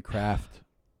the craft.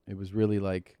 It was really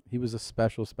like, he was a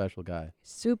special, special guy.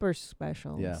 Super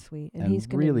special and sweet. And he's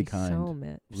really really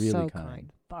kind. so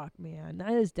kind. Fuck, man.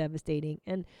 That is devastating.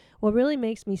 And what really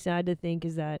makes me sad to think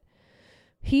is that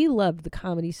he loved the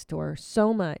Comedy Store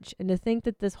so much, and to think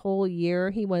that this whole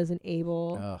year he wasn't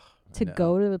able to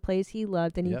go to the place he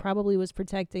loved, and he probably was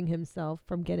protecting himself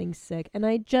from getting sick. And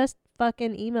I just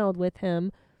fucking emailed with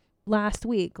him last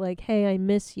week, like, hey, I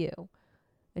miss you.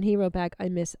 And he wrote back, I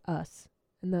miss us.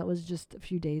 And that was just a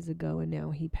few days ago, and now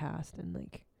he passed. And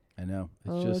like, I know.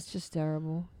 It's just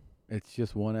terrible. It's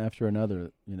just one after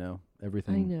another,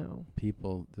 everything. I know.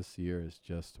 People this year is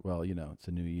just, well, it's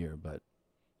a new year, but.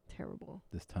 Terrible.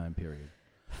 This time period.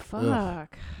 Fuck. Ugh.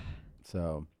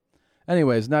 So,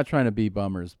 anyways, not trying to be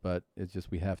bummers, but it's just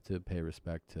we have to pay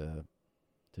respect to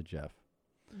Jeff.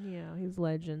 Yeah, he's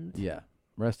legend. Yeah.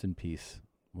 Rest in peace.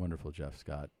 Wonderful Jeff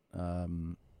Scott.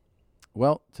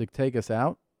 Well, to take us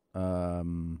out,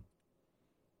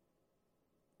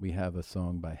 we have a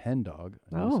song by Hen Dog.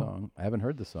 A new song. I haven't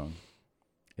heard the song.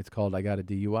 It's called I Got a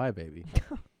DUI, Baby.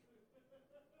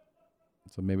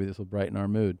 So maybe this will brighten our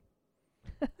mood.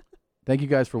 Thank you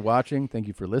guys for watching. Thank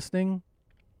you for listening.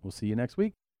 We'll see you next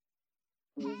week.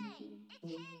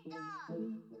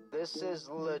 This is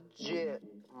legit.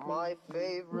 My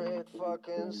favorite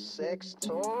fucking sex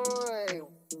toy.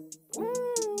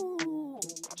 Woo!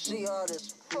 She hot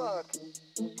as fuck.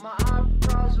 My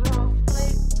eyebrows are on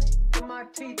flick. And my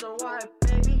teeth are white,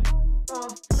 baby. On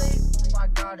flick. I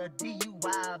got a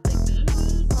DUI,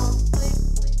 baby. On flick.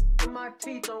 And my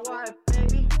teeth are white,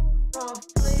 baby. On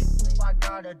flick. I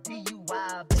got a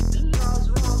DUI, baby. Eyebrows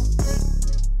are on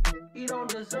flick. You don't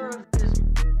deserve this.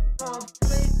 On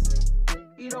flick.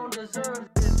 You don't deserve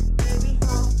this, baby.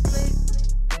 On flick.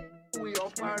 We all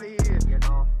party here,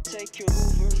 Take your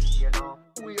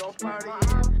Ubers, We all party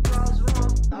here.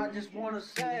 I just wanna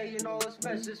say, this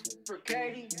message for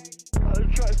Katie. I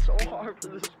tried so hard for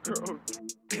this girl.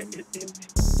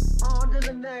 On to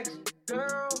the next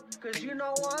girl, cause you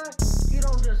know what? You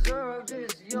don't deserve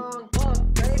this young buck,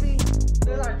 baby.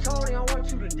 They're like, Tony, I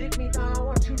want you to dick me down. I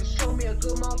want you to show me a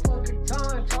good motherfucking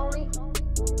time, Tony.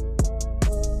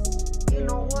 You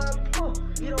know what?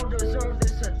 You don't deserve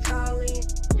this Italian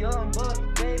young buck,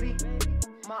 baby.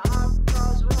 My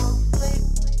eyebrows are on flick,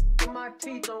 and my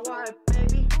teeth are white,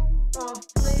 baby. On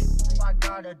flick, I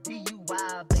got a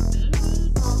DUI, baby.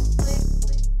 On flick,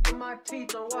 and my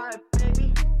teeth are white,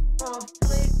 baby. On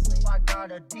flick, I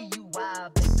got a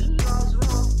DUI, baby. Eyebrows are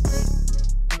on flick,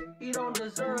 you don't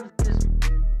deserve this.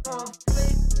 On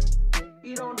flick,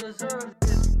 you don't deserve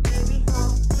this, baby.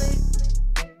 On flick,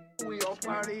 we all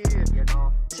party here,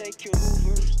 Take your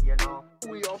Ubers,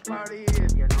 We all party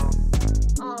here,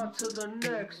 On to the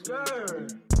next girl.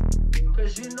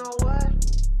 Cause you know what?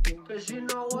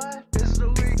 It's the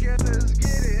weekend, let's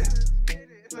get it.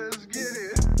 Let's get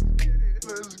it.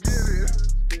 Let's get it.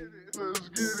 Let's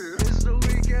get it. It's the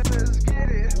weekend, let's get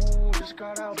it. Ooh, just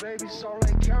got out, baby. Salt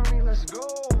Lake County, let's go.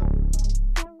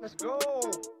 Let's go.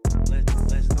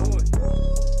 Let's do it.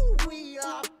 Ooh, we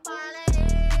are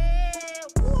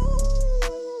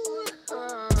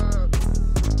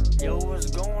Yo, what's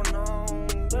going on,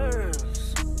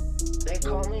 birds? They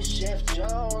call me Chef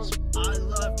Jones. I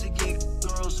love to get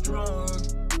girls drunk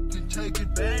and take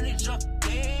advantage of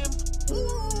them.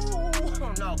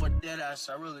 Ooh, no, but deadass,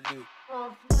 I really do.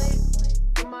 On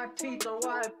flick, my teeth are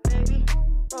white, baby.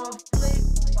 On flick,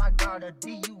 I got a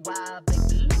DUI,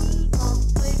 baby. On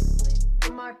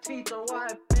flick, my teeth are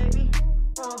white, baby.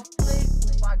 On flick,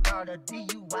 I got a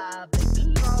DUI,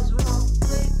 baby. Eyebrows are on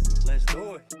flick. Let's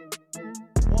do it.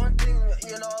 One thing,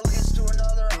 you know, leads to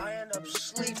another. I end up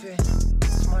sleeping.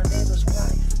 It's my neighbor's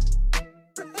wife.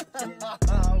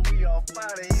 We all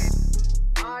proud of you.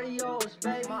 Adios,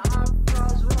 babe. My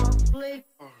eyebrows are on fleek.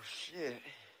 Oh shit.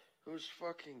 Whose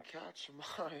fucking couch am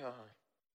I on?